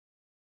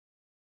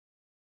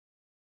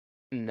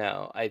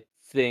 no.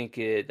 Think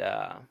it.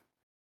 I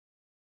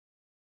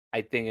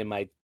think it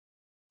might.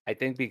 I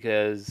think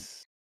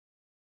because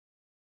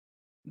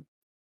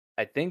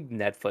I think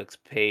Netflix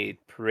paid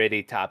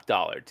pretty top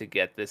dollar to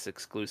get this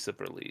exclusive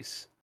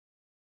release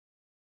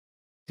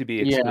to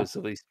be Yeah.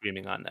 exclusively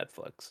streaming on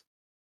Netflix.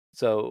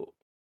 So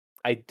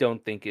I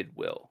don't think it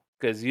will,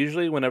 because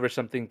usually whenever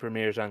something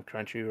premieres on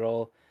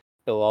Crunchyroll,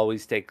 it'll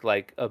always take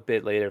like a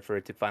bit later for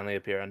it to finally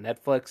appear on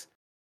Netflix.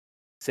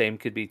 Same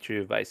could be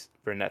true vice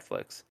for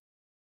Netflix.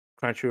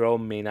 Crunchyroll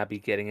may not be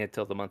getting it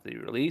till the monthly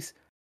release.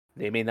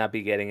 They may not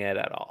be getting it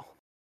at all.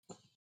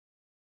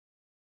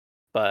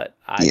 But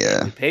I Yeah,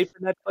 normally pay for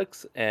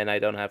Netflix and I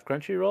don't have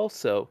Crunchyroll,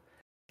 so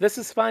this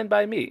is fine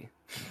by me.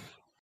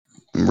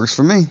 works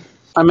for me.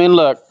 I mean,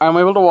 look, I'm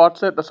able to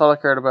watch it. That's all I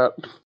cared about.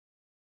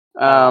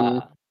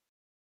 Uh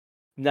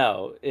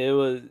no,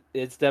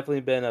 it's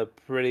definitely been a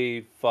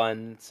pretty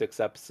fun 6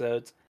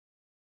 episodes.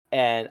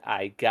 And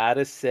I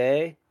gotta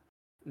say,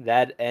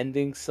 that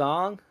ending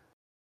song,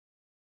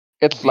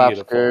 It slaps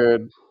beautiful.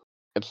 good.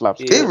 It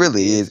slaps It It good.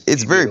 really is is.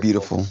 It's very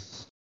beautiful. beautiful.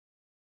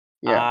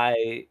 Yeah.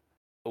 I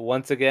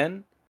once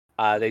again,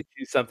 they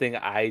do something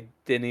I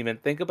didn't even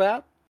think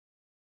about,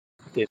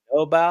 didn't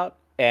know about,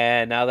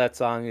 and now that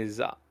song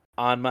is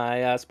on my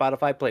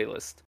Spotify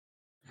playlist.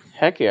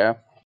 Heck yeah.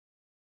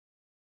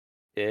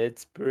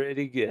 It's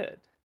pretty good.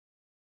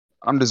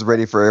 I'm just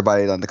ready for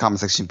everybody in the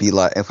comment section be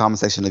like, in the comment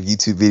section of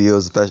YouTube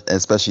videos,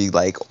 especially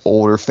like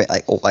older,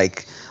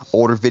 like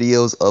older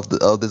videos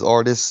of this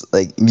artist,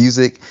 like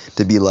music,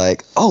 to be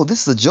like, oh,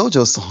 this is a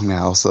JoJo song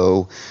now.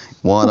 So,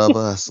 one of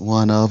us,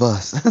 one of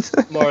us.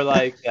 More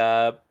like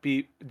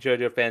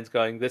JoJo fans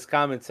going, "This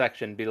comment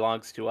section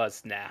belongs to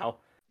us now."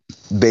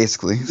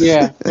 Basically.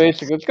 Yeah,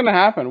 basically. It's gonna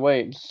happen.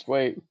 Wait, just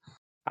wait.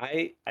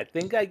 I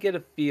think I get a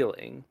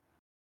feeling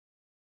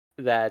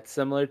that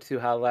similar to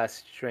how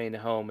Last Train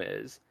Home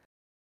is,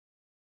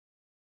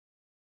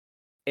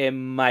 it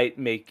might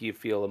make you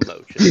feel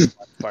emotions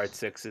once part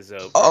 6 is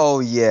over. Oh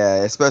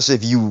yeah, especially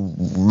if you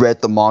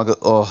read the manga.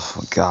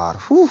 Oh god.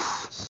 Whew.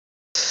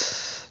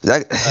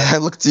 But I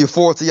look to you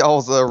forward to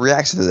y'all's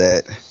reaction to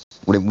that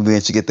when we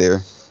eventually get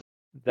there.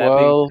 that being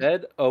Well,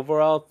 said,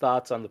 overall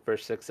thoughts on the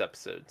first 6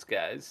 episodes,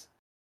 guys.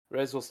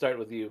 Rez, we'll start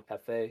with you,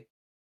 Hefe.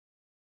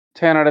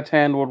 10 out of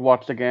 10 would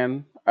watch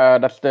again.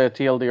 That's the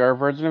TLDR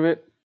version of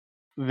it.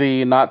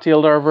 The not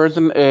TLDR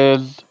version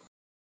is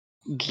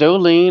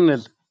Jolene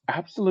is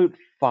absolute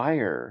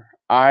fire.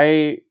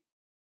 I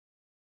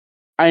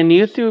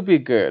knew she would be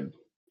good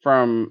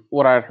from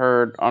what I'd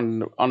heard on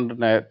the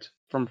net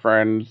from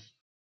friends,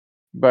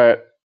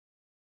 but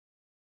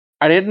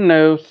I didn't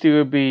know she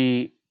would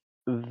be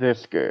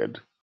this good.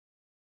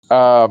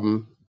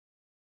 Um,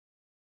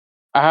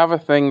 I have a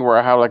thing where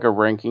I have like a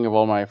ranking of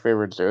all my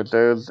favorite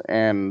JoJo's,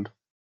 and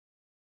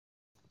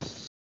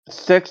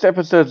 6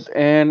 episodes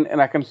in,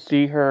 and I can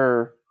see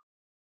her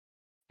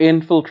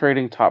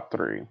infiltrating top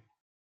 3.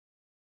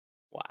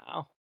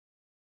 Wow.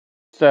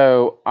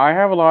 So I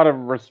have a lot of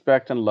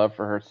respect and love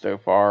for her so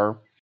far,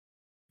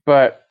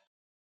 but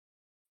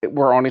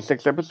we're only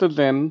 6 episodes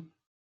in.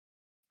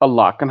 A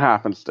lot can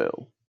happen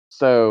still.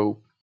 So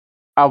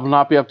I will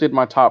not be updating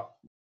my top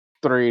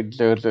 3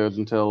 JoJo's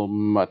until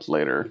much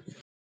later.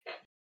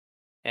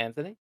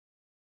 Anthony?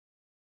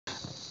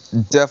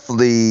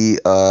 Definitely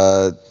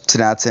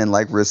 10 out of 10,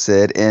 like Riz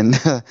said, and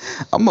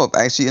I'm gonna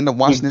actually end up You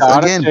watching this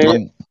gotta again. say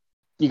it.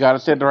 You gotta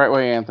say it the right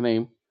way,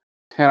 Anthony.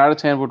 10 out of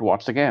 10 would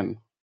watch again.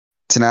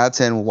 10 out of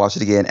 10, we'll watch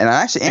it again, and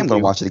I actually am Thank gonna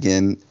you. watch it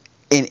again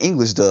in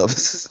English dub.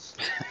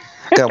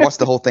 Gotta watch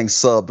the whole thing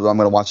subbed, but I'm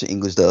gonna watch it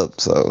English dub,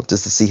 so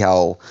just to see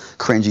how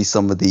cringy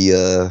some of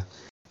the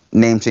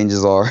name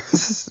changes are.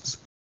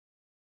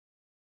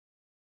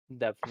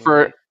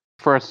 Definitely.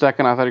 For a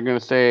second, I thought you were gonna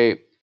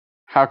say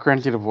how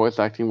cringy the voice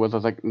acting was. I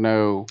was like,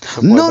 no,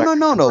 the voice No, no, acting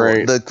no, was no.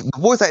 great. The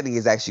voice acting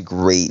is actually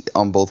great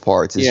on both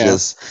parts. It's Yeah,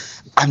 just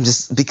I'm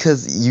just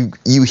because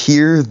you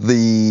hear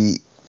the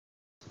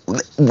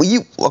well,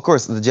 you of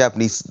course the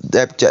Japanese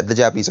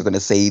are going to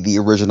say the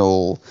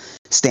original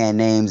stand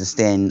names and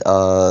stand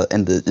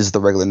and the just the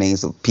regular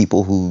names of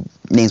people who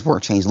names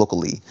weren't changed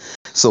locally.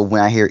 So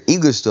when I hear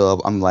English dub,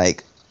 I'm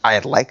like I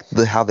like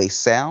how they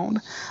sound.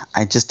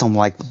 I just don't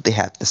like what they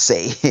have to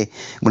say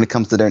when it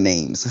comes to their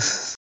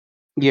names.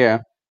 yeah.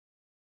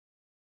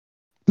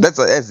 That's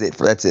it.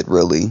 That's it.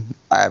 Really,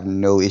 I have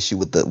no issue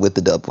with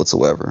the dub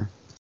whatsoever.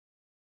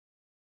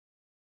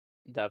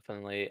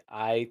 Definitely.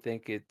 I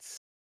think it's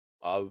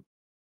uh,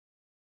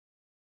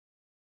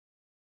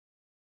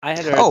 I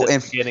had heard Oh,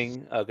 that the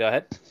beginning. Oh, go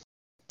ahead.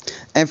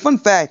 and fun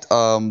fact,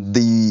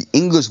 the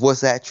English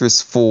voice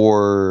actress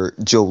for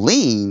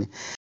Jolene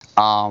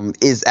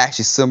is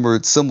actually similar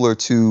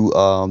to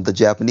the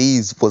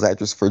Japanese voice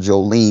actress for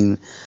Jolene,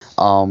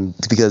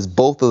 because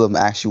both of them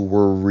actually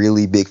were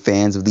really big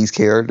fans of these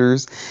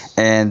characters,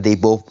 and they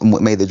both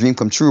made their dream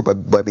come true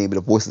by being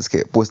able to voice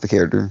the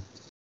character.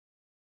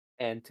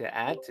 And to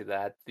add to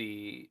that,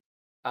 the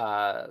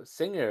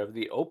singer of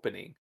the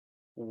opening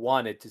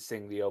wanted to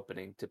sing the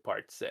opening to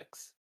part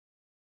 6,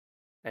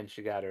 and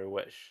she got her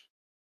wish.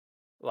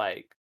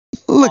 Like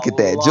a Look at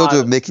that, lot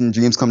JoJo of making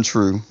dreams come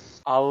true.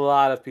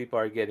 people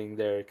are getting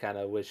their kind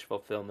of wish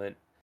fulfillment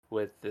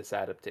with this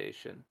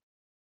adaptation.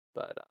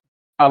 But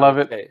I I love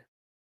would it. say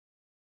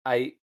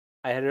I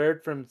I had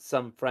heard from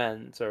some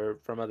friends or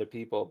from other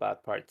people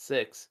about part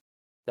 6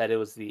 that it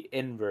was the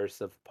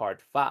inverse of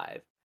part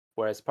 5,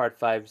 whereas part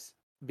five's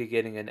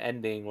beginning and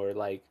ending were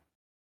like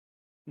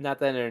not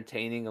that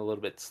entertaining, a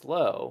little bit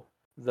slow.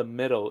 The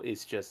middle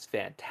is just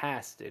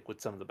fantastic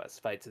with some of the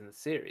best fights in the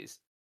series,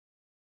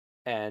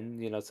 and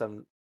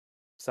some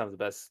of the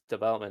best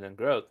development and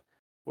growth.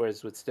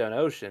 Whereas with Stone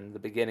Ocean, the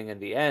beginning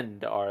and the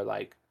end are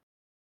like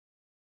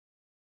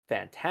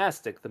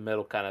fantastic. The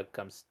middle kind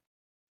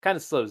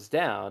of slows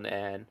down,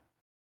 and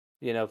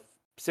you know,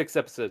 6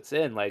 episodes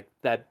in, like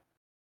that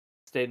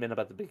statement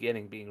about the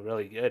beginning being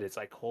really good, it's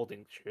like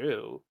holding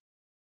true.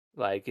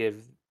 Like if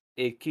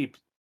it keeps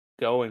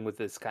going with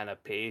this kind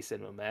of pace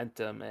and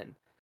momentum and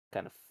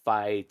kind of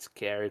fights,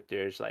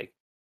 characters, like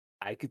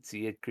I could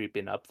see it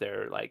creeping up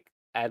there, like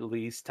at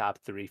least top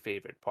 3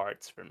 favorite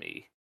parts for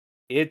me.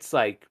 It's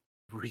like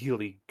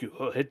really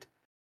good.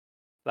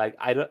 Like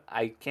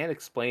I can't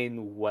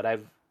explain what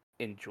I've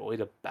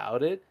enjoyed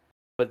about it,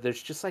 but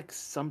there's just like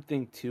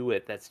something to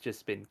it that's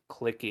just been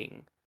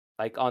clicking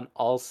like on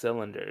all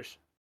cylinders.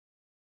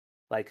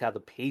 Like how the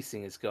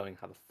pacing is going,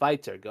 how the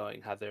fights are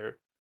going, how they're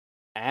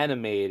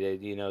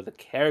animated, the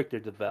character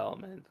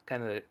development,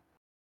 kind of,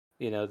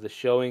 the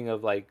showing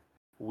of like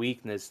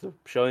weakness, the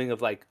showing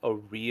of like a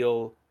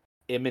real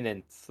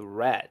imminent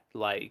threat.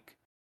 Like,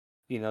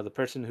 the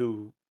person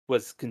who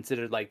was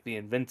considered like the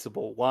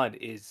invincible one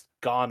is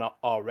gone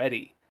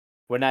already.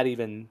 We're not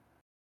even,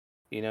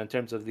 in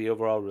terms of the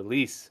overall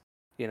release,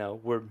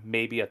 we're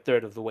maybe a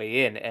third of the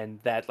way in, and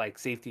that like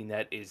safety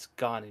net is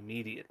gone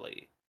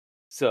immediately.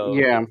 So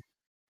Yeah,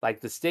 like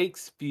the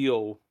stakes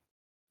feel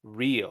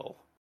real,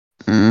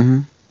 Hmm.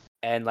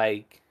 and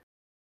like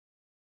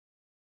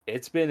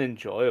it's been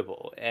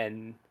enjoyable,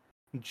 and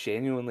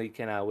genuinely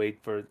cannot wait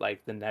for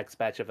like the next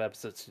batch of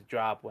episodes to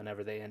drop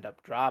whenever they end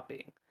up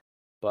dropping.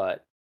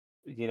 But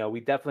we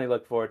definitely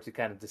look forward to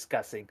kind of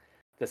discussing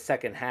the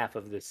second half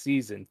of this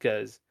season,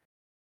 because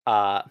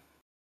uh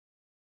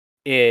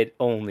it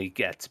only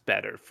gets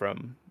better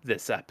from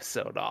this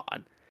episode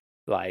on.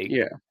 Like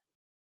yeah.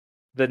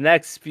 the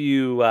next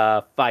few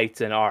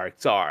fights and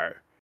arcs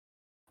are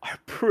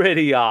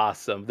pretty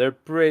awesome. They're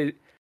pretty,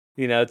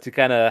 to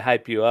kind of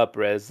hype you up,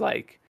 Rez.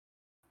 Like,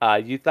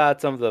 you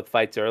thought some of the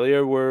fights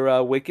earlier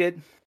were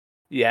wicked.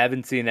 You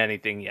haven't seen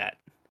anything yet.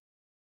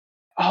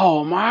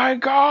 Oh my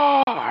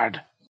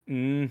god.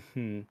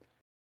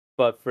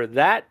 But for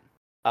that,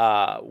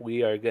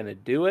 we are gonna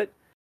do it.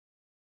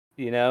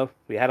 We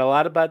had a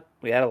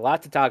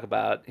lot to talk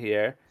about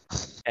here,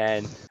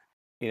 and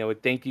we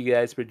thank you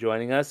guys for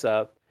joining us.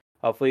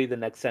 Hopefully, the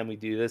next time we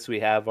do this, we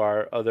have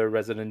our other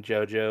resident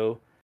JoJo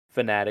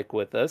fanatic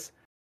with us,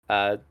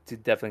 to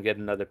definitely get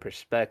another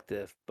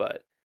perspective.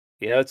 But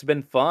it's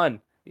been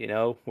fun.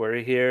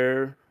 We're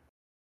here.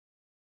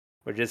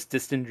 We're just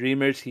distant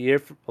dreamers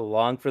here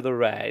along for the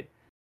ride.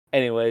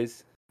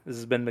 Anyways, this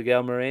has been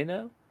Miguel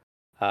Moreno.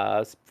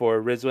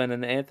 For Rizwan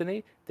and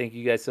Anthony, thank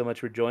you guys so much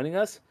for joining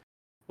us.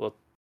 Well,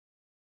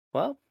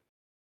 well,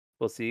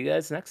 we'll see you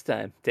guys next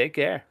time. Take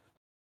care.